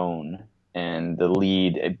known, and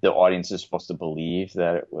the audience is supposed to believe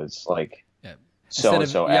that it was like so-and-so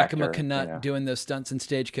Instead of actor, Yakima Canutt you know? doing those stunts in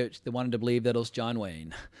Stagecoach, they wanted to believe that it was John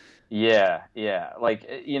Wayne. Yeah,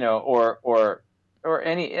 like, you know, or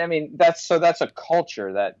any. I mean, that's a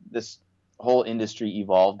culture that this whole industry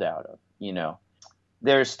evolved out of. You know,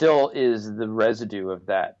 there still is the residue of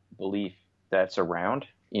that belief that's around.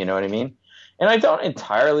 You know what I mean? And I don't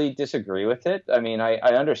entirely disagree with it. I mean, I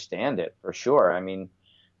understand it for sure. I mean,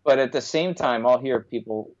 but at the same time, I'll hear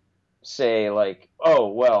people say like, "Oh,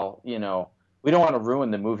 well, you know, we don't want to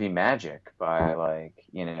ruin the movie magic by, like,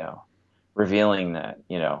 you know, revealing that,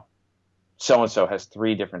 you know, so-and-so has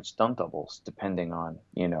 3 different stunt doubles depending on,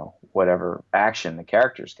 you know, whatever action the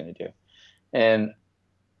character is going to do." And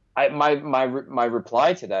my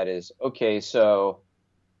reply to that is, okay, so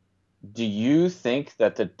do you think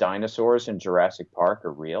that the dinosaurs in Jurassic Park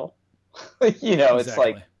are real? You know, It's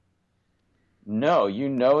like, no, you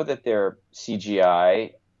know that they're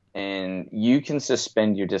CGI, and you can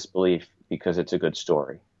suspend your disbelief because it's a good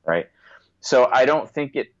story, right? So I don't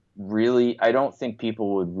think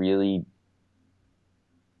people would really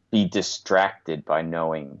be distracted by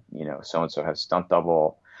knowing, you know, so-and-so has stunt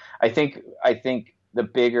double. I think the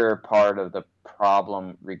bigger part of the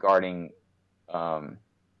problem regarding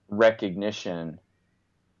recognition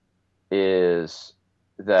is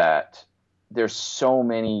that there's so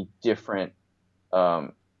many different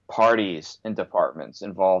parties and departments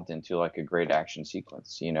involved into like a great action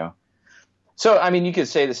sequence, you know? So, I mean, you could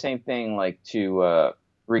say the same thing like to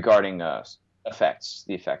regarding the effects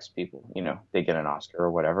people, you know, they get an Oscar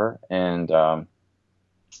or whatever. And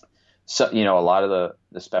so, you know, a lot of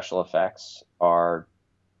the special effects are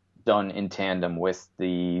done in tandem with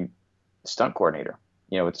the stunt coordinator,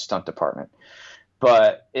 you know, with the stunt department.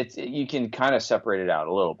 But you can kind of separate it out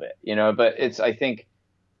a little bit, you know, but I think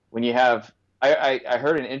when you have, I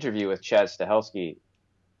heard an interview with Chad Stahelski,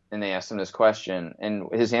 and they asked him this question, and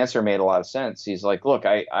his answer made a lot of sense. He's like, look,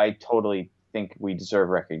 I totally think we deserve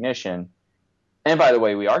recognition. And by the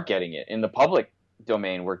way, we are getting it. In the public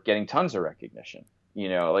domain, we're getting tons of recognition. You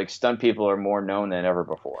know, like, stunt people are more known than ever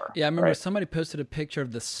before. Yeah, I remember right? Somebody posted a picture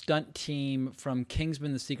of the stunt team from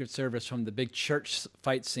Kingsman: The Secret Service from the big church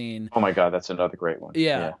fight scene. Oh my God, that's another great one.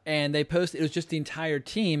 Yeah. And they posted, it was just the entire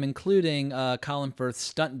team, including Colin Firth's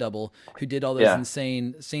stunt double, who did all those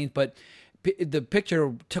insane scenes. But the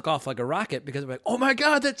picture took off like a rocket because they're like, oh my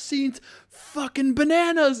God, that scene's fucking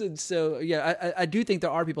bananas. And so, yeah, I do think there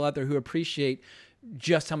are people out there who appreciate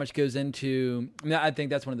just how much goes into. I mean, I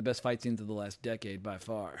think that's one of the best fight scenes of the last decade by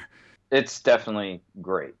far. It's definitely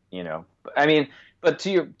great, you know. I mean, but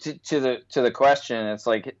to the question, it's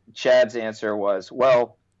like Chad's answer was,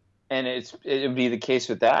 well, and it would be the case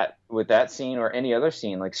with that scene or any other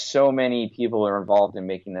scene. Like, so many people are involved in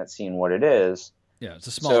making that scene what it is. Yeah, it's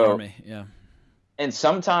a small army. Yeah, and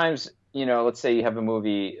sometimes, you know, let's say you have a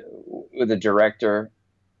movie with a director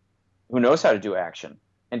who knows how to do action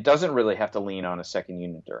and doesn't really have to lean on a second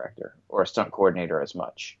unit director or a stunt coordinator as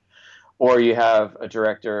much. Or you have a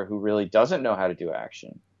director who really doesn't know how to do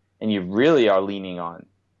action, and you really are leaning on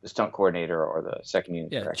the stunt coordinator or the second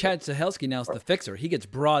unit director. Chad Stahelski now's the fixer. He gets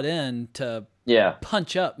brought in to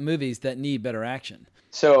punch up movies that need better action.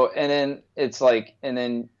 So, and then it's like,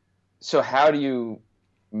 so how do you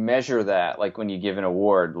measure that? Like, when you give an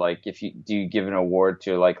award, like, do you give an award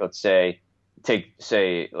to, like, let's say,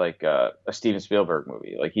 like a Steven Spielberg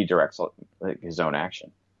movie, like he directs like his own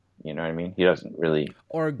action, you know what I mean? He doesn't really.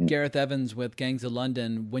 Or Gareth Evans with Gangs of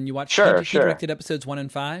London. When you watch, he directed episodes 1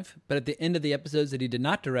 and 5, but at the end of the episodes that he did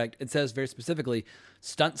not direct, it says very specifically,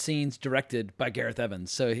 stunt scenes directed by Gareth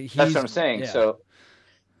Evans. So that's what I'm saying. Yeah.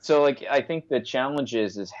 So like, I think the challenge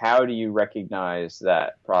is how do you recognize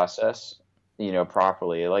that process, you know,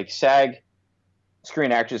 properly? Like SAG,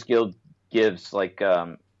 Screen Actors Guild, gives like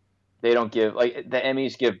they don't give, like, the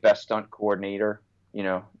Emmys give best stunt coordinator, you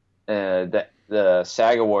know, the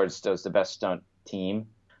SAG Awards does the best stunt team.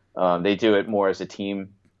 They do it more as a team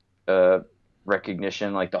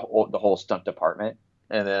recognition, like the whole stunt department.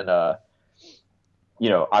 And then, you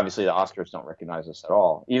know, obviously the Oscars don't recognize us at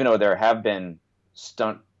all, even though there have been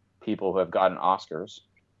stunt people who have gotten Oscars.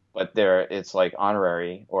 but it's like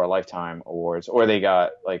honorary or lifetime awards, or they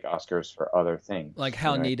got like Oscars for other things. Like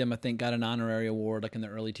Hal right? Needham, I think, got an honorary award like in the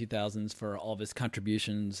early 2000s for all of his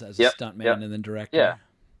contributions as a stuntman and then director. Yeah,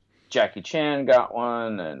 Jackie Chan got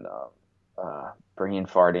one, and brain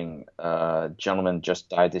farting gentleman just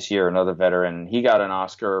died this year, another veteran. He got an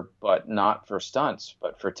Oscar, but not for stunts,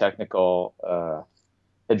 but for technical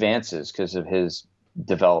advances because of his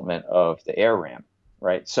development of the air ramp,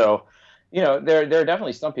 right? So, there are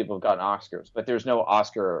definitely stunt people who've gotten Oscars, but there's no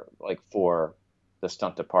Oscar like for the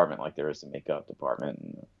stunt department like there is the makeup department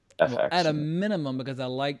and FX. Well, at a minimum, because I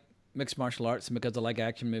like mixed martial arts and because I like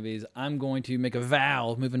action movies, I'm going to make a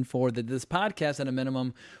vow moving forward that this podcast at a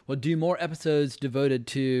minimum will do more episodes devoted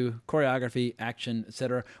to choreography, action,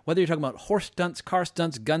 etc. Whether you're talking about horse stunts, car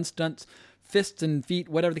stunts, gun stunts, fists and feet,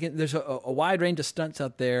 whatever. There's a wide range of stunts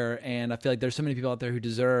out there, and I feel like there's so many people out there who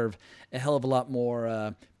deserve a hell of a lot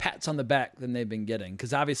more pats on the back than they've been getting,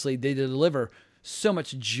 because obviously they deliver so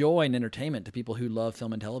much joy and entertainment to people who love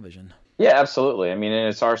film and television. Yeah, absolutely. I mean, and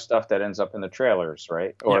it's our stuff that ends up in the trailers,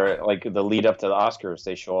 right? Or like the lead up to the Oscars,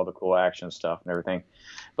 they show all the cool action stuff and everything.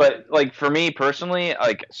 But like for me personally,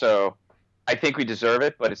 so I think we deserve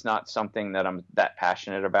it, but it's not something that I'm that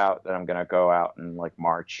passionate about that I'm going to go out and like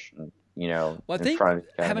march and, well, I think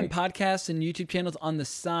having podcasts and YouTube channels on the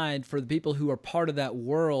side for the people who are part of that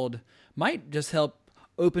world might just help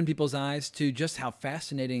open people's eyes to just how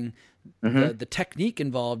fascinating the technique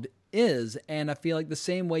involved is. And I feel like the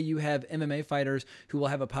same way you have MMA fighters who will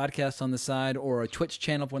have a podcast on the side or a Twitch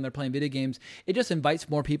channel when they're playing video games, it just invites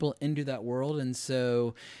more people into that world. And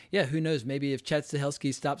so, yeah, who knows? Maybe if Chad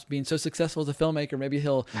Stahelski stops being so successful as a filmmaker, maybe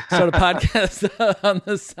he'll start a podcast on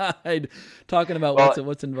the side talking about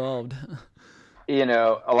what's involved. A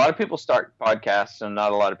lot of people start podcasts and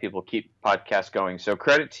not a lot of people keep podcasts going. So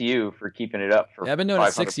credit to you for keeping it up for I've been doing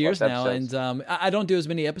it 6 years now, episodes. and I don't do as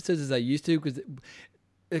many episodes as I used to because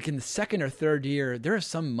like in the second or third year, there are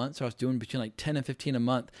some months where I was doing between like 10 and 15 a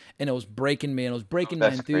month, and it was breaking me, and it was breaking my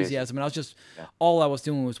enthusiasm. And I was just, all I was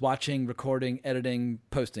doing was watching, recording, editing,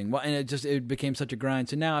 posting. Well, and it became such a grind.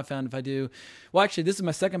 So now I found if I do, well, actually, this is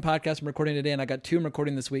my second podcast I'm recording today, and I got 2 I'm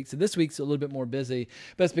recording this week. So this week's a little bit more busy,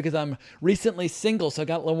 but it's because I'm recently single, so I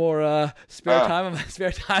got a little more spare time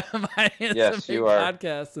on my hands to make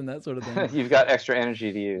podcasts and that sort of thing. You've got extra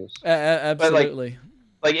energy to use. Absolutely.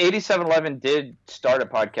 Like 8711 did start a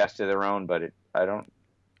podcast of their own, but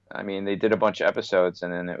they did a bunch of episodes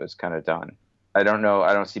and then it was kind of done. I don't know.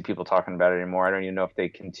 I don't see people talking about it anymore. I don't even know if they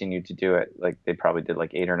continue to do it. Like they probably did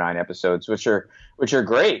like 8 or 9 episodes, which are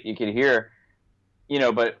great. You could hear,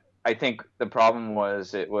 but I think the problem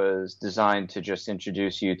was it was designed to just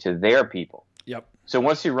introduce you to their people. Yep. So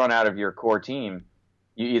once you run out of your core team,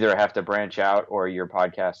 you either have to branch out or your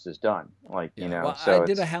podcast is done. Well, so I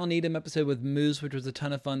did a Hal Needham episode with Moose, which was a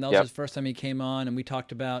ton of fun. That was his first time he came on, and we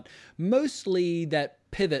talked about mostly that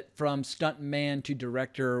pivot from stuntman to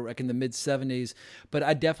director like in the mid-70s. But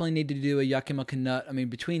I definitely need to do a Yakima Canutt. I mean,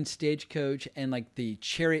 between Stagecoach and like the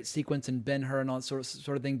chariot sequence and Ben-Hur and all that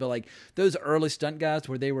sort of thing. But like those early stunt guys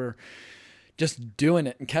where they were just doing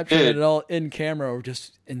it and capturing it all in camera were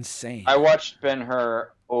just insane. I watched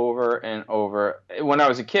Ben-Hur over and over. When I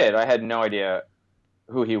was a kid, I had no idea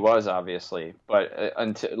who he was, obviously. But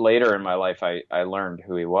until later in my life, I learned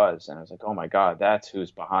who he was. And I was like, oh, my God, that's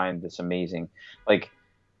who's behind this amazing. Like,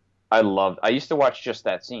 I used to watch just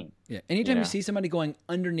that scene. Yeah. Anytime you see somebody going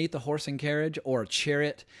underneath a horse and carriage or a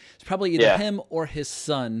chariot, it's probably either him or his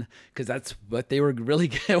son, because that's what they were really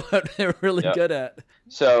good at.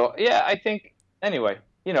 So, yeah, I think, anyway,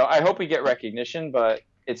 I hope we get recognition, but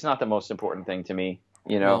it's not the most important thing to me.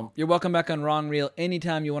 Well, you're welcome back on Raw and Real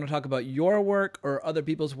anytime you want to talk about your work or other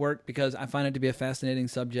people's work, because I find it to be a fascinating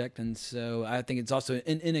subject, and so I think it's also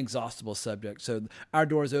an inexhaustible subject. So our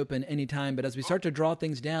door's open anytime. But as we start to draw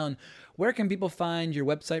things down, where can people find your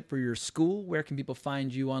website for your school? Where can people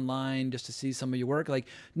find you online just to see some of your work?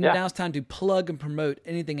 Now it's time to plug and promote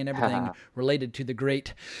anything and everything related to the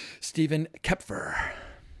great Stephen Koepfer.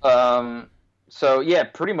 So yeah,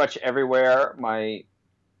 pretty much everywhere. My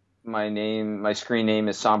screen name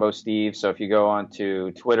is Sambo Steve. So if you go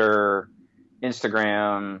onto Twitter,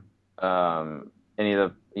 Instagram, any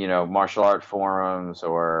of the martial art forums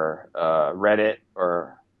or Reddit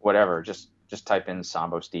or whatever, just type in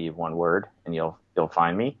Sambo Steve, one word, and you'll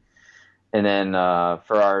find me. And then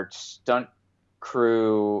for our stunt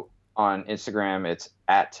crew on Instagram, it's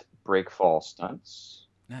at Breakfall Stunts.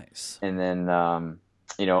 Nice. And then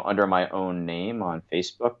under my own name on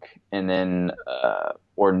Facebook, and then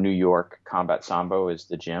or New York Combat Sambo is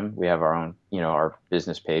the gym. We have our own, our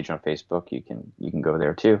business page on Facebook. You can go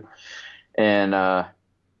there too. And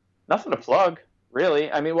nothing to plug.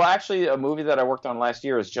 really. I mean, well, actually, a movie that I worked on last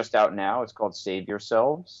year is just out now. It's called Save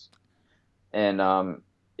Yourselves, and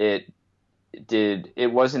it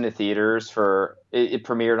was in the theaters it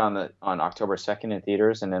premiered on October 2nd in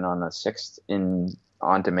theaters, and then on the 6th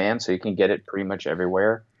on demand, so you can get it pretty much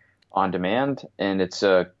everywhere on demand. And it's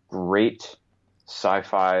a great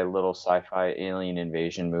little sci-fi alien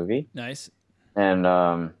invasion movie. Nice.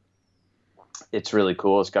 And it's really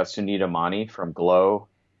cool. It's got Sunita Mani from Glow,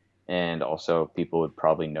 and also people would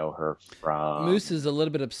probably know her from... Moose is a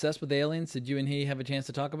little bit obsessed with aliens. Did you and he have a chance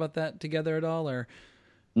to talk about that together at all, or...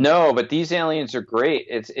 No, but these aliens are great.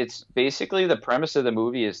 It's basically the premise of the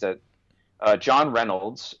movie is that John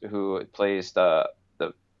Reynolds, who plays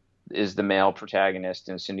is the male protagonist,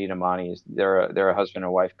 and Sunita Mani they're a husband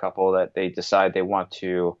and wife couple that they decide they want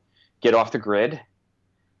to get off the grid,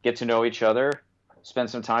 get to know each other, spend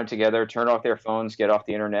some time together, turn off their phones, get off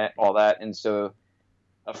the internet, all that. And so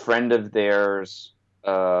a friend of theirs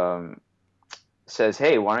says,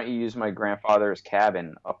 "Hey, why don't you use my grandfather's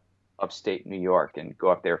cabin upstate New York and go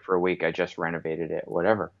up there for a week? I just renovated it,"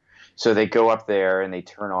 whatever. So they go up there and they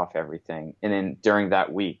turn off everything. And then during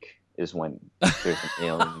that week is when there's an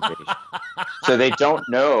alien invasion. So they don't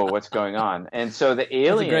know what's going on. And so the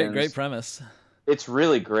aliens... That's a great premise. It's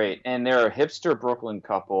really great. And they're a hipster Brooklyn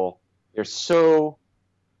couple. They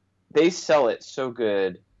sell it so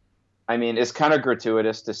good. I mean, it's kind of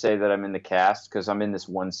gratuitous to say that I'm in the cast because I'm in this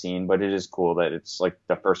one scene, but it is cool that it's like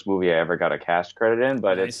the first movie I ever got a cast credit in.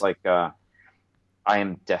 But It's like I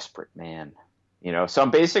am desperate, man. So I'm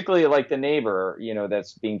basically like the neighbor,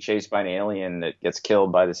 that's being chased by an alien that gets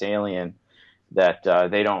killed by this alien that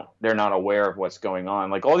they're not aware of what's going on.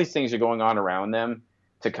 Like all these things are going on around them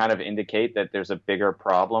to kind of indicate that there's a bigger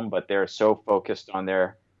problem, but they're so focused on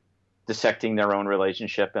their dissecting their own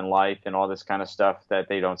relationship and life and all this kind of stuff that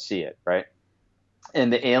they don't see it. Right.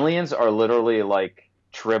 And the aliens are literally like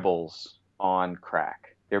tribbles on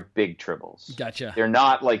crack. They're big tribbles. Gotcha. They're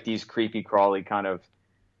not like these creepy crawly kind of,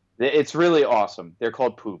 it's really awesome. They're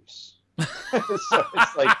called poops. So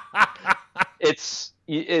it's like, it's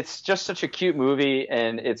just such a cute movie,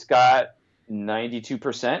 and it's got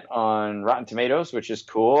 92% on Rotten Tomatoes, which is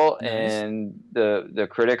cool. Nice. And the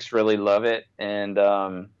critics really love it. And,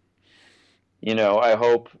 I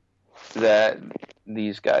hope that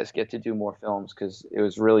these guys get to do more films because it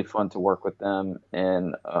was really fun to work with them,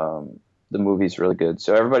 and the movie's really good.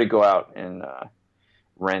 So everybody go out and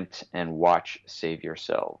rent and watch Save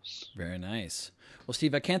Yourselves. Very nice. Well,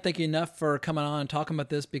 Steve, I can't thank you enough for coming on and talking about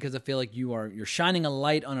this, because I feel like you're shining a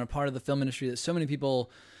light on a part of the film industry that so many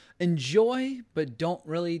people enjoy but don't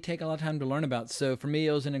really take a lot of time to learn about. So for me,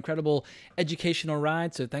 it was an incredible educational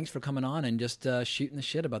ride. So thanks for coming on and just shooting the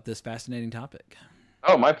shit about this fascinating topic.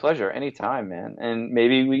 Oh, my pleasure. Anytime, man. And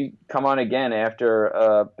maybe we come on again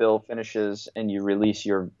after Bill finishes and you release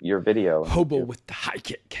your video. Hobo with the high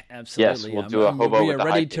kick. Absolutely. Yes, we'll do a Hobo with the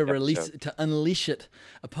high kick. We are ready to unleash it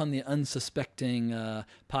upon the unsuspecting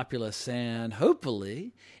populace. And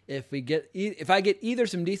hopefully, if I get either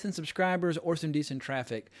some decent subscribers or some decent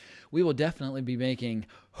traffic, we will definitely be making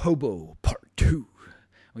Hobo Part 2.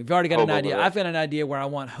 We've already got an idea. I've got an idea where I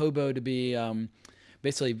want Hobo to be...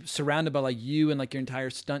 basically surrounded by like you and like your entire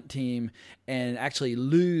stunt team, and actually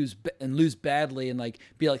lose badly, and like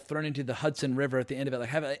be like thrown into the Hudson River at the end of it, like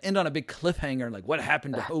have it end on a big cliffhanger, and like what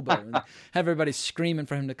happened to Hobo, and have everybody screaming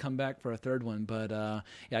for him to come back for a third one. But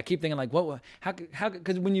yeah, I keep thinking like how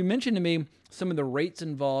because when you mentioned to me some of the rates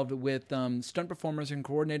involved with stunt performers and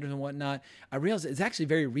coordinators and whatnot, I realized it's actually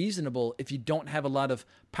very reasonable if you don't have a lot of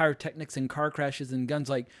pyrotechnics and car crashes and guns,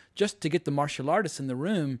 like just to get the martial artists in the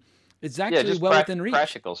room. It's actually well within reach.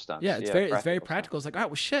 Practical stunts. Yeah, it's very practical. It's like, all right,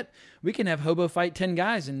 well, shit, we can have Hobo fight 10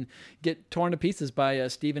 guys and get torn to pieces by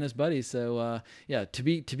Steve and his buddies. So, yeah, to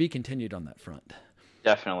be continued on that front.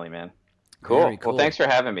 Definitely, man. Cool. Well, thanks for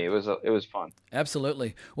having me. It was fun.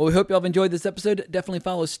 Absolutely. Well, we hope you all have enjoyed this episode. Definitely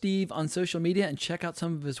follow Steve on social media and check out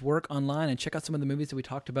some of his work online, and check out some of the movies that we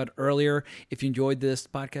talked about earlier. If you enjoyed this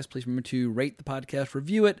podcast, please remember to rate the podcast,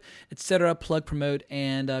 review it, etc., plug, promote,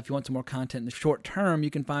 and if you want some more content in the short term, you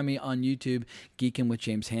can find me on YouTube, Geekin' with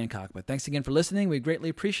James Hancock. But thanks again for listening. We greatly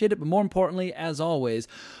appreciate it. But more importantly, as always,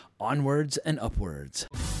 onwards and upwards.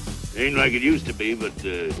 Ain't like it used to be, but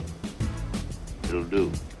it'll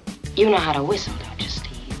do. You know how to whistle, don't you,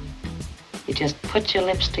 Steve? You just put your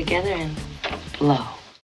lips together and blow.